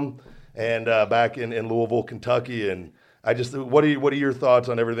live with him, and back in Louisville, Kentucky, and I just what are your thoughts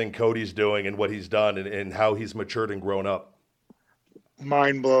on everything Cody's doing and what he's done and how he's matured and grown up?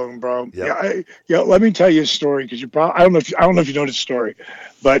 Mind blowing, bro. Yep. Yeah, let me tell you a story because I don't know if you know this story,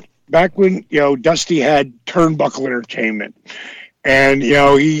 but back when Dusty had Turnbuckle Entertainment, and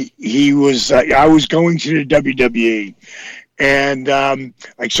he was I was going to the WWE, and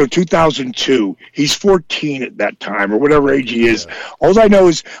 2002, he's 14 at that time or whatever age he is. All I know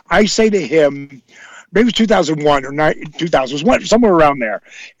is I say to him, maybe it was 2001 or 2000, was somewhere around there.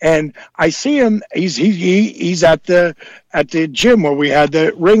 And I see him. He's at the gym where we had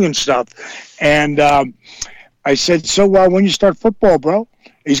the ring and stuff. And I said, "So when you start football, bro?"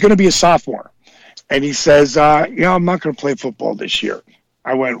 He's going to be a sophomore. And he says, I'm not going to play football this year.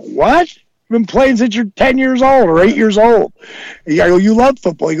 I went, what? You've been playing since you're 10 years old or 8 years old. I go, you love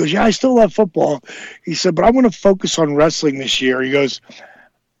football? He goes, yeah, I still love football. He said, but I'm going to focus on wrestling this year. He goes,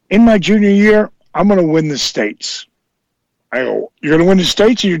 in my junior year, I'm going to win the states. I go, you're going to win the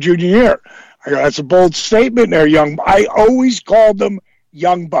states in your junior year? I go, that's a bold statement there, young. I always called him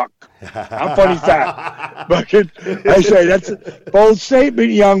Young Buck. How funny is that? But I say, that's a bold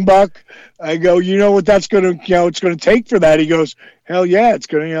statement, Young Buck. I go, you know what that's going to, it's going to take for that. He goes, hell yeah, it's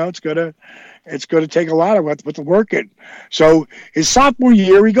going to, it's going to take a lot of what to work in. So his sophomore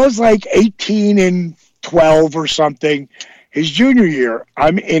year, he goes like 18-12 or something. His junior year,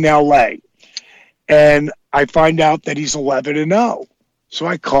 I'm in LA, and I find out that he's 11-0. So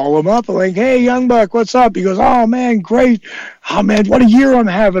I call him up. I'm like, hey, Young Buck, what's up? He goes, oh, man, great. Oh, man, what a year I'm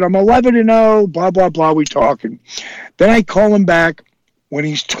having. I'm 11-0, blah, blah, blah. We talking. Then I call him back when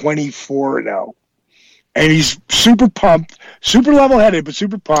he's 24-0. And he's super pumped, super level-headed, but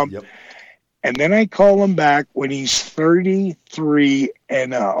super pumped. Yep. And then I call him back when he's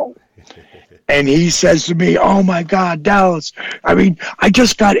 33-0. And he says to me, oh, my God, Dallas, I mean, I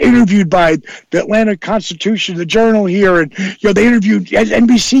just got interviewed by the Atlanta Constitution, the Journal here. And, they interviewed,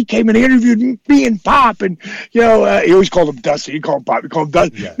 NBC came and interviewed me and Pop. And, he always called him Dusty. He called him Pop. He called him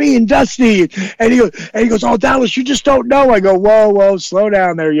Dusty. Yeah. Me and Dusty. And he goes, oh, Dallas, you just don't know. I go, whoa, slow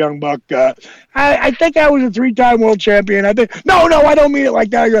down there, Young Buck. I think I was a 3-time world champion. I think, no, I don't mean it like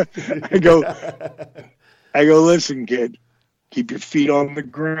that. I go, listen, kid, keep your feet on the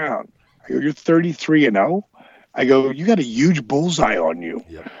ground. I go, you're 33-0. I go, you got a huge bullseye on you.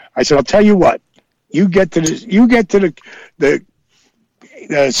 Yep. I said, I'll tell you what. You get to the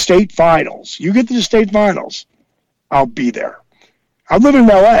state finals. You get to the state finals, I'll be there. I live in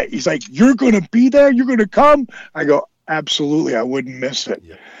LA. He's like, you're going to be there? You're going to come? I go, absolutely. I wouldn't miss it.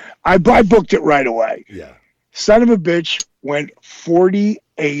 Yep. I booked it right away. Yeah. Son of a bitch went 48-0.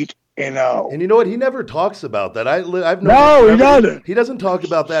 And you know what? He never talks about that. He doesn't. He doesn't talk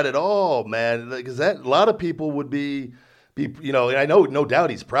about that at all, man. Because a lot of people would be, and I know, no doubt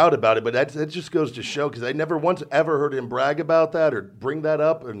he's proud about it, but that just goes to show, because I never once ever heard him brag about that or bring that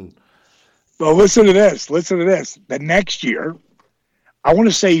up. And well, listen to this. The next year, I want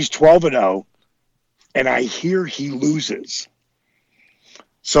to say he's 12-0, and I hear he loses.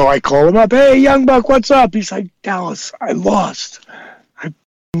 So I call him up. Hey, Young Buck, what's up? He's like, Dallas, I lost.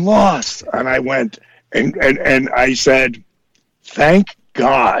 And I went and I said, thank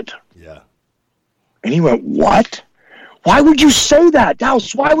God. Yeah. And he went, what? Why would you say that,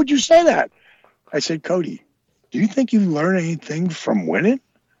 Dallas? Why would you say that? I said, Cody, do you think you learn anything from winning?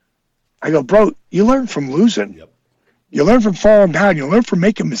 I go, bro, you learn from losing. Yep. You learn from falling down. You learn from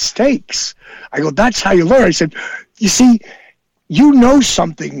making mistakes. I go, that's how you learn. I said, you see, you know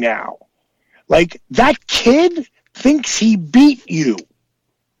something now. Like, that kid thinks he beat you.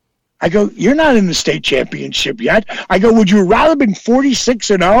 I go, you're not in the state championship yet. I go, would you rather been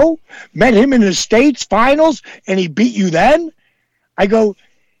 46-0, met him in the states finals, and he beat you then? I go,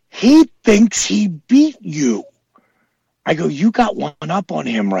 he thinks he beat you. I go, you got one up on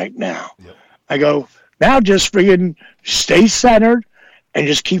him right now. Yep. I go, now just friggin' stay centered and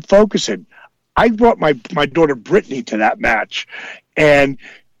just keep focusing. I brought my daughter Brittany to that match, and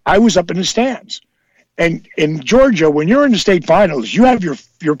I was up in the stands. And in Georgia, when you're in the state finals, you have your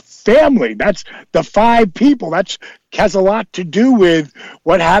family. That's the 5 people. That has a lot to do with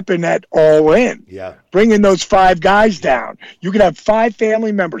what happened at All In. Yeah. Bringing those 5 guys down. You can have 5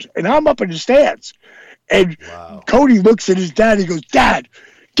 family members. And I'm up in the stands. And Cody looks at his dad. He goes, Dad,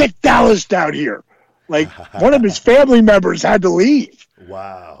 get Dallas down here. Like, one of his family members had to leave.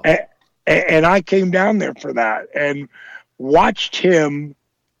 Wow. And I came down there for that and watched him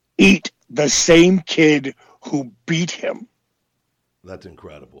eat the same kid who beat him. That's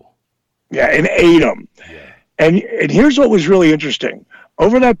incredible. Yeah, and ate him. Yeah. And here's what was really interesting.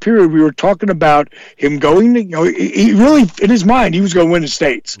 Over that period, we were talking about him going to, he really, in his mind, he was going to win the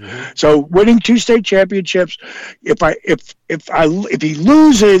states. Mm-hmm. So winning 2 state championships, if he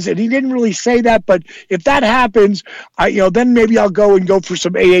loses, and he didn't really say that, but if that happens, then maybe I'll go for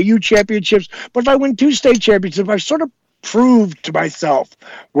some AAU championships. But if I win 2 state championships, I sort of proved to myself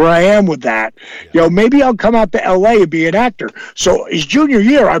where I am with that. Yeah. Maybe I'll come out to LA and be an actor. So his junior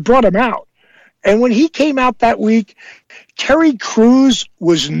year, I brought him out. And when he came out that week, Terry Crews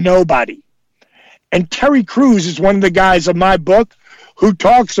was nobody. And Terry Crews is one of the guys in my book who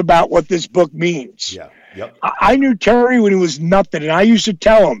talks about what this book means. Yeah. Yep. I knew Terry when he was nothing, and I used to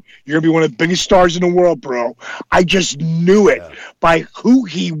tell him, you're going to be one of the biggest stars in the world, bro. I just knew it by who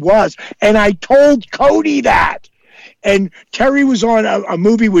he was. And I told Cody that. And Terry was on a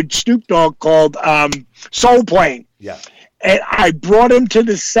movie with Snoop Dogg called Soul Plane. Yeah. And I brought him to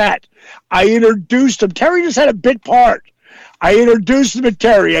the set. I introduced him. Terry just had a bit part. I introduced him to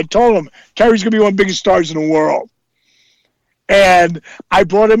Terry. I told him, Terry's going to be one of the biggest stars in the world. And I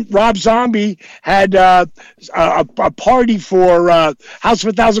brought him. Rob Zombie had a party for House of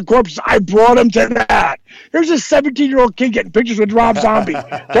a Thousand Corpses. I brought him to that. There's a 17-year-old kid getting pictures with Rob Zombie,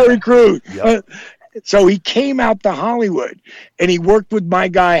 Terry Crews. Yep. So he came out to Hollywood, and he worked with my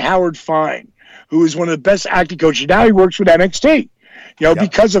guy, Howard Fine, who is one of the best acting coaches. Now he works with NXT.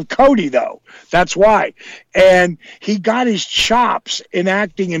 Because of Cody, though. That's why. And he got his chops in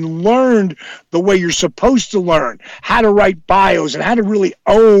acting and learned the way you're supposed to learn, how to write bios and how to really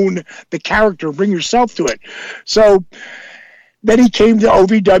own the character and bring yourself to it. So then he came to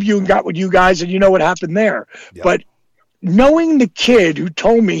OVW and got with you guys, and you know what happened there. Yep. But knowing the kid who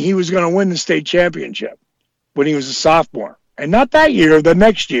told me he was going to win the state championship when he was a sophomore, and not that year, the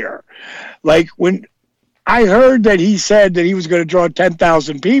next year, like when I heard that he said that he was going to draw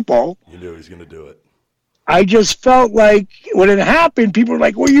 10,000 people. You knew he was going to do it. I just felt like when it happened, people were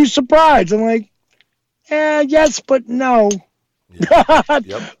like, were you surprised? I'm like, yes, but no. Yeah.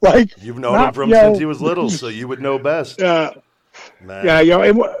 Yep. Like, you've known him from since he was little, so you would know best. Man. Yeah,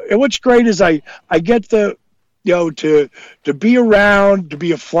 and what's great is I get to be around, to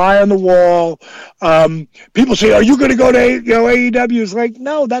be a fly on the wall. People say, are you going to go to AEW? It's like,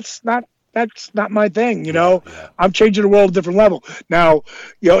 no, that's not my thing, Yeah. I'm changing the world at a different level. Now,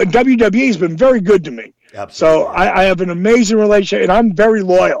 and WWE has been very good to me. Absolutely. So I have an amazing relationship, and I'm very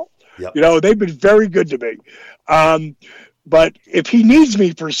loyal. Yep. They've been very good to me. But if he needs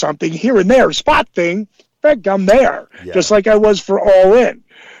me for something here and there, spot thing, heck, I'm there. Yeah. Just like I was for All In.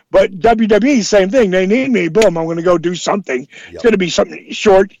 But WWE, same thing. They need me. Boom, I'm going to go do something. Yep. It's going to be something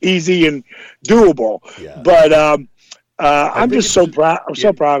short, easy, and doable. Yeah. But I'm just so proud. I'm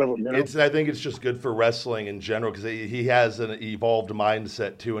so proud of him. I think it's just good for wrestling in general because he has an evolved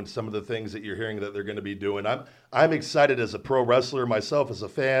mindset too, and some of the things that you're hearing that they're going to be doing. I'm excited as a pro wrestler myself, as a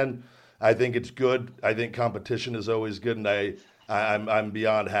fan. I think it's good. I think competition is always good, and I'm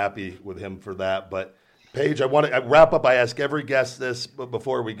beyond happy with him for that. But Paige, I want to wrap up. I ask every guest this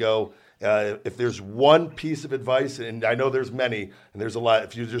before we go. If there's one piece of advice, and I know there's many, and there's a lot.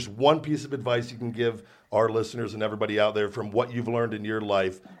 If there's just one piece of advice you can give our listeners and everybody out there from what you've learned in your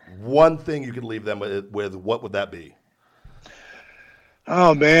life, one thing you could leave them with, what would that be?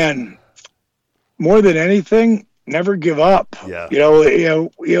 Oh man, more than anything, never give up. Yeah.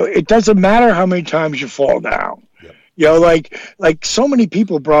 It doesn't matter how many times you fall down. Yep. Like so many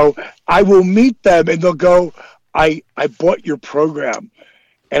people, bro, I will meet them and they'll go, I bought your program.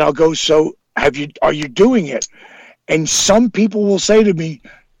 And I'll go, so are you doing it? And some people will say to me,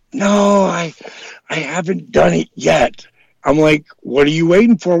 no, I haven't done it yet. I'm like, what are you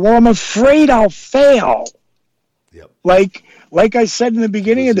waiting for? Well, I'm afraid I'll fail. Yep. Like I said in the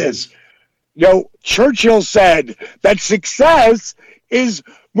beginning of this, Churchill said that success is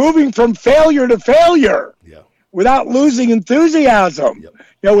moving from failure to failure. Yeah. Without losing enthusiasm,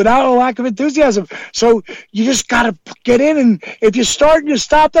 without a lack of enthusiasm. So you just got to get in, and if you start and you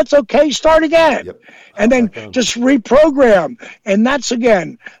stop, that's okay. Start again. Yep. And then just reprogram. And that's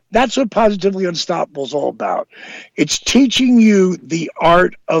what Positively Unstoppable is all about. It's teaching you the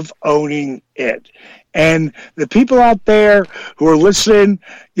art of owning it. And the people out there who are listening,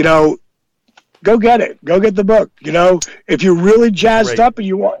 go get it. Go get the book. If you're really jazzed up and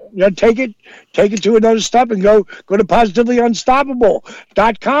you want, take it to another step and go to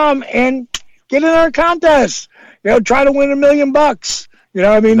positivelyunstoppable.com and get in our contest. Try to win $1 million.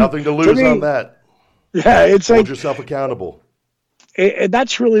 Nothing to lose on that. Yeah, it's Hold yourself accountable.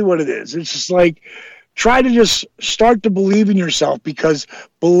 That's really what it is. It's just like try to just start to believe in yourself, because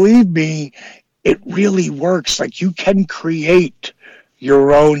believe me, it really works. Like you can create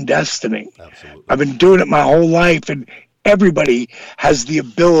your own destiny. Absolutely. I've been doing it my whole life, and everybody has the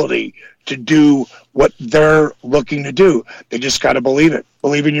ability to do what they're looking to do. They just got to believe it.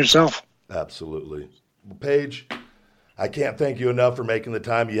 Believe in yourself. Absolutely. Well, Paige, I can't thank you enough for making the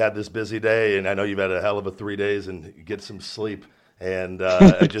time. You had this busy day, and I know you've had a hell of a 3 days, and get some sleep. And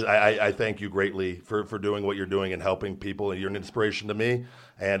I thank you greatly for doing what you're doing and helping people. You're an inspiration to me,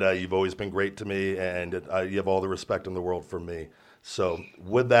 and you've always been great to me, and you have all the respect in the world from me. So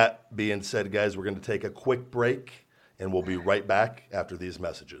with that being said, guys, we're going to take a quick break, and we'll be right back after these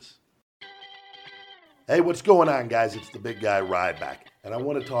messages. Hey, what's going on, guys? It's the big guy Ryback, and I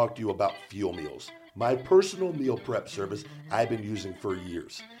want to talk to you about Fuel Meals, my personal meal prep service I've been using for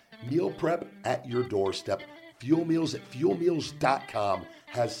years. Meal prep at your doorstep. Fuel Meals at fuelmeals.com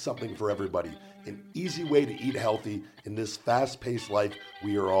has something for everybody. an easy way to eat healthy in this fast-paced life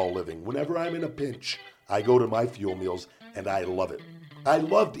we are all living. Whenever I'm in a pinch, I go to my Fuel Meals, and I love it. I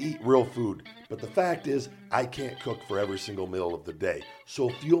love to eat real food, but the fact is, I can't cook for every single meal of the day. So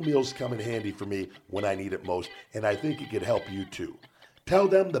Fuel Meals come in handy for me when I need it most, and I think it could help you too. Tell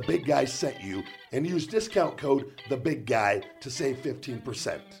them the Big Guy sent you and use discount code TheBigGuy to save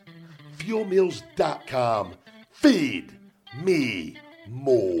 15%. FuelMeals.com. Feed me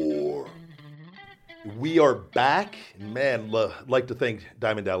more. We are back. Man, like to thank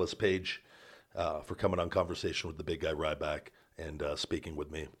Diamond Dallas Page for coming on Conversation with the Big Guy Ryback and speaking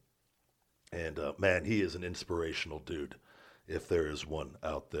with me. And man, he is an inspirational dude, if there is one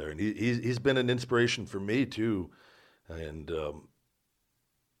out there. And he's been an inspiration for me too. And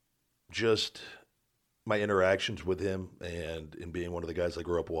just my interactions with him and in being one of the guys I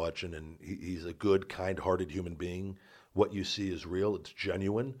grew up watching. And he's a good, kind-hearted human being. What you see is real. It's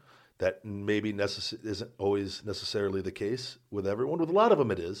genuine. That maybe isn't always necessarily the case with everyone. With a lot of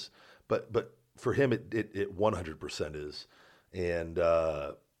them it is. But for him, it 100% is. And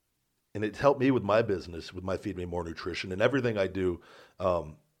it's helped me with my business, with my Feed Me More Nutrition and everything I do.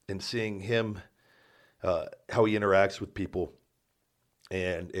 And seeing him, how he interacts with people.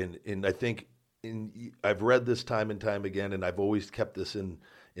 And I think I've read this time and time again, and I've always kept this in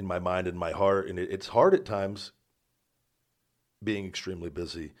my mind and my heart. And it's hard at times being extremely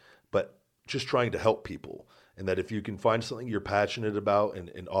busy, but just trying to help people. And that if you can find something you're passionate about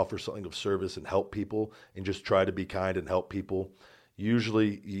and offer something of service and help people and just try to be kind and help people,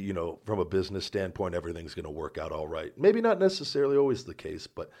 usually, you know, from a business standpoint, everything's going to work out all right. Maybe not necessarily always the case,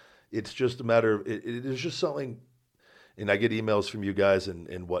 but it's just a matter of, it is just something. And I get emails from you guys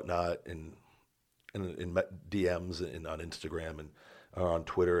and whatnot and in DMs and on Instagram and on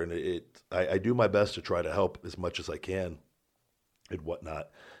Twitter. And I do my best to try to help as much as I can and whatnot.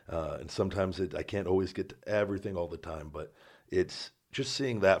 And sometimes I can't always get to everything all the time, but it's just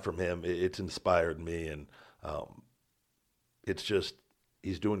seeing that from him. It's inspired me. And it's just,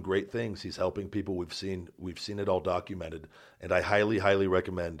 he's doing great things. He's helping people. We've seen it all documented. And I highly, highly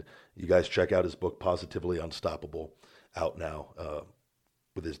recommend you guys check out his book, Positively Unstoppable, out now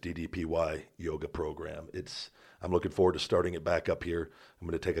with his DDPY yoga program. I'm looking forward to starting it back up here. I'm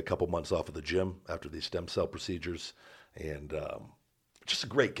going to take a couple months off of the gym after these stem cell procedures. And just a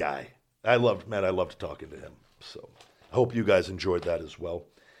great guy. I loved talking to him. So I hope you guys enjoyed that as well.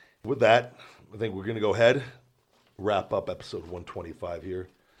 With that, I think we're going to go ahead, wrap up episode 125 here.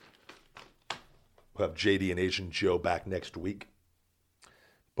 We'll have JD and Asian Joe back next week.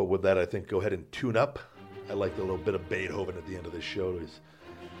 But with that, I think go ahead and tune up. I like the little bit of Beethoven at the end of this show. There's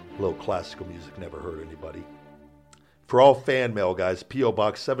a little classical music, never hurt anybody. For all fan mail, guys, P.O.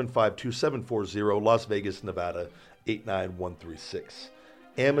 Box 752740, Las Vegas, Nevada, 89136.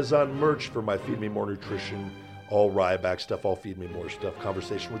 Amazon merch for my Feed Me More Nutrition, all Ryback stuff, all Feed Me More stuff.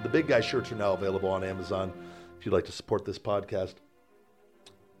 Conversation with the Big Guy shirts are now available on Amazon. If you'd like to support this podcast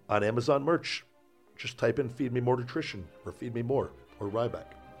on Amazon merch, just type in Feed Me More Nutrition or Feed Me More or Ryback.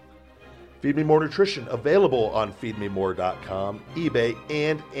 Feed Me More Nutrition, available on feedmemore.com, eBay,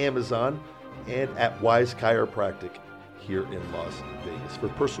 and Amazon, and at Wise Chiropractic here in Las Vegas. For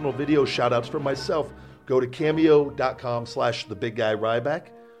personal video shout-outs from myself, go to cameo.com/thebigGuyRyback.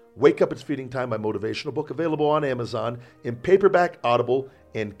 Wake Up, It's Feeding Time, my motivational book, available on Amazon in paperback, Audible,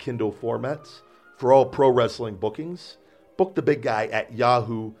 and Kindle formats. For all pro wrestling bookings, book the Big Guy at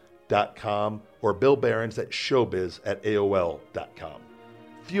yahoo.com or Bill Behrens at showbiz@aol.com.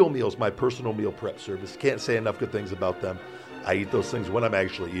 Fuel Meals, my personal meal prep service. Can't say enough good things about them. I eat those things when I'm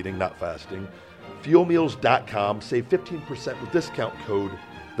actually eating, not fasting. FuelMeals.com. Save 15% with discount code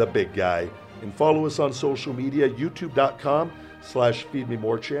TheBigGuy. And follow us on social media,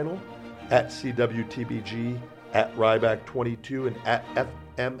 youtube.com/FeedMeMore channel, at CWTBG, at Ryback22, and at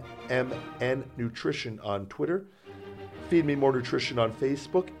FMMN Nutrition on Twitter. Feed Me More Nutrition on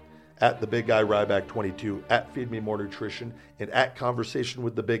Facebook, at The Big Guy Ryback22, at Feed Me More Nutrition, and at Conversation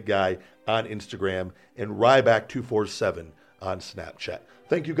with the Big Guy on Instagram, and Ryback247 on Snapchat.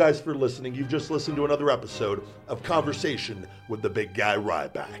 Thank you guys for listening. You've just listened to another episode of Conversation with the Big Guy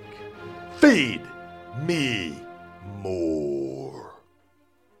Ryback. Feed me more.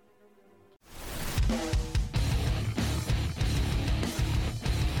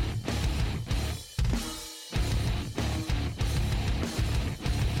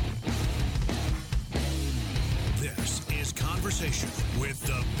 This is Conversation with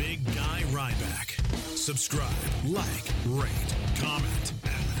the Big Guy Ryback. Subscribe, like, rate, comment,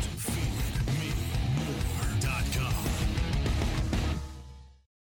 and